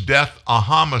Babbitt's death a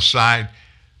homicide,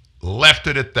 left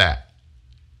it at that.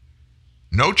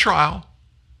 No trial.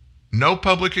 No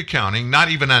public accounting, not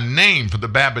even a name for the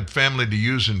Babbitt family to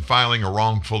use in filing a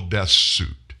wrongful death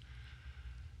suit.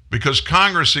 Because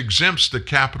Congress exempts the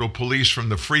Capitol Police from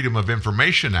the Freedom of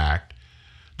Information Act,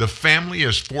 the family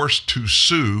is forced to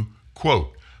sue,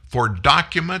 quote, for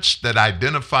documents that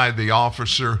identify the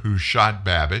officer who shot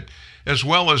Babbitt, as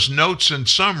well as notes and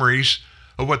summaries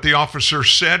of what the officer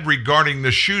said regarding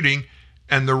the shooting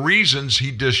and the reasons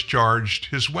he discharged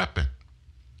his weapon.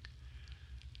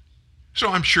 So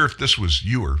I'm sure if this was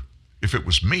you or if it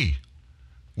was me,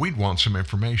 we'd want some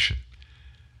information.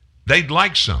 They'd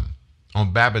like some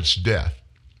on Babbitt's death.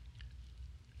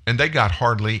 and they got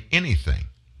hardly anything.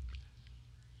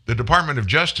 The Department of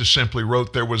Justice simply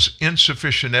wrote there was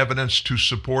insufficient evidence to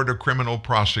support a criminal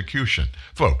prosecution.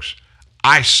 Folks,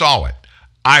 I saw it.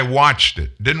 I watched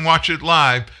it. Didn't watch it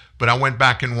live, but I went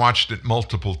back and watched it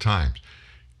multiple times.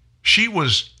 She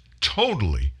was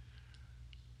totally,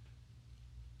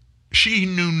 she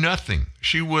knew nothing.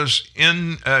 She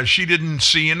didn't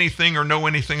see anything or know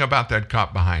anything about that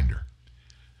cop behind her.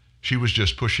 She was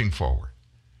just pushing forward.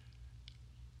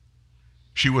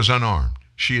 She was unarmed.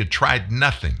 She had tried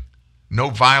nothing, no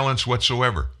violence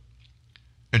whatsoever.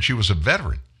 And she was a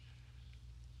veteran.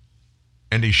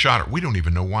 And he shot her. We don't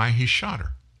even know why he shot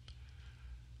her.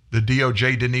 The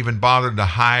DOJ didn't even bother to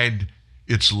hide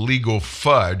its legal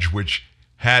fudge, which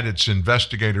had its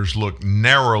investigators look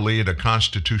narrowly at a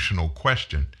constitutional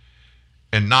question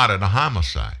and not at a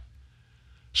homicide.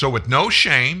 So with no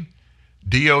shame,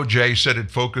 DOJ said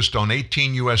it focused on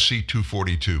 18 U.S.C.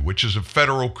 242, which is a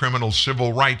federal criminal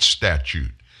civil rights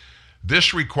statute.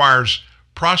 This requires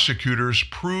prosecutors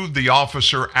prove the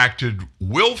officer acted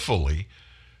willfully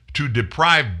to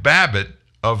deprive Babbitt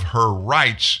of her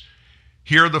rights.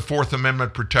 Here, the Fourth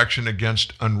Amendment protection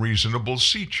against unreasonable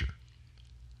seizure.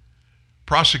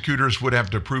 Prosecutors would have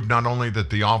to prove not only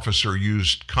that the officer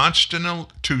used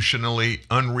constitutionally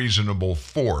unreasonable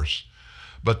force,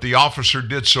 but the officer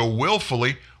did so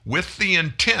willfully with the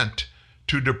intent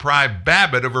to deprive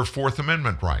Babbitt of her Fourth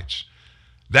Amendment rights.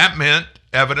 That meant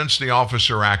evidence the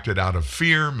officer acted out of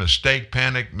fear, mistake,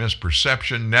 panic,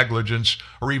 misperception, negligence,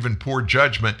 or even poor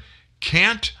judgment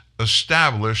can't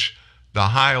establish the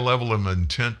high level of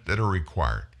intent that are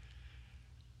required.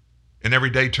 In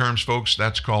everyday terms, folks,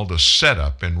 that's called a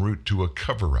setup en route to a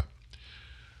cover-up.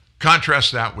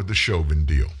 Contrast that with the Chauvin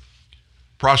deal.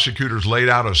 Prosecutors laid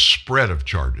out a spread of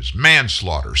charges: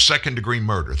 manslaughter, second-degree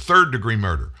murder, third-degree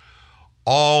murder,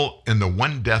 all in the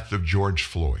one death of George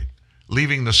Floyd,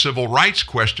 leaving the civil rights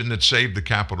question that saved the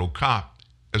Capitol cop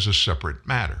as a separate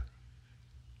matter.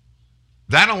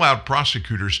 That allowed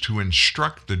prosecutors to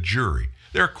instruct the jury.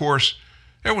 There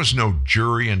was no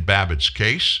jury in Babbitt's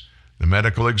case. The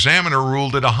medical examiner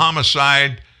ruled it a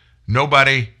homicide.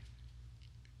 Nobody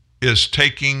is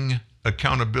taking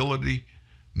accountability.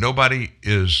 Nobody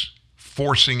is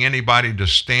forcing anybody to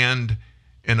stand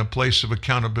in a place of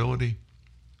accountability.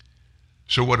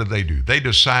 So what do? They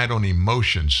decide on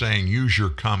emotion, saying, use your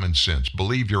common sense,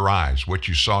 believe your eyes, what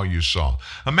you saw, you saw.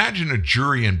 Imagine a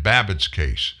jury in Babbitt's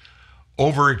case,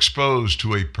 overexposed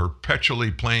to a perpetually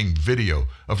playing video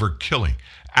of her killing,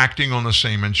 acting on the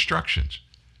same instructions.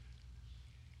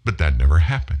 But that never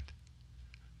happened.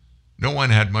 No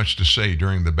one had much to say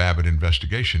during the Babbitt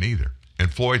investigation either. In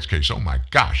Floyd's case, oh my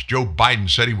gosh, Joe Biden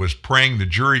said he was praying the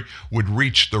jury would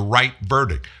reach the right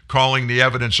verdict, calling the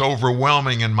evidence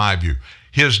overwhelming in my view.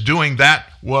 His doing that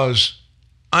was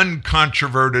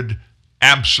uncontroverted,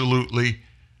 absolutely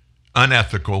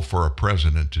unethical for a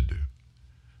president to do.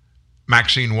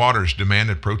 Maxine Waters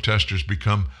demanded protesters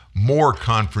become more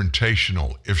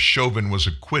confrontational if Chauvin was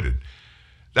acquitted.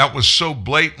 That was so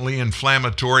blatantly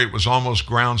inflammatory it was almost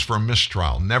grounds for a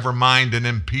mistrial, never mind an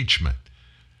impeachment,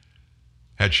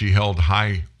 had she held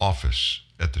high office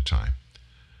at the time.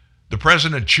 The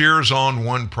president cheers on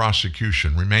one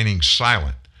prosecution, remaining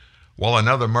silent, while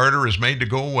another murder is made to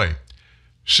go away.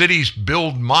 Cities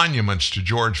build monuments to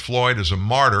George Floyd as a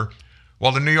martyr,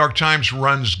 while the New York Times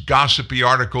runs gossipy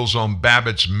articles on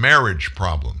Babbitt's marriage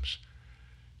problems.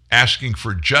 Asking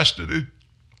for justice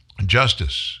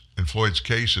in Floyd's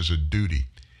case is a duty,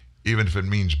 even if it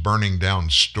means burning down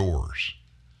stores,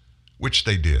 which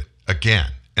they did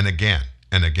again and again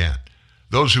and again.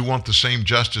 Those who want the same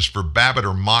justice for Babbitt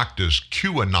are mocked as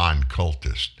QAnon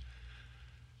cultists.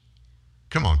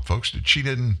 Come on, folks, she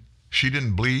didn't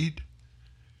bleed?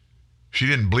 She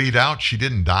didn't bleed out? She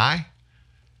didn't die?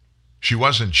 She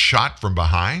wasn't shot from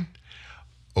behind?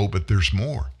 Oh, but there's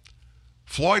more.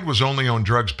 Floyd was only on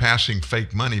drugs passing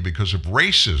fake money because of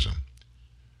racism,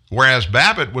 whereas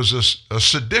Babbitt was a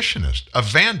seditionist, a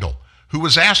vandal, who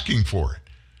was asking for it.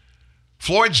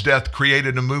 Floyd's death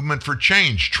created a movement for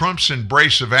change. Trump's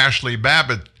embrace of Ashley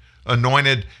Babbitt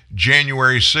anointed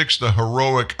January 6th a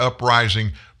heroic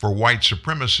uprising for white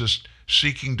supremacists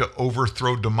seeking to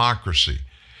overthrow democracy.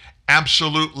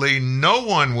 Absolutely no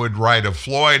one would write of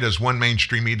Floyd as one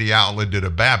mainstream media outlet did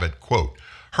of Babbitt. Quote,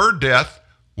 her death,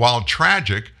 while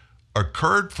tragic,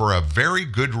 occurred for a very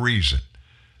good reason.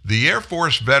 The Air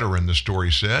Force veteran, the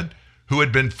story said, who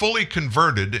had been fully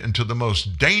converted into the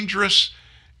most dangerous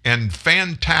and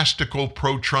fantastical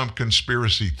pro-Trump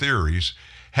conspiracy theories,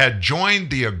 had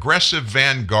joined the aggressive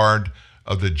vanguard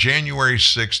of the January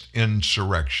 6th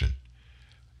insurrection.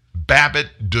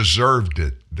 Babbitt deserved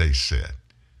it, they said.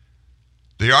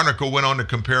 The article went on to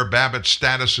compare Babbitt's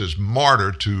status as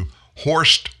martyr to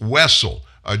Horst Wessel,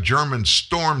 a German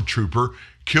stormtrooper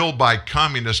killed by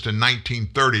communists in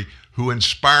 1930 who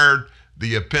inspired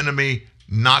the epitome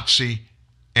Nazi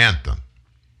anthem.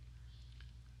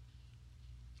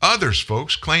 Others,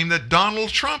 folks, claim that Donald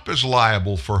Trump is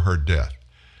liable for her death,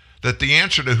 that the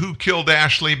answer to who killed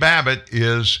Ashley Babbitt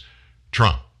is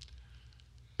Trump.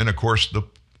 And, of course, the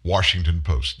Washington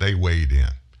Post, they weighed in.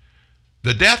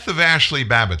 The death of Ashley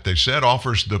Babbitt, they said,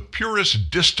 offers the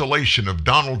purest distillation of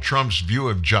Donald Trump's view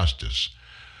of justice,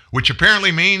 which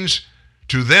apparently means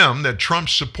to them that Trump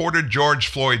supported George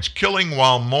Floyd's killing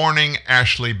while mourning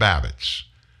Ashley Babbitt's.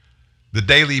 The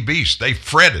Daily Beast, they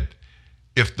fretted.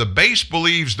 If the base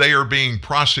believes they are being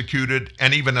prosecuted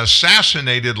and even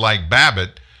assassinated like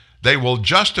Babbitt, they will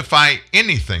justify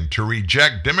anything to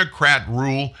reject Democrat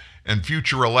rule and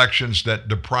future elections that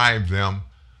deprive them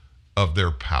of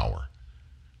their power.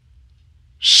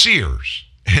 Sears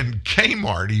and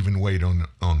Kmart even weighed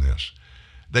on this.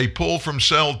 They pulled from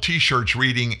sale T-shirts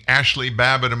reading Ashley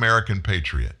Babbitt, American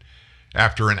Patriot,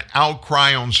 after an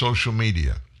outcry on social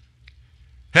media.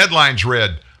 Headlines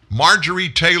read, Marjorie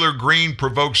Taylor Greene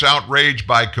provokes outrage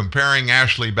by comparing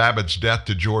Ashley Babbitt's death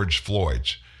to George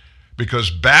Floyd's,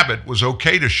 because Babbitt was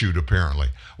okay to shoot, apparently,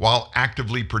 while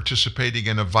actively participating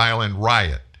in a violent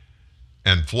riot.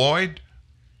 And Floyd,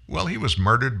 well, he was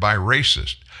murdered by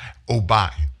racists. Oh,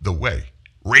 by the way,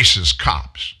 racist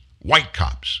cops, white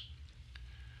cops.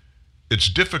 It's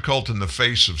difficult in the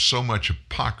face of so much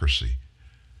hypocrisy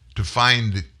to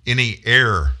find any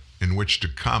air in which to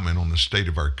comment on the state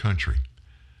of our country.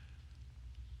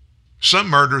 Some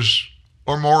murders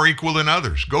are more equal than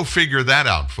others. Go figure that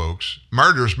out, folks.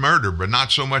 Murder's murder, but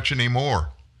not so much anymore.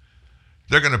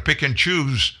 They're going to pick and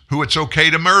choose who it's okay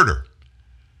to murder.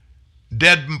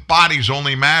 Dead bodies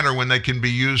only matter when they can be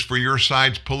used for your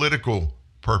side's political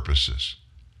purposes.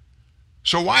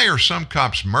 So why are some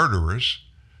cops murderers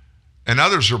and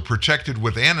others are protected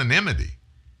with anonymity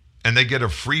and they get a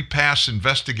free pass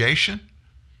investigation?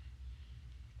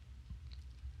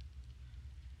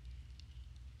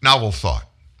 Novel thought.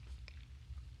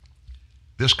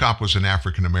 This cop was an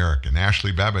African American.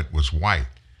 Ashley Babbitt was white.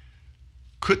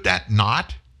 Could that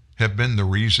not have been the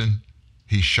reason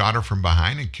he shot her from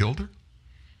behind and killed her?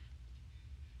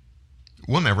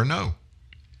 We'll never know.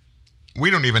 We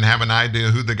don't even have an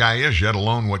idea who the guy is, yet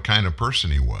alone what kind of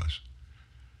person he was.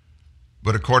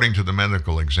 But according to the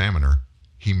medical examiner,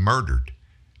 he murdered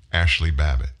Ashley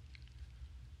Babbitt.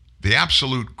 The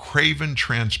absolute craven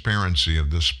transparency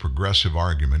of this progressive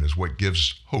argument is what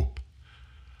gives hope.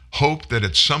 Hope that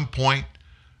at some point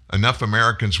enough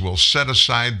Americans will set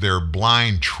aside their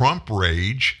blind Trump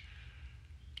rage,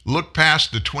 look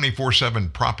past the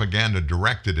 24/7 propaganda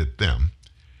directed at them,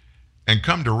 and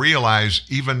come to realize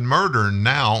even murder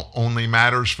now only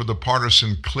matters for the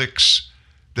partisan cliques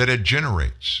that it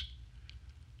generates.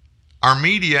 Our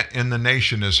media in the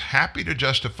nation is happy to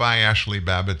justify Ashley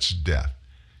Babbitt's death,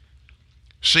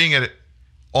 seeing it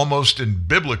almost in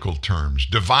biblical terms,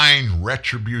 divine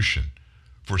retribution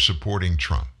for supporting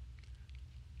Trump.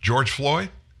 George Floyd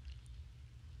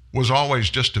was always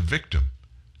just a victim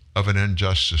of an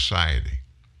unjust society.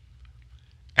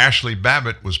 Ashley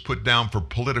Babbitt was put down for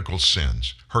political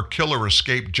sins. Her killer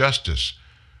escaped justice,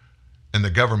 and the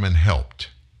government helped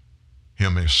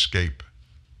him escape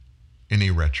any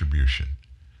retribution.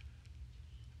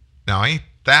 Now, ain't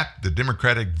that the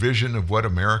Democratic vision of what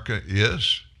America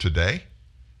is today?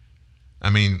 I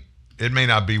mean, it may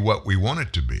not be what we want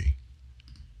it to be,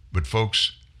 but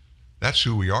folks, that's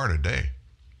who we are today.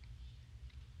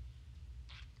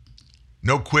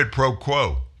 No quid pro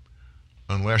quo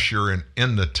unless you're an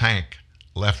in-the-tank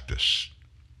leftist.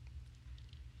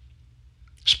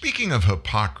 Speaking of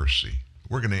hypocrisy,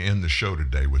 we're going to end the show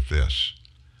today with this.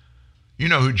 You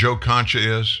know who Joe Concha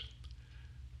is?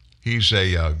 He's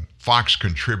a Fox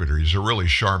contributor. He's a really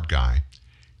sharp guy.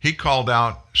 He called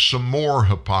out some more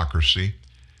hypocrisy,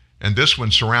 and this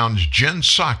one surrounds Jen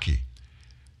Psaki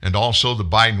and also the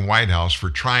Biden White House for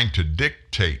trying to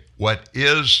dictate what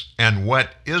is and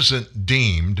what isn't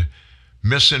deemed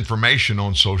misinformation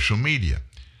on social media.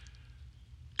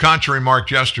 Concha remarked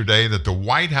yesterday that the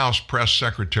White House press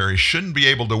secretary shouldn't be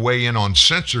able to weigh in on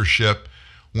censorship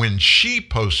when she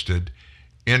posted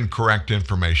incorrect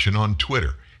information on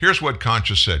Twitter. Here's what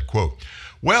Concha said, quote,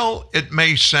 "Well, it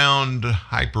may sound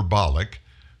hyperbolic,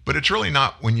 but it's really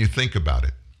not when you think about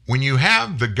it. When you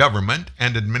have the government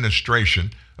and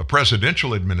administration, a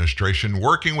presidential administration,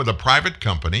 working with a private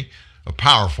company, a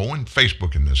powerful one,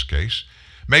 Facebook in this case,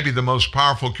 maybe the most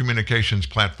powerful communications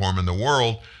platform in the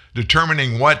world,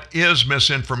 determining what is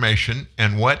misinformation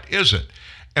and what isn't.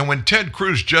 And when Ted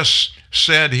Cruz just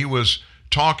said he was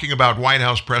talking about White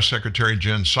House Press Secretary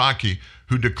Jen Psaki,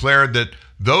 who declared that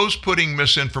those putting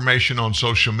misinformation on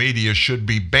social media should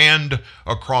be banned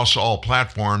across all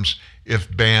platforms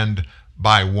if banned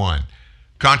by one.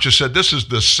 Concha said this is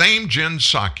the same Jen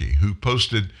Psaki who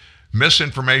posted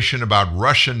misinformation about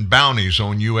Russian bounties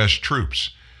on U.S.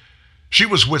 troops. She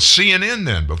was with CNN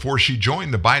then before she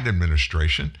joined the Biden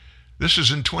administration. This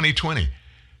is in 2020.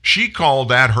 She called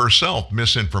that herself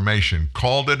misinformation,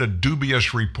 called it a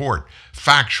dubious report,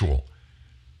 factual,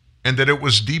 and that it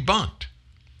was debunked.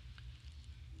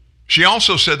 She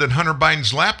also said that Hunter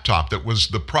Biden's laptop that was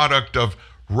the product of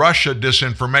Russia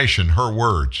disinformation, her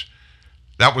words.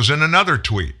 That was in another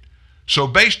tweet. So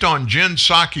based on Jen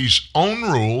Psaki's own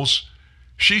rules,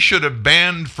 she should have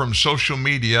banned from social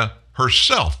media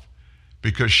herself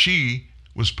because she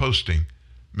was posting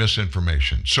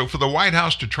misinformation. So for the White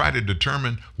House to try to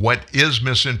determine what is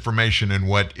misinformation and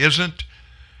what isn't,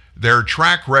 their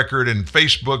track record and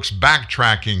Facebook's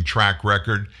backtracking track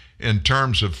record in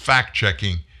terms of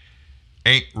fact-checking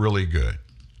ain't really good.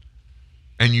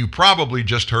 And you probably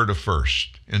just heard it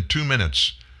first. In 2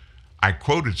 minutes, I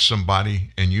quoted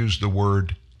somebody and used the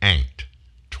word ain't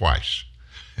twice.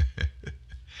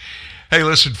 Hey,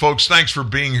 listen, folks, thanks for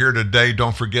being here today.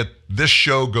 Don't forget, this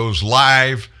show goes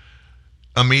live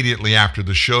immediately after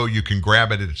the show. You can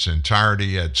grab it in its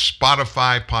entirety at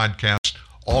Spotify Podcasts,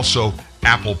 also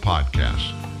Apple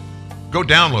Podcasts. Go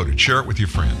download it, share it with your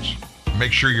friends.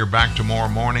 Make sure you're back tomorrow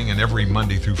morning and every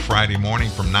Monday through Friday morning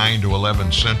from 9 to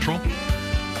 11 Central.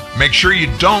 Make sure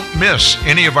you don't miss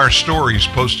any of our stories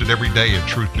posted every day at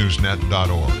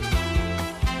truthnewsnet.org.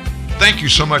 Thank you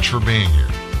so much for being here.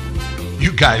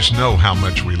 You guys know how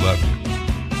much we love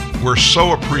you. We're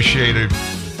so appreciative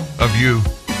of you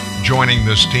joining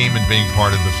this team and being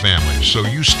part of the family. So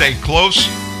you stay close.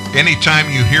 Anytime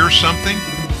you hear something,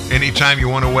 anytime you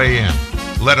want to weigh in,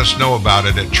 let us know about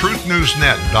it at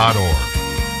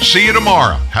truthnewsnet.org. See you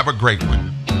tomorrow. Have a great one.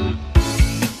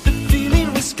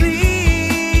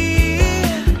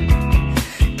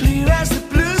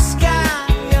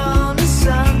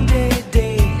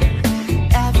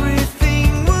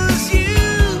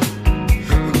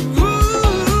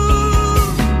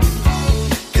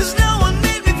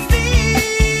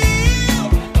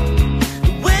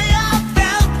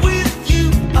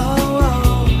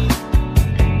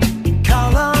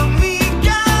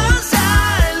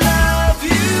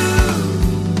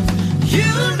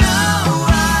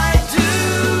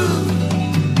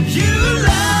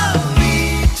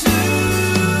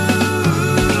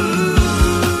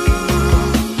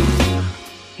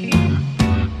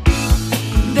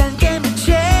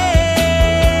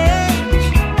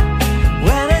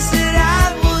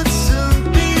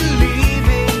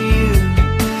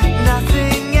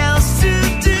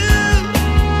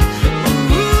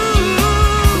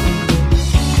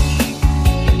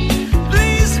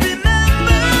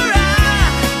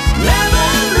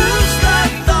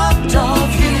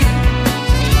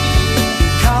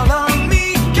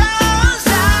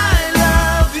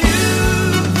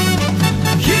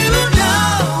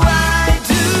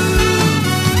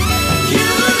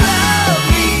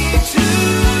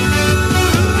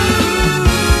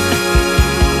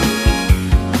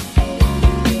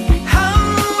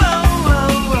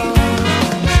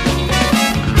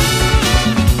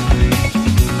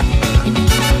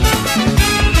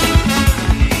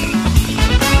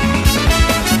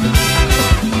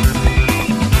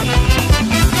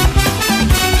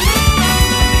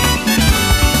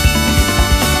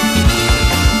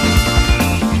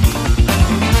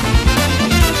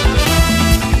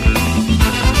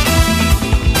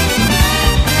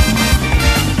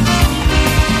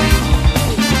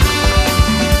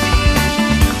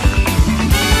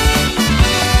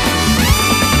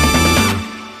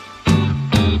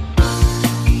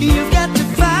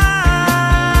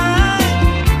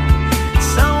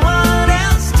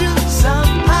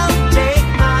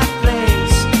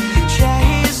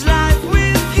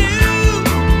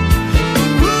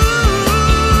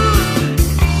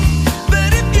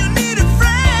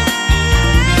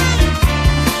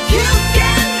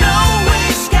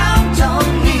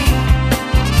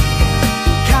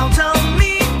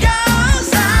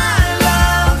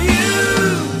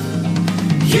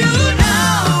 You